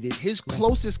nominated. His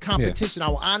closest competition, I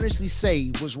will honestly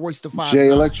say, was Royce the Five. Jay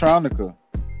Electronica.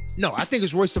 No, I think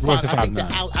it's Royce the Royce Five. the I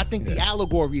think 5'9". I think the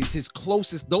Allegory is his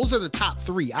closest. Those are the top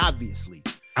three, obviously.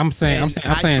 I'm saying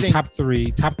I think- top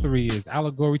three is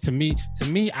Allegory. To me,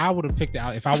 I would have picked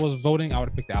if I was voting, I would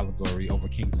have picked the Allegory over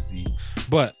King's Disease.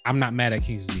 But I'm not mad at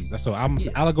King's Disease. So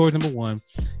Allegory number 1,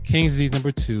 King's Disease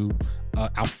number 2,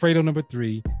 Alfredo number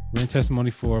 3, Written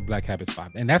Testimony 4, Black Habits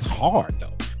 5. And that's hard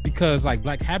though, because like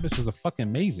Black Habits was a fucking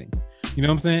amazing. You know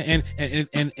what I'm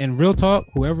saying? And real talk,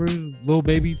 whoever Lil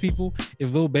Baby people,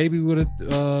 if Lil Baby would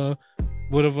have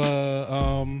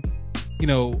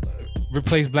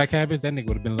replaced Black Habits, that nigga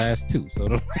would have been last too. So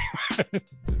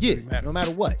No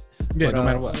matter what. Yeah, But, no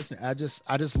matter what. Listen, I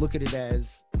just look at it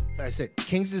as, like I said,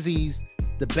 King's Disease,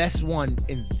 the best one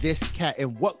in this cat,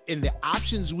 and what in the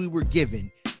options we were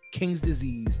given, King's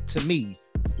Disease to me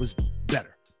was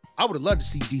better. I would have loved to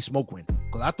see D Smoke win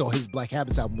because I thought his Black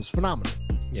Habits album was phenomenal.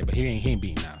 Yeah, but he ain't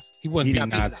beating Nas. He wasn't He beating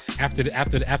not Nas beating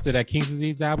after that King's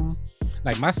Disease album.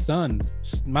 Like my son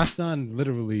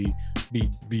literally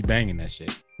be banging that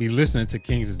shit. Be listening to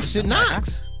Kings. This shit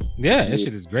knocks. Yeah, that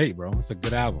shit is great, bro. It's a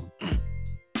good album.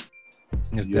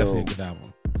 It's definitely a good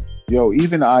album. Yo,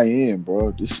 even I Am,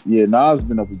 bro. Nas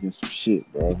been up against some shit,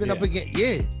 bro. He's been up against,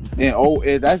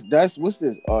 And that's what's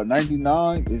this?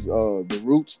 99 is The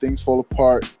Roots, Things Fall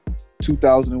Apart,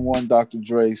 2001 Dr.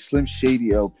 Dre, Slim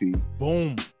Shady LP.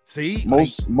 Boom. See?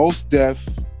 Most Def,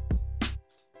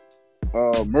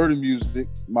 Murder Music,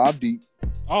 Mobb Deep.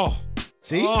 Oh.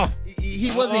 See?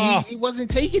 He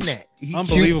wasn't taking that.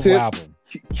 Unbelievable Q-Tip, album.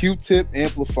 Q-Tip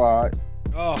Amplified.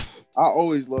 Oh. I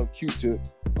always love Q-Tip.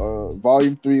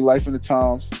 Volume 3, Life in the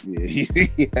Times. Yeah,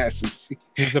 he has some shit.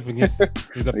 He's up against it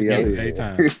every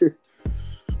time.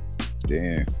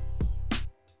 Damn.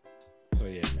 So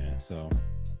yeah, man. So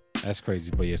that's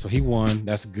crazy. But yeah, so he won.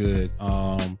 That's good.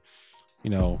 You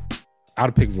know, I'd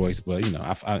have picked Royce, but you know,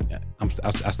 I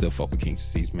still fuck with King's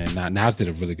Disease, man. Nas did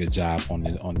a really good job on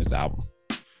this album.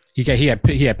 He had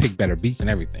picked better beats and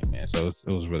everything, man. So it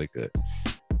was really good.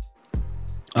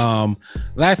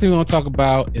 Last thing we want to talk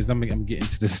about is I'm getting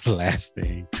to this last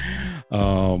thing.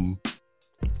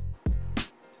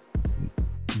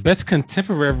 Best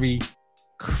contemporary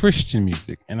Christian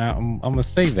music, and I'm gonna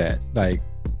say that, like,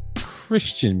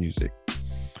 Christian music.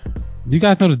 Do you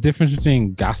guys know the difference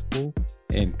between gospel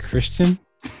and Christian?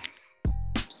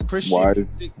 Why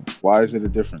is it a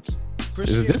difference?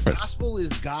 Christian gospel is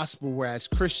gospel, whereas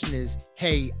Christian is,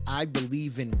 hey, I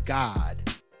believe in God,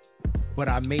 but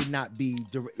I may not be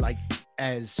like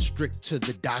as strict to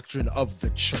the doctrine of the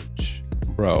church.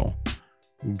 Bro,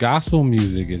 gospel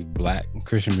music is black, and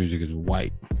Christian music is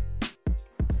white.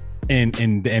 And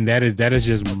that is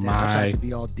just I'm trying to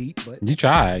be all deep, but you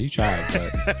try,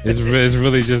 but it's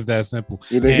really just that simple.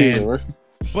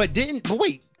 But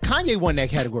wait, Kanye won that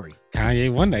category.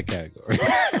 Kanye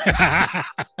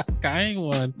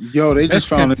won. Yo, they just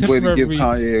found a way to give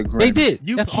Kanye a Grammy. They did.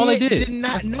 That's all they did.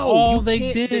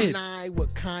 You can't deny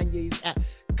what Kanye's at.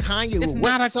 Kanye, it's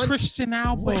not a Christian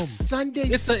album.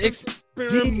 It's an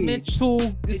experimental.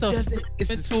 It's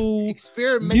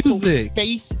experimental music.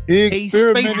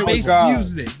 Faith-based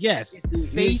music. Yes,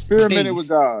 he experimented with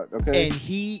God. Okay, and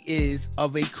he is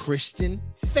of a Christian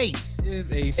faith. It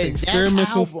is a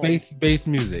experimental faith-based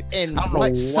music. And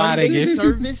what Sunday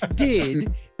service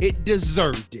did, it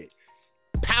deserved it.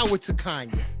 Power to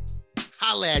Kanye.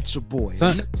 Holla at your boy.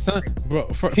 Son,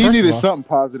 bro. He needed something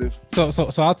positive. So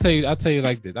I'll tell you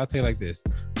like this.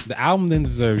 The album didn't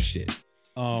deserve shit.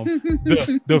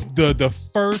 The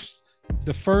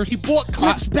first he brought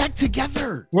clips back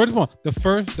together. Where's one? The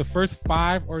first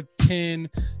 5 or 10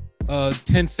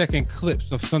 10-second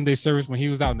clips of Sunday service when he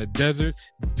was out in the desert,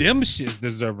 them shits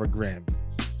deserve a Grammy.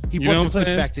 He brought the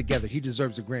clips back together. He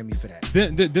deserves a Grammy for that.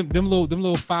 Them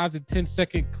little 5 to 10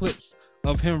 second clips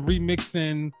of him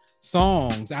remixing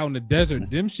songs out in the desert,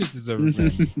 them shits deserve a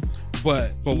Grammy.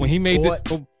 but when he made it,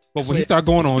 but when he started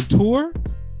going on tour,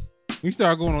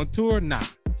 nah,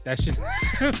 that shit.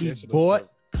 He brought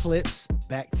clips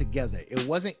back together. It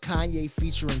wasn't Kanye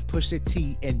featuring Pusha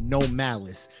T and No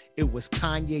Malice. It was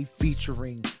Kanye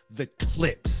featuring the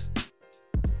clips.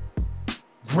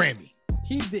 Grammy.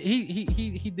 He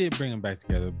did bring them back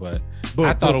together, but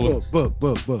I thought it was book.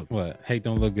 What? Hate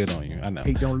don't look good on you. I know.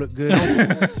 Hate don't look good on you.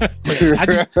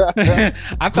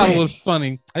 I thought it was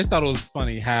funny. I just thought it was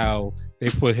funny how they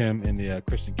put him in the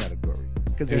Christian category.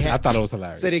 I thought it was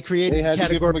hilarious. So they created a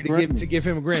category to give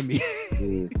him a Grammy.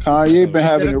 Kanye been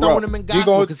having it rough. Throwing him in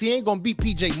gospel because he ain't gonna beat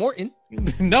PJ Morton.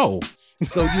 No.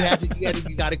 So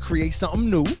you got to create something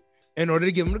new in order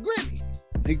to give him the Grammy.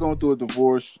 He going through a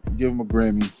divorce. Give him a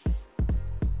Grammy.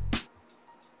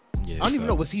 Yeah, I don't even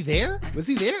know. Was he there? Was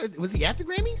he at the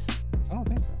Grammys? I don't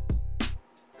think so.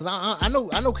 Because I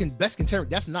know best contemporary.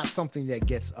 That's not something that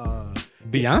gets.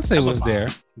 Beyonce was there.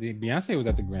 Beyonce was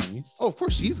at the Grammys. Oh, of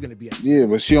course she's gonna be at. Yeah,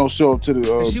 but she don't show up to the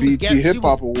BET Hip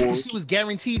Hop Awards. She was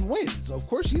guaranteed wins. So of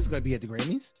course she's gonna be at the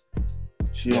Grammys.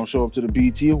 She don't show up to the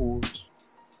BET Awards.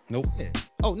 Nope. Yeah.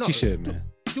 Oh no, she should, man.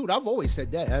 Dude, I've always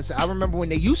said that. I remember when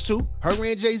they used to. Her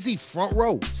and Jay-Z, front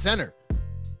row, center.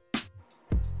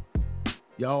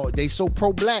 Y'all, they so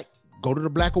pro-black. Go to the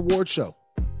Black Award Show.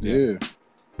 Yeah.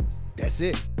 That's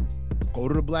it. Go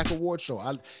to the Black Award Show.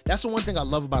 That's the one thing I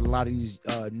love about a lot of these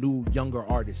new younger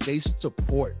artists. They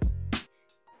support.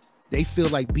 They feel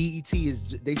like BET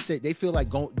is. They feel like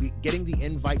getting the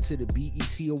invite to the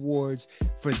BET Awards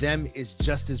for them is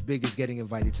just as big as getting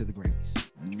invited to the Grammys.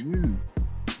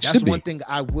 That's one thing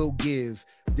I will give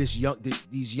these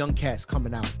young cats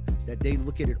coming out, that they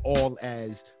look at it all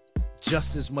as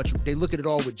just as much. They look at it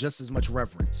all with just as much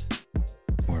reverence.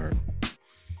 Word.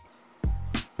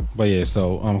 But yeah,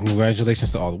 so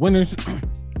congratulations to all the winners.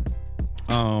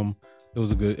 It was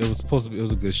supposed to be. It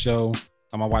was a good show.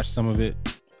 I watched some of it.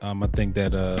 I think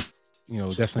that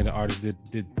definitely the artist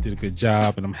did a good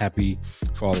job, and I'm happy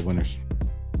for all the winners.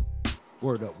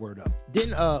 Word up. Then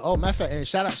matter of fact, and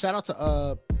shout out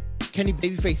to Kenny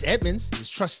Babyface Edmonds, his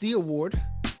trustee award.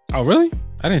 Oh really?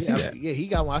 I didn't see that. Yeah, he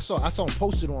got one. I saw him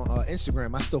posted on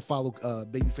Instagram. I still follow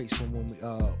Babyface from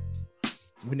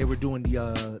when they were doing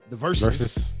the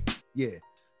verses. Yeah,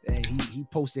 and he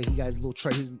posted he got his little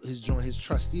his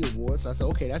trustee award. So I said,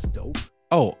 okay, that's dope.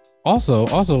 Oh,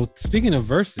 also speaking of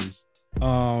verses,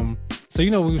 so we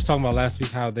was talking about last week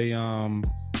how they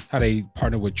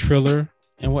partnered with Triller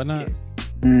and whatnot.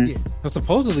 Yeah. So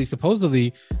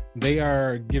supposedly they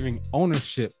are giving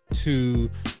ownership to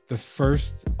the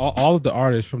first all of the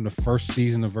artists from the first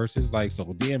season of Versus, like so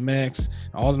DMX,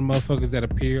 all the motherfuckers that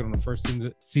appeared on the first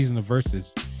season of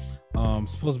Versus.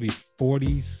 Supposed to be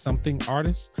 40 something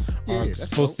artists are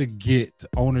supposed to get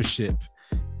ownership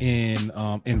in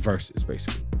Versus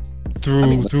basically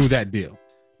through that deal.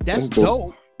 That's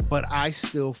dope. But I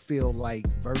still feel like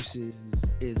Versus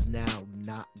is now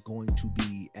not going to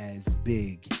be as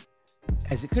big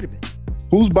as it could have been.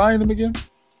 Who's buying them again?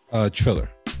 Triller.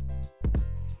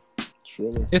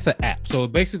 Triller. It's an app, so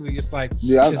basically it's like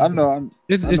I know.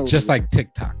 It's just like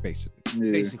TikTok, basically.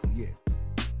 Yeah. Basically, yeah.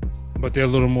 But they're a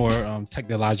little more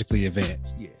technologically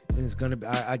advanced. Yeah, and it's gonna be.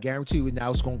 I guarantee you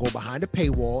now it's gonna go behind a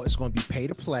paywall. It's gonna be pay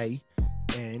to play,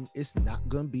 and it's not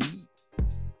gonna be.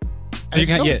 You're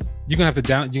gonna have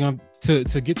to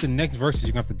to get the next Verses.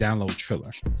 You're gonna have to download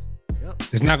Triller. Yep.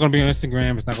 It's not gonna be on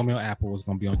Instagram. It's not gonna be on Apple. It's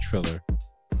gonna be on Triller.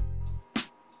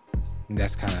 And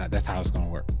that's how it's gonna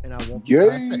work. And I won't be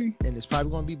and it's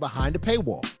probably gonna be behind a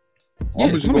paywall. I'm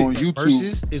just going YouTube.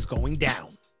 Versus is going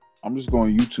down. I'm just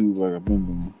going YouTube like I've been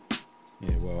doing.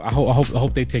 Yeah, well, I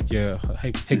hope they take your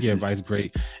advice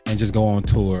great and just go on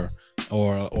tour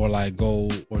or like go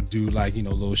or do like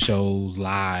little shows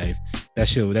live. That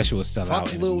shit will sell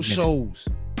out. Little shows,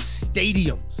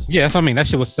 stadiums. Yeah, that's what I mean. That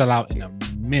shit will sell out in a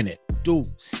minute.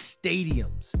 Dude,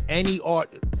 stadiums, any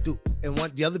art. Dude, and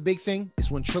the other big thing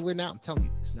is when Triller now. I'm telling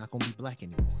you, it's not gonna be black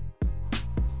anymore.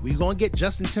 We gonna get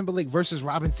Justin Timberlake versus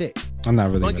Robin Thicke. I'm not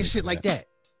really gonna get shit like that.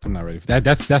 I'm not ready for that.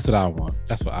 That's what I want.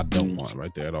 That's what I don't want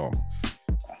right there at all.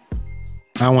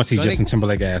 I don't want to see Justin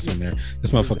Timberlake ass in there.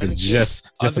 This motherfucker just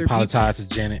apologized to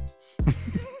Janet.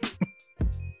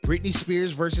 Britney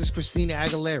Spears versus Christina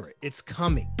Aguilera. It's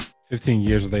coming. 15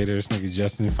 years later, this nigga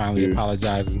Justin finally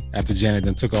apologizing after Janet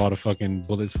then took all the fucking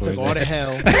bullets for took all the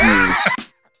hell.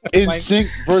 NSYNC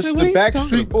versus the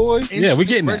Backstreet Boys. Yeah, we're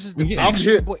getting that. I'm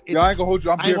here. Yo, I ain't gonna hold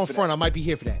you. I ain't gonna front. I might be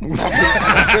here for that.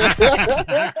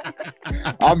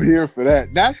 I'm here for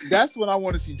that. That's when I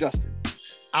want to see Justin.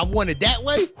 I want it that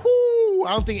way. Whoo!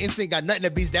 I don't think NSYNC got nothing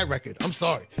that beats that record. I'm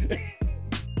sorry.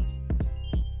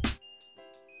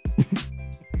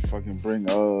 Fucking bring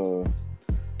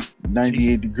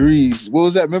 98 Degrees. What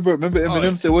was that? Remember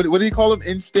Eminem said what do you call him?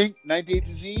 Instinct 98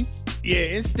 Disease? Yeah,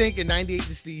 Instinct and 98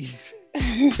 Disease.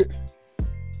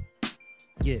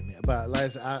 Yeah, man. But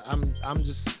like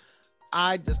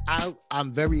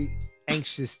I'm very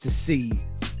anxious to see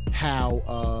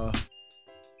how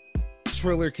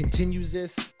Triller continues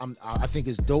this. I think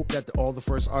it's dope that all the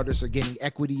first artists are getting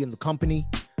equity in the company.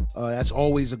 That's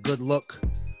always a good look,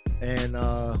 and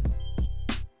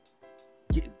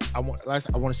I want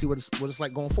to see what it's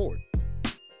like going forward.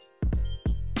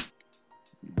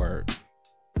 Word.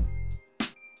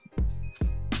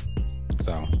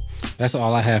 So that's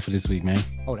all I have for this week, man.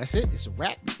 Oh, that's it. It's a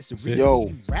wrap. It's a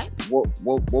wrap.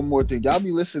 One more thing. Y'all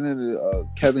be listening to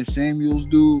Kevin Samuels,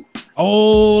 dude.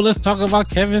 Oh, let's talk about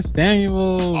Kevin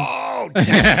Samuels. Oh, that's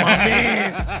my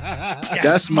man.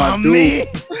 That's my dude.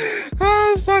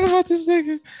 Oh, let's talk about this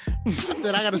nigga. I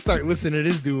said I gotta start listening to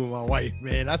this dude with my wife,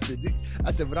 man. I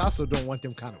said, but I also don't want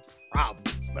them kind of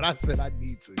problems. But I said I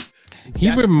need to.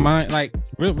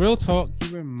 Real talk.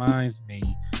 He reminds me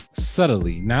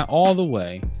subtly, not all the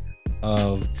way,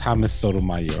 of Thomas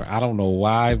Sotomayor. I don't know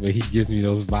why, but he gives me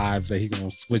those vibes that he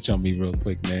gonna switch on me real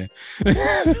quick, man.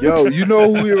 Yo, you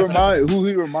know who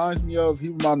he reminds me of? He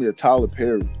reminds me of Tyler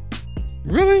Perry.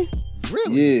 Really?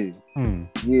 Yeah.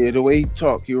 Yeah, the way he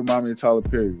talk, he reminds me of Tyler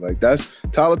Perry. Like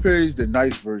Tyler Perry's the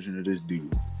nice version of this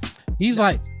dude. He's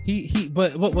like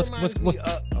but what's go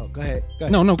ahead.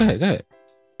 No, go ahead.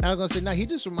 I was gonna say, no, he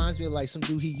just reminds me of like some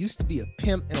dude. He used to be a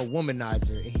pimp and a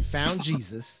womanizer, and he found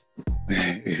Jesus,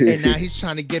 and now he's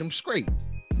trying to get him straight.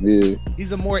 Yeah,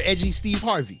 he's a more edgy Steve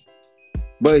Harvey.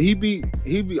 But he be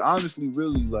honestly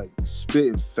really like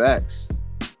spitting facts.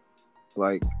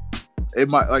 Like it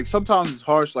might like sometimes it's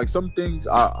harsh. Like some things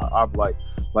I'm like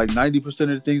 90% of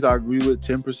the things I agree with,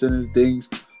 10% of the things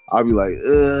I'll be like,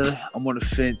 I'm on the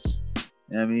fence.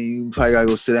 I mean, you probably gotta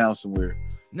go sit down somewhere.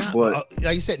 Nah, but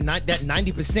like you said, that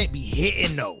 90% be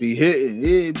hitting though. Be hitting,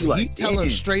 yeah. Be like, he tell them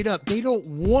straight up, they don't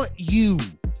want you.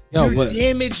 Yo, You're but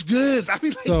damaged goods. I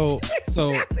mean, like,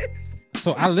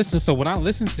 so I listen. So when I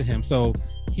listen to him, so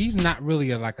he's not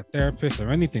really like a therapist or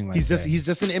anything like that. He's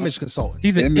just an image consultant.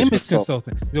 He's an image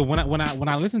consultant. So when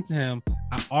I listen to him,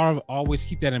 I always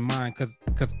keep that in mind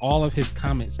because all of his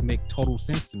comments make total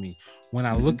sense to me when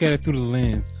I look at it through the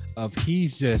lens of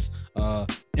he's just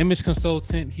image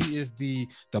consultant. He is the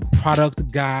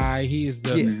product guy. He is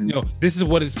the this is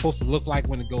what it's supposed to look like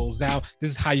when it goes out.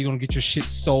 This is how you're gonna get your shit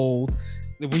sold.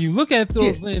 When you look at it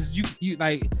through those lens, you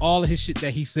like all of his shit that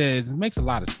he says, it makes a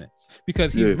lot of sense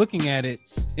because he's looking at it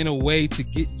in a way to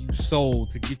get you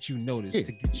sold, to get you noticed,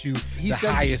 to get you the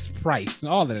highest price,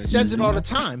 and all of that. He says it all the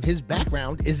time. His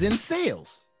background is in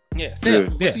sales. Yeah,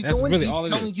 sales. Yeah, that's doing? Really all it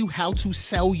is. He's telling you how to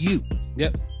sell you.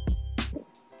 Yep.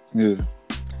 Yeah.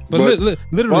 But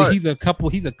literally, he's a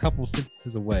couple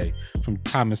sentences away from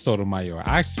Thomas Sotomayor.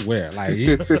 I swear, like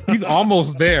he's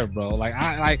almost there, bro. Like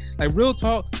I like real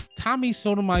talk. Tommy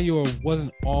Sotomayor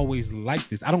wasn't always like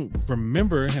this. I don't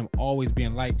remember him always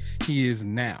being like he is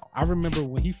now. I remember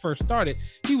when he first started,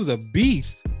 he was a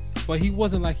beast, but he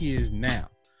wasn't like he is now.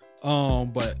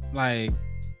 But like,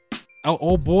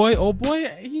 oh boy,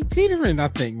 he teetering. I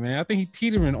think he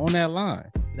teetering on that line.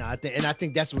 No, I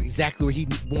think that's exactly where he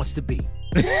wants to be.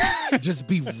 Just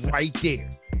be right there.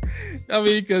 I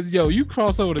mean, because you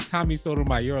cross over to Tommy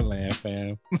Sotomayor land,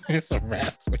 fam. It's a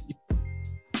wrap for you.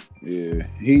 Yeah,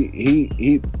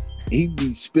 he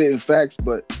be spitting facts,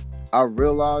 but I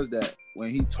realized that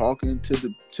when he talking to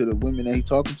the women that he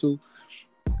talking to,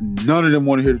 none of them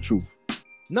want to hear the truth.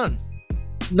 None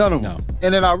of them. No.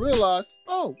 And then I realized,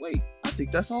 oh wait, I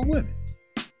think that's all women.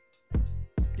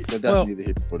 But that's neither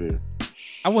here nor there.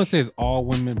 I wouldn't say it's all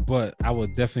women, but I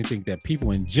would definitely think that people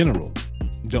in general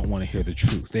don't want to hear the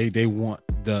truth. They want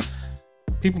the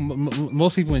people.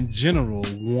 Most people in general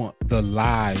want the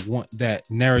lie, want that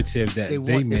narrative that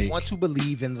they make. They want to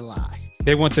believe in the lie.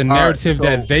 They want the narrative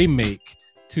that they make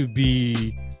to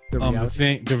be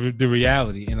the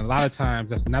reality. And a lot of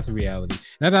times that's not the reality.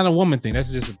 That's not a woman thing. That's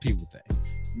just a people thing.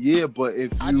 Yeah, but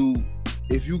if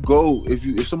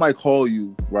somebody call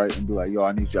you right and be like, yo,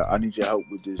 I need your help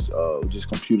with this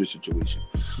computer situation.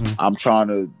 Mm-hmm. I'm trying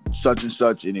to such and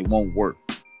such and it won't work.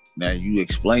 Now you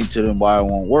explain to them why it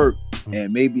won't work,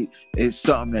 and maybe it's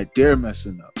something that they're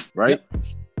messing up, right? Yep.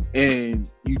 And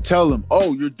you tell them,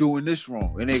 oh, you're doing this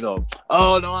wrong, and they go,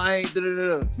 oh no, I ain't.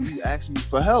 You ask me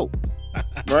for help,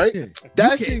 right?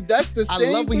 That's the same. I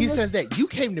love when he says that. You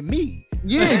came to me.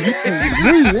 Yeah, you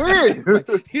came to me.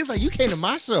 Yeah. He's like, you came to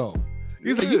my show.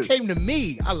 He's like, you came to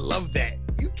me. I love that.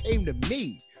 You came to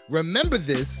me. Remember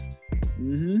this,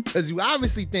 because you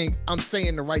obviously think I'm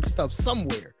saying the right stuff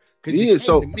somewhere. Because you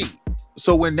came to me.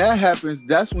 So when that happens,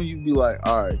 that's when you be like,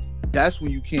 all right, that's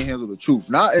when you can't handle the truth.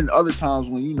 Not in other times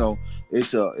when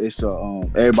it's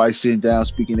everybody sitting down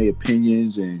speaking their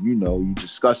opinions and you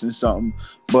discussing something.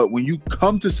 But when you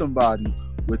come to somebody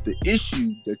with the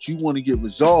issue that you want to get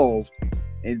resolved,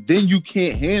 and then you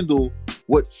can't handle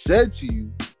what's said to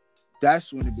you,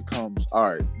 that's when it becomes, all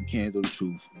right, you can't handle the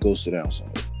truth. Go sit down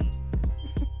somewhere.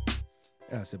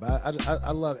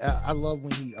 I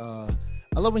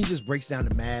love when he just breaks down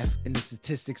the math and the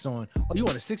statistics on, oh, you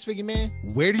want a six-figure man?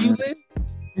 Where do you live?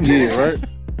 Yeah, right.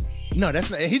 No, that's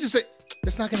not. He just said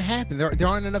that's not gonna happen. There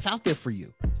aren't enough out there for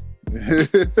you.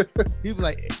 He was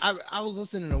like, I was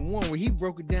listening to one where he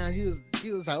broke it down. He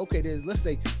was like, okay, there's, let's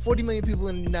say 40 million people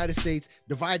in the United States.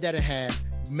 Divide that in half.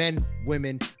 Men,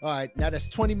 women. All right, now that's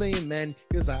 20 million men.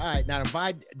 He was like, all right, now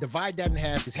divide that in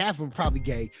half because half of them are probably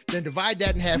gay. Then divide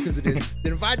that in half because it is.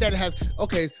 Then divide that in half.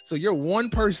 Okay, so you're one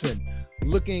person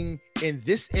looking in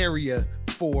this area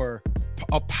for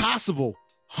a possible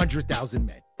 100,000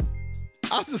 men.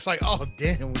 I was just like, oh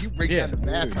damn! When you break down the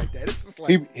math like that, it's just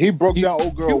like he broke down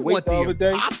old girl weight the other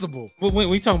day. Possible. But when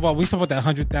we talk about that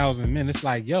 100,000 men, it's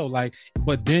like, yo, like,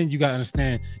 but then you gotta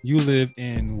understand, you live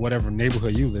in whatever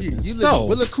neighborhood you live in. You live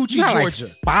in Willacoochee, Georgia.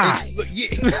 Like 5. You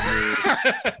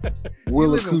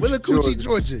live in Willacoochee,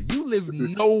 Georgia. You live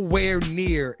nowhere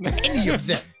near any of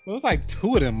them. Well, it's like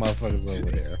 2 of them motherfuckers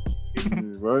over there.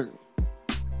 Right.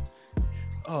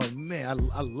 Oh man,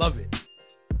 I love it.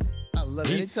 I love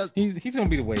it. He's gonna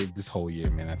be the wave this whole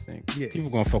year, man. I think. Yeah. People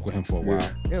gonna fuck with him for a while.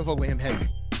 They're gonna fuck with him heavy.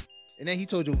 And then he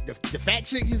told you the fat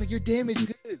chick. He's like, "You're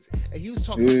damaged goods." And he was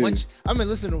talking a bunch. I mean,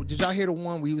 listen. Did y'all hear the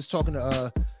one where he was talking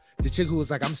to the chick who was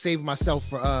like, "I'm saving myself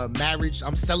for marriage.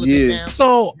 I'm celibate now."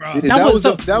 So that was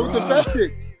the fat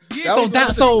chick. Yeah,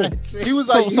 he was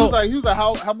like,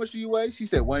 how much do you weigh? She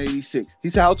said 186. He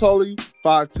said, how tall are you?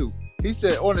 5'2". He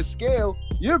said, on a scale,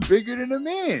 you're bigger than a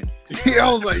man.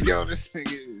 I was like, yo, this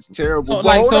nigga is terrible. No,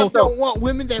 like, so don't want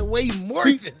women that weigh more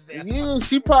than them. Yeah,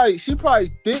 she probably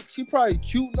thick, she probably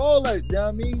cute and all that. You know what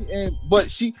I mean?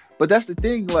 But that's the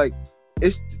thing. Like,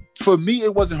 it's for me,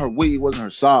 it wasn't her weight, it wasn't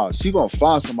her size. She gonna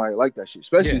find somebody like that shit,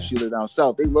 especially if she live down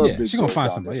south. They love big. She gonna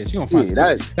find somebody. There. Yeah, she gonna find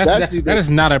somebody. That is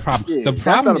not a problem. Yeah, the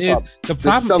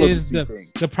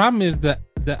problem is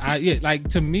like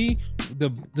to me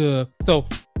so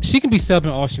she can be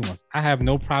celibate all she wants. I have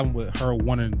no problem with her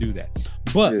wanting to do that.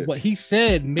 But what he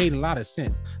said made a lot of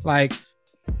sense. Like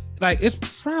it's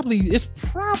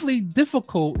probably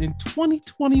difficult in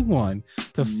 2021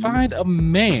 to find a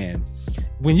man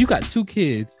when you got 2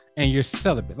 kids and you're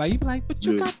celibate. Like you be like, but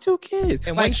you got 2 kids.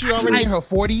 And like once you're already in her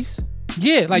 40s.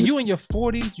 Yeah, like you in your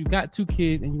 40s, you got 2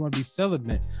 kids and you want to be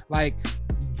celibate. Like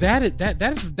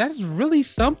that's really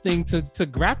something to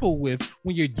grapple with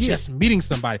when you're just meeting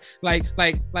somebody. Like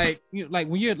you know, like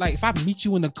when you're like, if I meet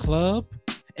you in the club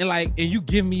and you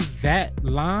give me that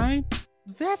line,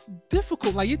 that's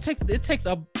difficult. Like it takes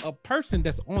a person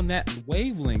that's on that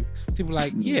wavelength to be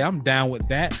like, yeah, I'm down with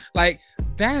that. Like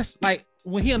that's like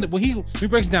when he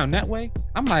breaks it down that way,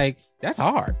 I'm like, that's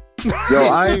hard. Yo,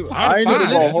 I ain't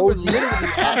even gonna hold you. Literally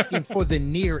asking for the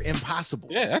near impossible.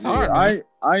 Yeah, that's hard. I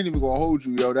ain't even gonna hold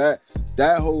you, yo.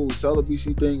 That whole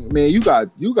celibacy thing, man. You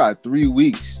got 3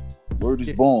 weeks. Word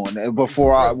is born. And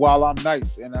while I'm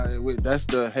nice, and that's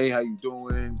the hey, how you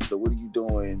doing? So what are you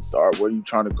doing? Start. Where are you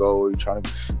trying to go?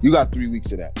 You got 3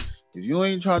 weeks of that. If you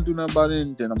ain't trying to do nothing about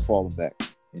it, then I'm falling back.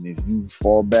 And if you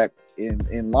fall back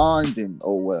in line, then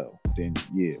oh well. Then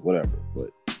yeah, whatever.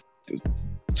 But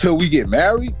till we get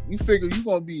married, you figure you're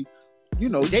gonna be,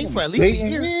 date for at least a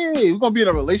year. Yeah, we're gonna be in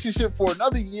a relationship for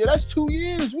another year. That's 2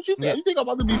 years. What you think? You think I'm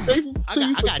about to be faithful to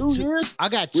you for 2 years? I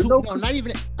got 2. No, not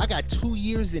even. I got 2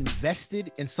 years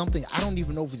invested in something. I don't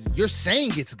even know if you're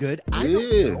saying it's good. I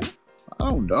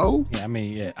don't know. Yeah, I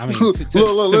mean,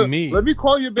 to me, let me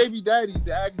call your baby daddies and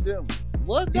ask them.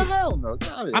 What the hell? No,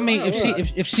 I mean,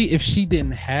 if she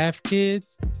didn't have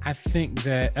kids, I think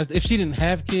that if she didn't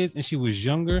have kids and she was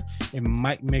younger, it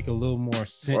might make a little more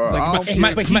sense. But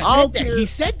he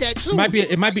said that too. It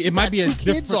might be a different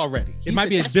kids already. It might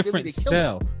be a different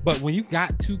sell. But when you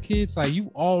got 2 kids, like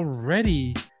you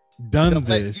already done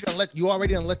this. You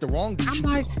already done let the wrong dude. I'm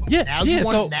like, now you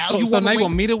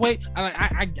want me to wait?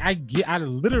 I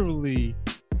literally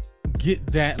get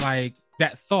that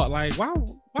that thought. Like, why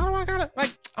do I gotta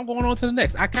I'm going on to the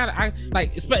next.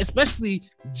 Especially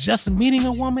just meeting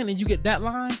a woman and you get that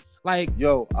line. Like,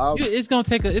 it's gonna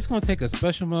take a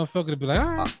special motherfucker to be like,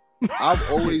 all right. I've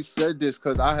always said this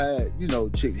because I had,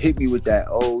 chick hit me with that.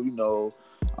 Oh,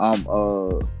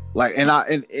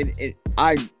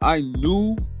 I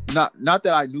knew not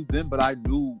that I knew them, but I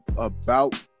knew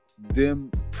about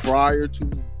them prior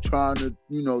to trying to,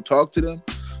 talk to them.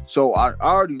 So I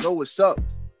already know what's up.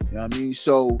 You know what I mean?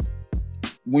 So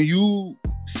when you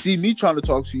see me trying to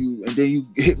talk to you and then you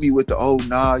hit me with the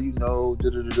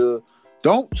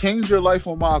don't change your life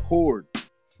on my accord.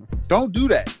 Don't do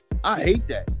that. I hate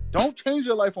that. Don't change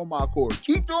your life on my accord.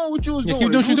 Keep doing what you was doing.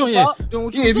 Keep doing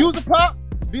what you're doing. If you was a pop,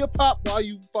 be a pop while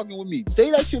you fucking with me. Say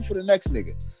that shit for the next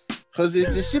nigga. Cause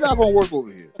this shit not gonna work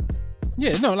over here.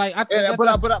 Yeah, no, like and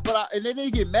then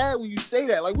they get mad when you say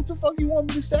that. Like, what the fuck you want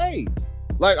me to say?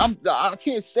 Like, I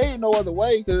can't say it no other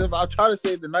way. Because if I try to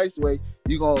say it the nice way,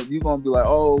 you gonna be like,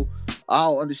 oh, I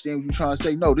don't understand what you're trying to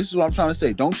say. No, this is what I'm trying to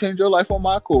say. Don't change your life on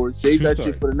my accord. Save that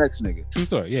shit for the next nigga. True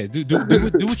story. Yeah, do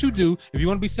what you do. If you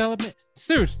want to be celibate,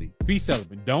 seriously, be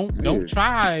celibate. Don't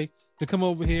try to come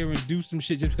over here and do some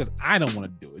shit just because I don't want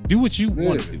to do it. Do what you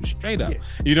want to do, straight up.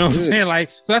 You know what I'm saying? Like,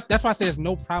 so that's why I say there's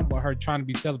no problem with her trying to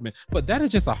be celibate. But that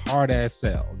is just a hard ass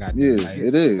sell. It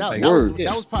is.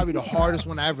 That was probably the hardest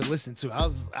one I ever listened to.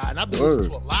 I've been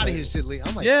listening to a lot of his shit lately.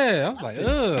 I'm like, I was like,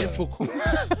 difficult.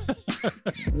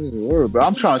 But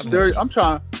I'm trying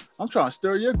to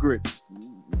stir your grits.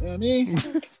 You know what I mean?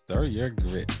 Stir your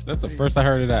grits. That's the first I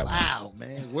heard of that. Wow,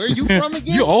 man. Where are you from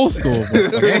again? You old school.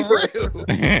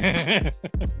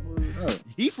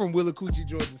 He from Willacoochee,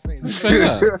 Georgia. Straight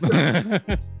up.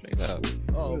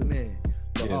 Oh, man.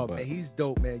 Man, he's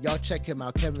dope, man. Y'all check him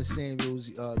out. Kevin Samuels.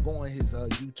 Go on his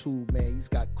YouTube, man. He's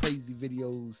got crazy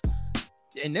videos.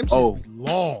 And them just be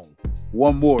long.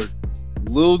 One more.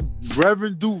 Lil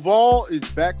Reverend Duval is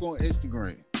back on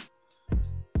Instagram.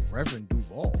 Reverend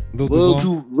Duval.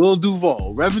 Lil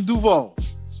Duval. Reverend Duval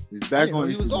is back on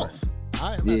Instagram. He was off.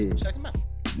 All right, check him out.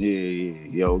 Yeah.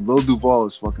 Yo, Lil Duval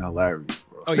is fucking hilarious,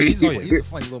 bro. Oh, he's a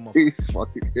funny little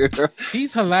motherfucker.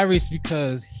 He's hilarious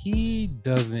because he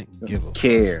doesn't give a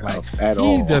care like at he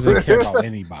all. doesn't care about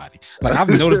anybody. Like I've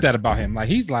noticed that about him. Like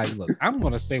he's like, look, I'm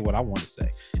gonna say what I want to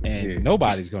say, and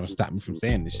nobody's gonna stop me from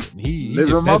saying this shit. And he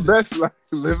living just my says best life,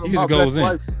 living my best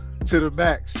life to the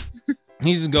max.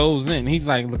 He just goes in. He's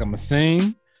like, look, I'm gonna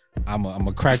sing. I'm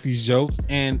gonna crack these jokes,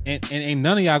 and ain't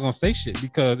none of y'all gonna say shit,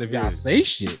 because if y'all say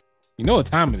shit, you know what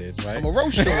time it is, right? I'm gonna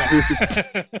roast you.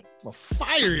 I'm gonna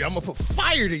fire you. I'm gonna put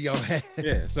fire to your head.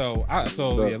 Yeah.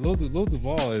 Lil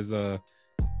Duval is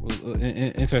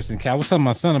interesting. Cat, I was telling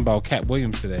my son about Cat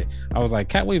Williams today. I was like,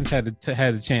 Cat Williams had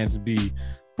the chance to be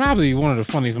probably one of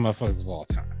the funniest motherfuckers of all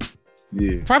time.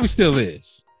 Yeah, probably still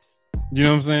is. You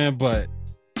know what I'm saying? But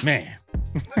man,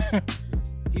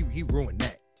 he ruined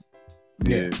that.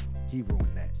 Yeah, he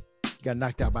ruined that. He got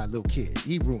knocked out by a little kid.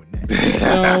 He ruined that.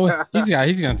 No,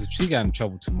 he got in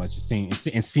trouble too much.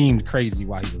 It seemed crazy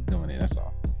why he was doing it. That's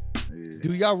all. yeah.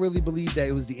 Do y'all really believe that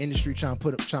it was the industry trying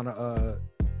to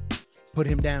put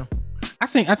him down? I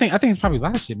think it's probably a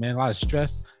lot of shit, man. A lot of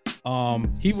stress.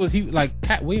 He like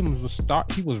Cat Williams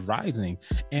he was rising,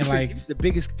 and like he was the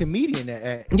biggest comedian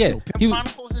at he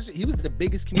was the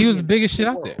biggest comedian. He was the biggest shit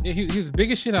out there. Yeah, he was the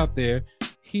biggest shit out there.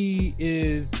 He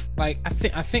is like,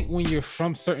 I think when you're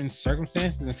from certain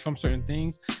circumstances and from certain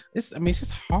things, it's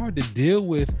just hard to deal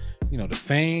with, the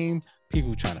fame,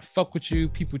 people trying to fuck with you,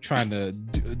 people trying to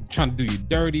do you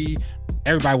dirty,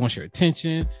 everybody wants your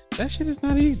attention. That shit is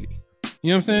not easy.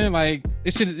 You know what I'm saying? Like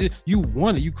you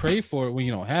want it, you crave for it when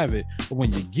you don't have it, but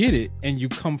when you get it and you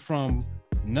come from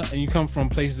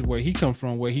places where he come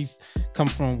from, where he's come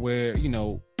from, where he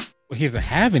doesn't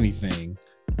have anything.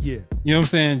 Yeah. You know what I'm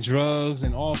saying? Drugs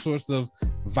and all sorts of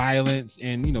violence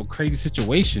and crazy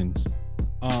situations.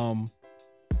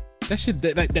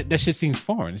 That shit seems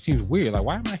foreign. It seems weird. Like,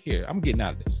 why am I here? I'm getting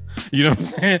out of this. You know what I'm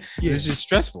saying? Yeah. It's just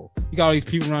stressful. You got all these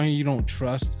people around here you don't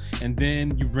trust, and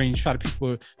then you try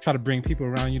to bring people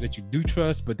around you that you do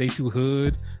trust, but they too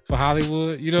hood for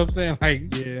Hollywood. You know what I'm saying? Like,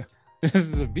 yeah, this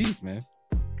is a beast, man.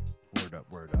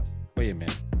 Word up. But yeah, man.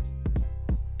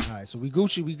 All right, so we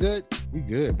Gucci, we good? We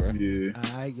good, bro. Yeah.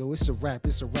 All right, yo, it's a wrap,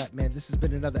 man. This has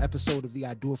been another episode of the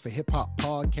I Do It for Hip Hop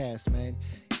podcast, man.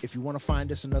 If you want to find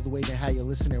us another way than how you're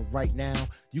listening right now,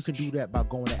 you can do that by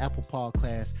going to Apple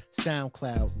Podcasts,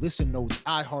 SoundCloud, Listen Notes,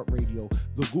 iHeartRadio,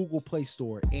 the Google Play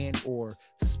Store, and or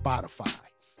Spotify.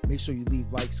 Make sure you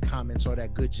leave likes, comments, all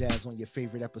that good jazz on your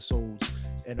favorite episodes.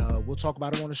 And we'll talk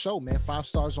about it on the show, man. 5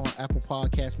 stars on Apple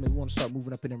Podcasts, man. We want to start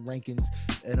moving up in them rankings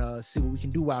and see what we can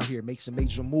do out here. Make some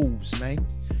major moves, man.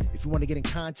 If you want to get in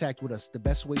contact with us, the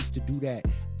best ways to do that,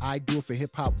 I do it for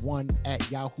hip hop 1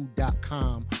 at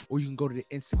yahoo.com, or you can go to the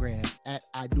Instagram at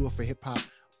I do it for hip hop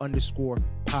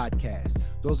 _podcast.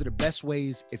 Those are the best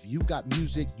ways. If you got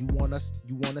music you want us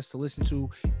to listen to,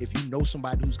 if you know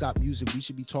somebody who's got music we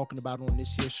should be talking about on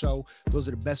this here show, those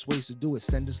are the best ways to do it.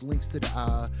 Send us links to the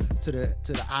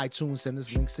iTunes, send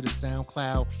us links to the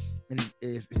SoundCloud, and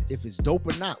if it's dope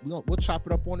or not, we'll chop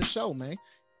it up on the show, man.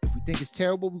 If we think it's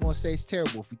terrible, we're going to say it's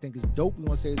terrible. If we think it's dope, we're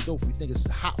going to say it's dope. If we think it's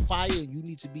hot fire and you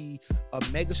need to be a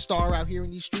mega star out here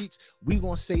in these streets, we're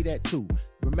going to say that too.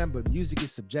 Remember, music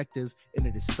is subjective and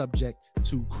it is subject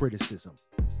to criticism.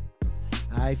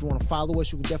 All right, if you want to follow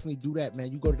us, you can definitely do that,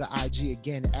 man. You go to the IG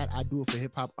again at I Do It for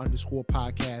Hip Hop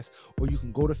 _podcast, or you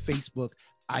can go to Facebook,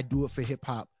 I Do It for Hip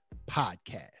Hop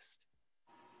podcast.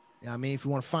 You know what I mean? If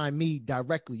you want to find me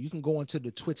directly, you can go onto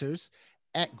the Twitters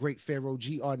at Great Pharaoh,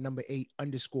 GR8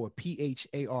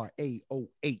 _PHARAOH.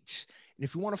 And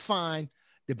if you want to find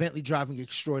the Bentley driving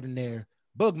extraordinaire,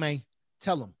 Boogman,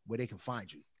 tell them where they can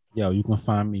find you. Yo, you can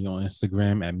find me on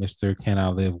Instagram at Mr. Can I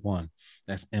Live 1.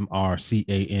 That's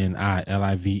MrCanilive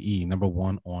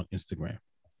 1 on Instagram.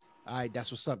 All right,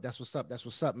 that's what's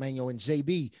up, man. Yo, and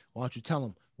JB, why don't you tell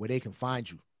them where they can find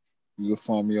you? You can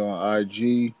find me on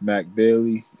IG, Mac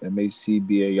Bailey,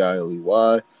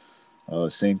 MacBailey.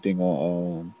 Same thing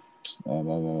on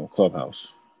Clubhouse.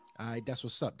 All right, that's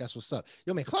what's up.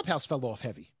 Yo, man, Clubhouse fell off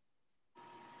heavy.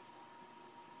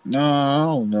 No, I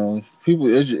don't know.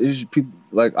 It's people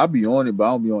like I be on it, but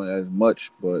I don't be on it as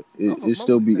much. But it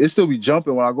still be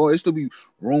jumping when I go. It still be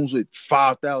rooms with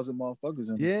 5,000 motherfuckers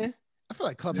in. Yeah, I feel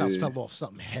like Clubhouse fell off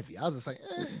something heavy. I was just like,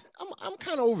 I'm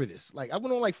kind of over this. Like I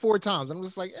went on like 4 times. I'm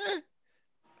just like,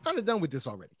 kind of done with this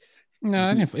already.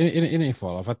 No, it ain't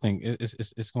fall off. I think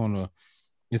it's gonna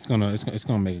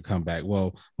make a comeback.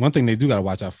 Well, one thing they do gotta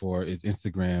watch out for is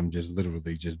Instagram just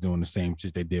literally just doing the same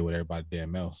shit they did with everybody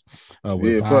damn else.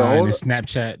 With Vine and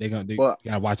Snapchat, they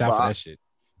gotta watch out for that shit.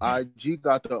 IG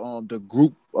got the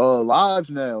group lives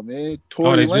now, man.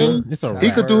 Tory Lane, it's a he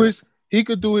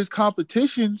could do his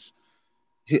competitions.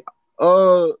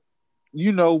 Like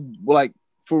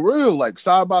for real, like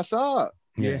side by side.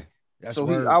 Yeah. That's So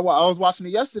word. I was watching it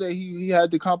yesterday. He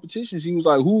had the competitions. He was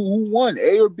like, who won,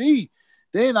 A or B?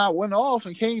 Then I went off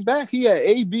and came back. He had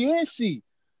A, B, and C.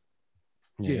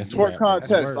 Yeah, Yeah, it's Twerk rap,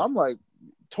 contest. word. I'm like,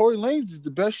 Tory Lanez is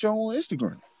the best show on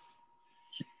Instagram.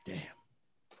 Damn.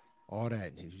 All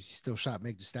that. He still shot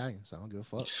Meg Thee Stallion, so I don't give a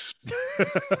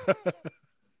fuck.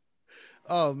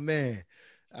 Oh man.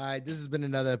 All right. This has been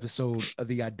another episode of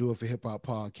the I Do It for Hip Hop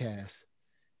podcast.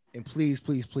 And please,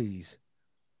 please, please,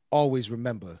 always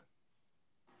remember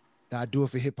that I Do It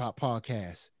for Hip Hop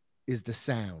podcast is the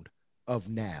sound of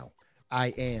now. I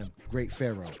am Great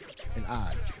Pharaoh, and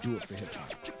I do it for hip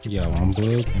hop. Yo, I'm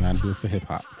Bug, and I do it for hip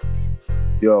hop.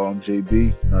 Yo, I'm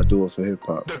JB, and I do it for hip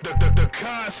hop. The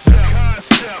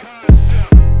concept.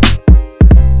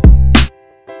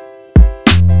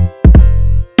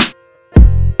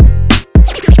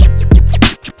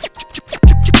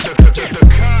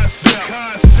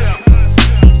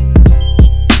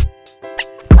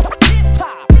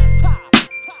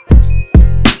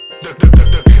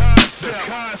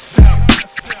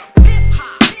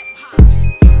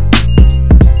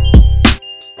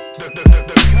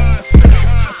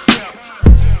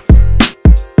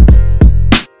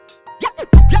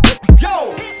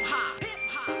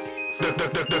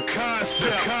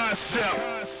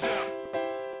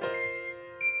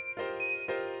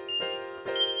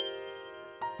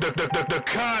 The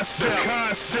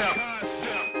concept.